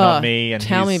wear thin on me. And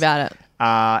tell me about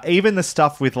it. Even the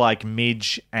stuff with like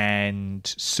Midge and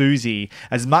Susie,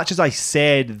 as much as I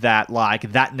said that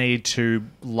like that needed to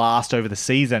last over the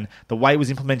season, the way it was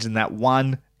implemented in that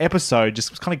one episode just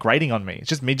was kind of grating on me. It's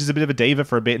just Midge is a bit of a diva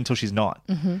for a bit until she's not.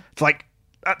 Mm-hmm. It's like,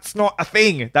 that's not a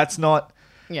thing. That's not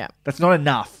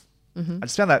enough. Mm-hmm. I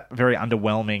just found that a very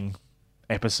underwhelming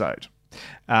episode.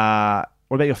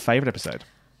 What about your favourite episode?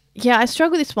 Yeah, I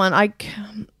struggled with this one.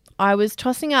 I was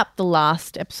tossing up the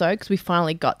last episode because we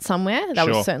finally got somewhere. That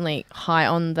was certainly high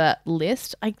on the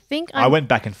list. I think I went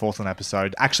back and forth on the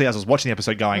episode. Actually, as I was watching the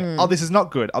episode going, oh, this is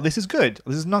not good. Oh, this is good.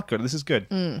 This is not good. This is good.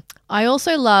 I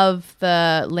also love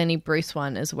the Lenny Bruce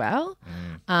one as well.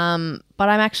 But I'm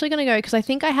actually going to go because I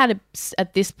think I had,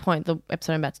 at this point, the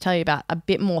episode I'm about to tell you about, a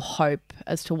bit more hope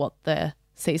as to what the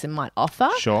season might offer.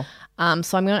 Sure.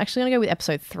 So I'm actually going to go with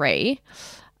episode 3.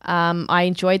 I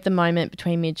enjoyed the moment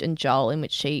between Midge and Joel in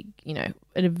which she,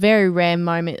 at a very rare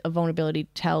moment of vulnerability,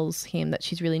 tells him that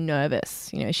she's really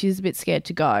nervous. She's a bit scared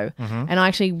to go. Mm-hmm. And I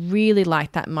actually really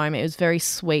liked that moment. It was very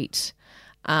sweet.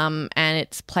 And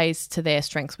it plays to their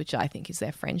strengths, which I think is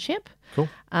their friendship. Cool.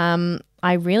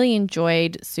 I really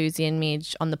enjoyed Susie and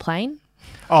Midge on the plane.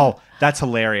 Oh, that's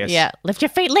hilarious. Yeah, lift your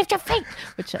feet,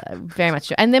 which I very much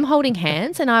do. And them holding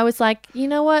hands. And I was like, you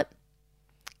know what?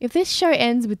 if this show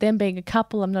ends with them being a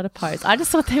couple, I'm not opposed. I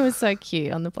just thought they were so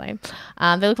cute on the plane.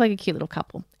 They look like a cute little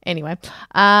couple. Anyway,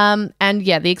 and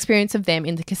yeah, the experience of them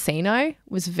in the casino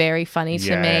was very funny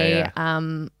to me,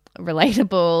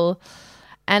 relatable.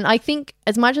 And I think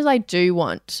as much as I do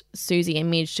want Susie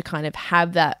and Midge to kind of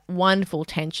have that wonderful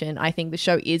tension, I think the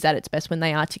show is at its best when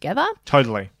they are together.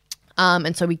 Totally.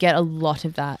 And so we get a lot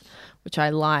of that, which I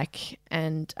like.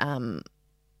 And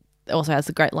it also has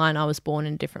a great line, I was born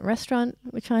in a different restaurant,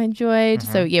 which I enjoyed.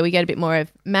 So yeah, we get a bit more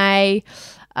of May.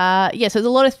 So there's a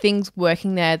lot of things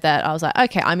working there that I was like,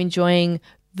 okay, I'm enjoying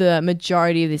the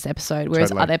majority of this episode,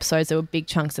 whereas other episodes there were big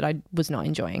chunks that I was not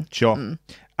enjoying. Sure.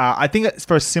 I think it's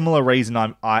for a similar reason.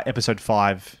 Episode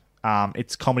 5,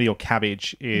 it's Comedy or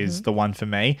Cabbage is the one for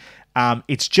me.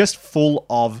 It's just full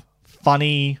of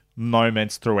funny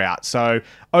moments throughout. So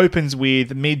opens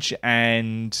with Midge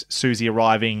and Susie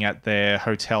arriving at their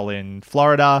hotel in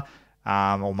Florida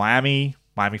or Miami,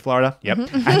 Florida. Yep.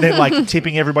 And then like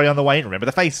tipping everybody on the way. Remember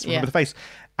the face.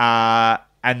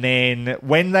 And then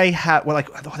when they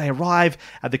they arrive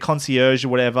at the concierge or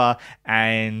whatever,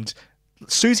 and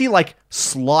Susie like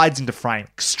slides into frame,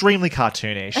 extremely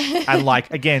cartoonish and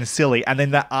like, again, silly. And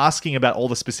then they're asking about all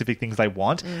the specific things they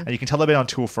want. And you can tell they've been on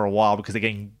tour for a while because they're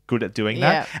getting good at doing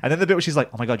that. And then the bit where she's like,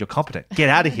 oh my God, you're competent. Get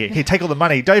out of here. Here, take all the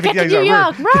money. Don't even get to New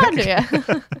York, run.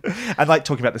 And like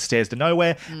talking about the stairs to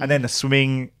nowhere. And then the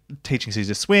swimming, teaching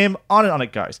Susie to swim, on and on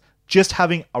it goes. Just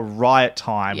having a riot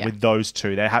time with those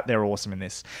two. They're awesome in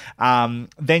this.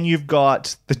 Then you've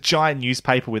got the giant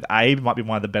newspaper with Abe. Might be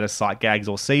one of the better sight gags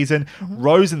all season.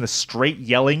 Rose in the street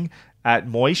yelling at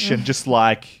Moish and just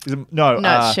like...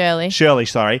 it's Shirley. Shirley,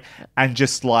 sorry. And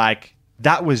just like,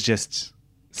 that was just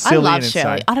silly and insane.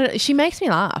 Shirley. I don't know. She makes me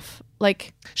laugh.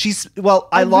 Like...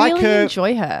 I like really her.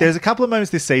 Enjoy her. There's a couple of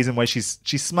moments this season where she's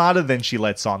smarter than she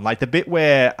lets on. Like the bit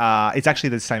where it's actually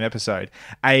the same episode.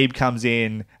 Abe comes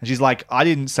in and she's like, we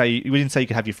didn't say you could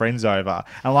have your friends over.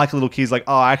 And like a little kid's like,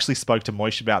 oh, I actually spoke to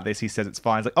Moish about this. He says it's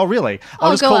fine. It's like, oh really?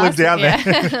 I'll just call him down there.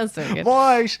 That's so good.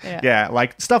 Moish. Yeah,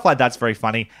 like stuff like that's very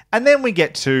funny. And then we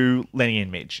get to Lenny and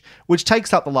Midge, which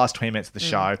takes up the last 20 minutes of the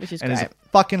show, which is and great. is a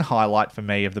fucking highlight for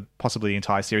me of possibly the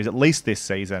entire series, at least this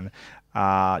season.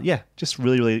 Just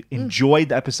really enjoyed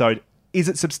the episode. Is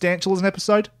it substantial as an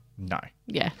episode? No.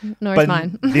 Yeah, nor is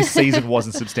mine. This season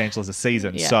wasn't substantial as a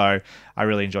season, so I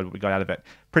really enjoyed what we got out of it.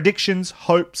 Predictions,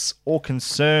 hopes, or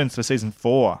concerns for season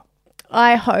 4?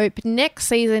 I hope next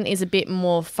season is a bit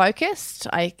more focused.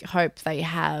 I hope they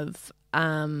have...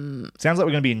 Sounds like we're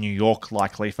going to be in New York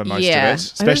likely for most of it,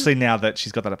 especially now that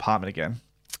she's got that apartment again.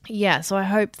 Yeah, so I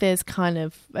hope there's kind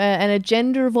of an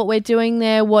agenda of what we're doing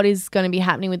there, what is going to be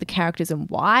happening with the characters and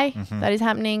why that is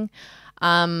happening.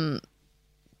 I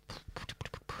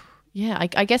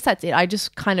guess that's it. I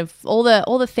just kind of all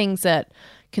the things that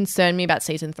concern me about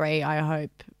season 3, I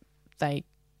hope they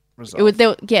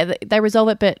they resolve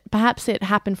it, but perhaps it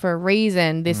happened for a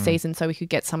reason this season so we could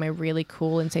get somewhere really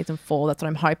cool in season 4. That's what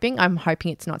I'm hoping. I'm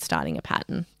hoping it's not starting a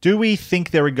pattern. Do we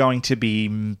think there are going to be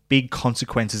big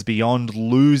consequences beyond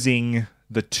losing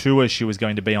the tour she was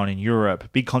going to be on in Europe?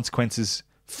 Big consequences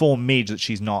for Midge that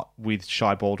she's not with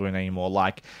Shai Baldwin anymore?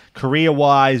 Like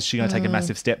career-wise, is she going to take a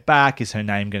massive step back? Is her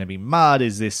name going to be mud?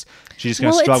 Is this she's just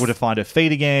going to struggle to find her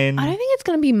feet again? I don't think it's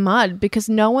going to be mud because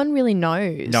no one really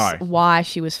knows why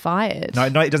she was fired. No,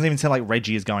 it doesn't even sound like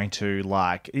Reggie is going to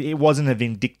it wasn't a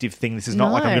vindictive thing. This is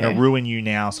not like I'm going to ruin you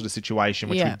now sort of situation,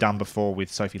 which we've done before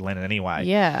with Sophie Lennon anyway.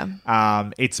 Yeah.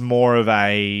 It's more of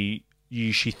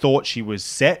she thought she was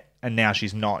set and now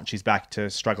she's not. She's back to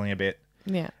struggling a bit.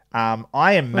 Yeah.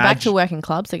 I imagine... We're back to working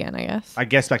clubs again, I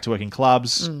guess. Back to working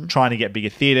clubs, trying to get bigger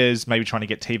theatres, maybe trying to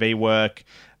get TV work,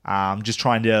 just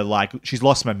trying to, she's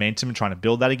lost momentum and trying to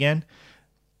build that again.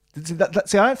 See,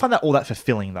 I don't find that all that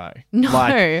fulfilling, though.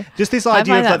 No. Just this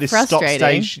idea of this stop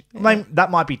stage. I mean,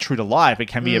 that might be true to life. It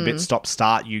can be a bit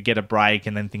stop-start. You get a break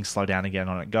and then things slow down again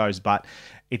and on it goes. But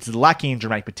it's lacking in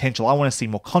dramatic potential. I want to see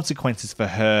more consequences for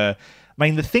her. I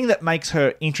mean, the thing that makes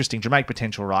her interesting, dramatic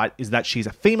potential, right, is that she's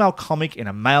a female comic in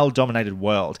a male-dominated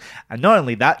world. And not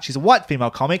only that, she's a white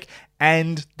female comic,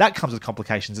 and that comes with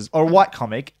complications, or a white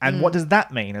comic. And what does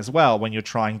that mean as well when you're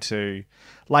trying to...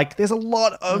 there's a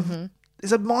lot of...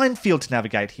 There's a minefield to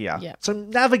navigate here. Yep. So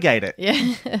navigate it.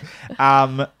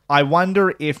 Yeah. I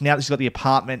wonder if now that she's got the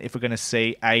apartment, if we're going to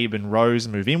see Abe and Rose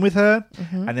move in with her,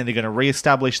 and then they're going to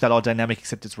reestablish that old dynamic,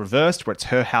 except it's reversed, where it's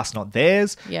her house, not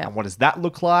theirs. Yeah. And what does that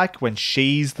look like when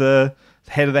she's the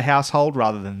head of the household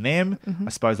rather than them? I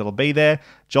suppose that'll be there.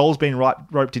 Joel's been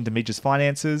roped into Midge's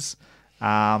finances.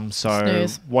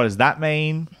 Snooze. What does that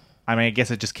mean? I mean, I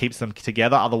guess it just keeps them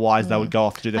together. Otherwise, they would go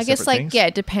off to do their separate things.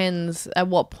 It depends at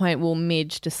what point will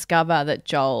Midge discover that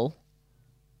Joel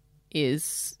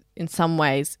is in some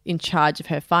ways in charge of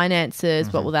her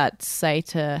finances. What will that say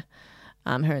to her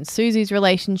and Susie's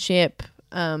relationship?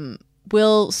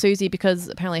 Will Susie, because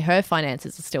apparently her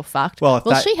finances are still fucked, Well, if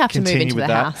will that she have to move continue into with the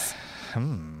that- house?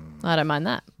 I don't mind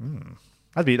that.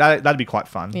 That'd be quite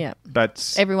fun. Yeah.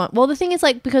 But Everyone. Well, the thing is,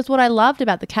 like, because what I loved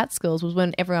about the Catskills was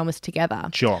when everyone was together.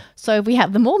 sure. So if we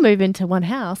have them all move into one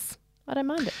house, I don't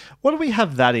mind it. What do we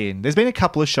have that in? There's been a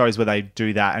couple of shows where they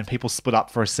do that and people split up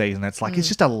for a season. It's like, it's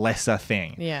just a lesser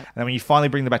thing. Yeah. And then when you finally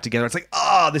bring them back together, it's like,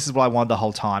 oh, this is what I wanted the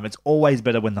whole time. It's always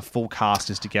better when the full cast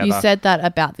is together. You said that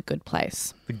about The Good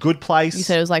Place. The Good Place. You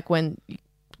said it was like when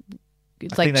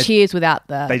it's I like think Cheers without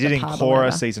the They did the in pub or Cora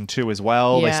whatever. season 2 as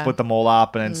well. They Yeah. split them all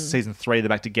up, and then season 3 they're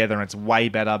back together, and it's way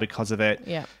better because of it.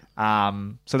 Yeah.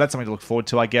 So that's something to look forward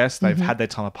to, I guess. They've had their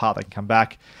time apart; they can come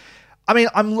back. I mean,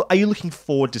 are you looking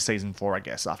forward to season 4? I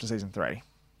guess after season 3.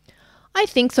 I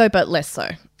think so, but less so.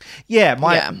 Yeah,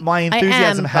 my I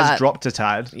enthusiasm am, has but- dropped a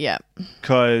tad. Yeah.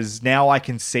 Because now I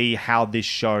can see how this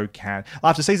show can.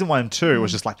 After season 1 and 2, it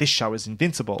was just like, this show is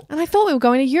invincible. And I thought we were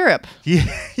going to Europe.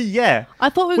 Yeah. I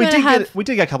thought we were going to have... We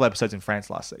did get a couple episodes in France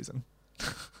last season.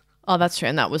 Oh, that's true.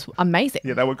 And that was amazing.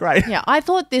 Yeah, they were great. Yeah, I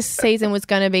thought this season was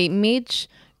going to be Midge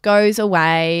goes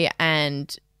away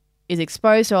and is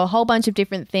exposed to a whole bunch of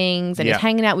different things and Yeah. is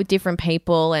hanging out with different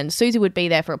people, and Susie would be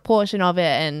there for a portion of it,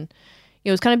 and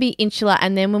it was going to be insular.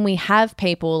 And then when we have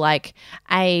people like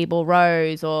Abe or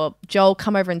Rose or Joel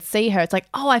come over and see her, it's like,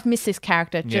 oh, I've missed this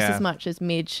character just Yeah. as much as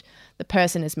Midge, the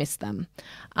person, has missed them.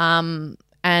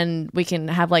 And we can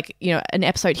have like, you know, an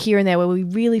episode here and there where we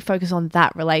really focus on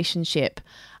that relationship.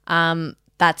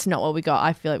 That's not what we got.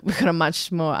 I feel like we got a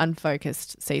much more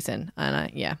unfocused season.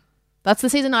 And that's the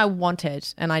season I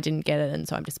wanted, and I didn't get it, and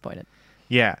so I'm disappointed.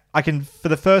 Yeah, I can, for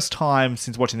the first time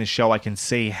since watching this show, I can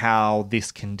see how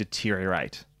this can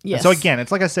deteriorate. Yes. And so again,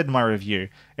 it's like I said in my review,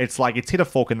 it's like it's hit a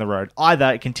fork in the road.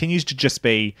 Either it continues to just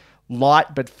be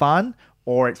light but fun,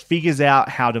 or it figures out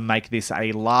how to make this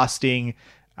a lasting,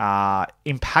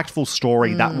 impactful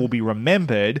story that will be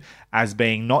remembered as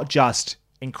being not just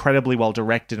incredibly well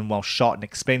directed and well shot and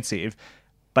expensive,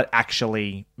 but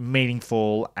actually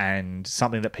meaningful and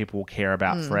something that people will care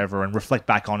about forever and reflect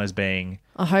back on as being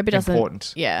I hope it doesn't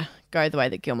important. go the way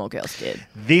that Gilmore Girls did.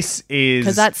 This is...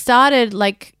 Because that started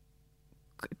like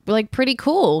pretty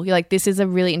cool. You're like, this is a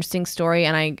really interesting story,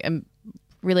 and I am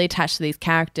really attached to these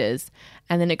characters.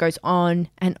 And then it goes on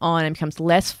and becomes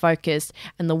less focused,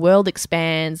 and the world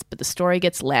expands, but the story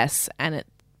gets less, and it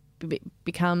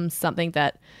becomes something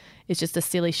that is just a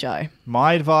silly show.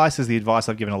 My advice is the advice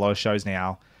I've given a lot of shows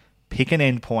now. Pick an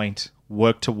end point,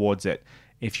 work towards it.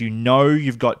 If you know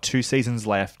you've got 2 seasons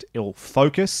left, it'll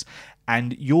focus,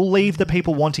 and you'll leave the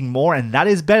people wanting more, and that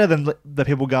is better than the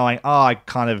people going,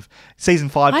 season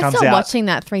 5 I comes started out. watching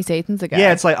that 3 seasons ago.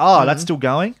 Yeah, it's like, that's still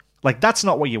going. Like, that's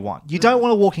not what you want. You don't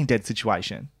want a Walking Dead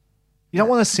situation. You don't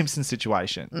want a Simpsons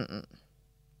situation.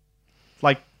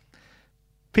 Like,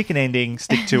 pick an ending,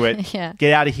 stick to it, Yeah.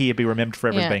 get out of here, be remembered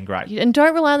forever as being great. And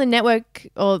don't rely on the network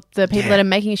or the people that are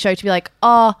making a show to be like,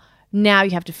 oh, now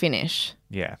you have to finish.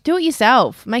 Yeah. Do it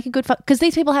yourself. Make a good because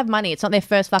these people have money. It's not their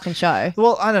first fucking show.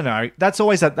 Well, I don't know. That's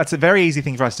always that's a very easy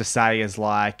thing for us to say is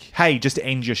like, hey, just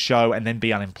end your show and then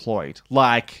be unemployed.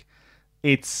 Like,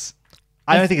 I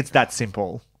don't think it's that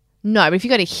simple. No, but if you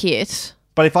got a hit,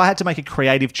 But if I had to make a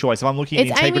creative choice, if I'm looking at the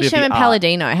it's Amy integrity of Sherman the art,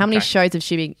 Palladino. How many shows have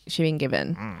she been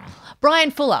given?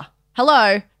 Brian Fuller.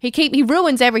 Hello. He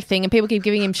ruins everything, and people keep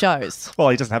giving him shows. Well,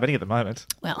 he doesn't have any at the moment.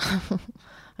 Well,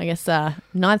 I guess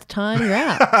 9th time you're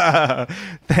out.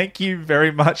 Thank you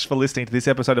very much for listening to this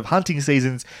episode of Hunting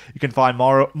Seasons. You can find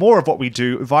more of what we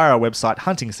do via our website,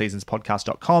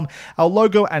 huntingseasonspodcast.com. Our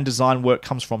logo and design work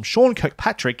comes from Sean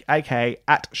Kirkpatrick, aka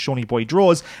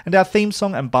 @ShawneeBoyDraws, and our theme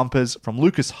song and bumpers from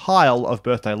Lucas Heil of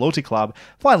Birthday Loyalty Club.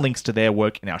 Find links to their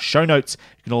work in our show notes.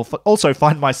 You can also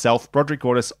find myself, Broderick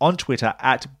Gordis, on Twitter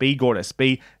 @BGordis,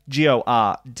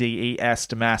 BGORDES,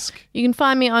 Damask. You can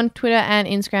find me on Twitter and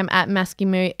Instagram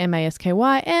 @Maskymoo,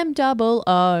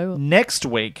 MASKYMOO. Next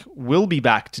week, we'll be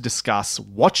back to discuss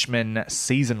Watchmen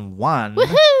Season 1.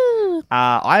 Woohoo!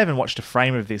 I haven't watched a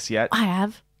frame of this yet. I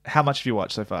have How much have you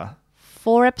watched so far?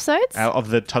 4 episodes. Of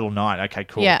the total 9. Okay,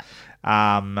 cool. Yeah.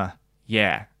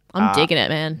 Yeah. I'm digging it,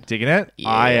 man. Digging it? Yeah.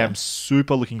 I am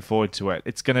super looking forward to it.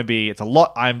 It's a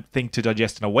lot, I think, to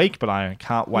digest in a week, but I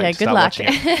can't wait to good start luck. watching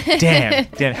it.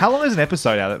 Damn. How long is an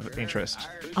episode out of interest?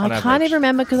 I on can't average? even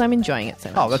remember because I'm enjoying it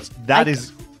so much. Oh, that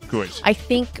is good. I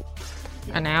think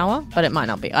an hour, but it might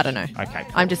not be. I don't know. Okay,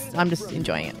 cool. I'm just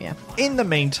enjoying it. Yeah. In the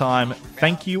meantime,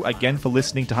 thank you again for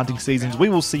listening to Hunting Seasons. We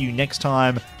will see you next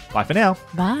time. Bye for now.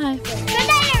 Bye. Good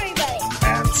night, everybody.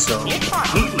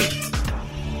 Absolutely.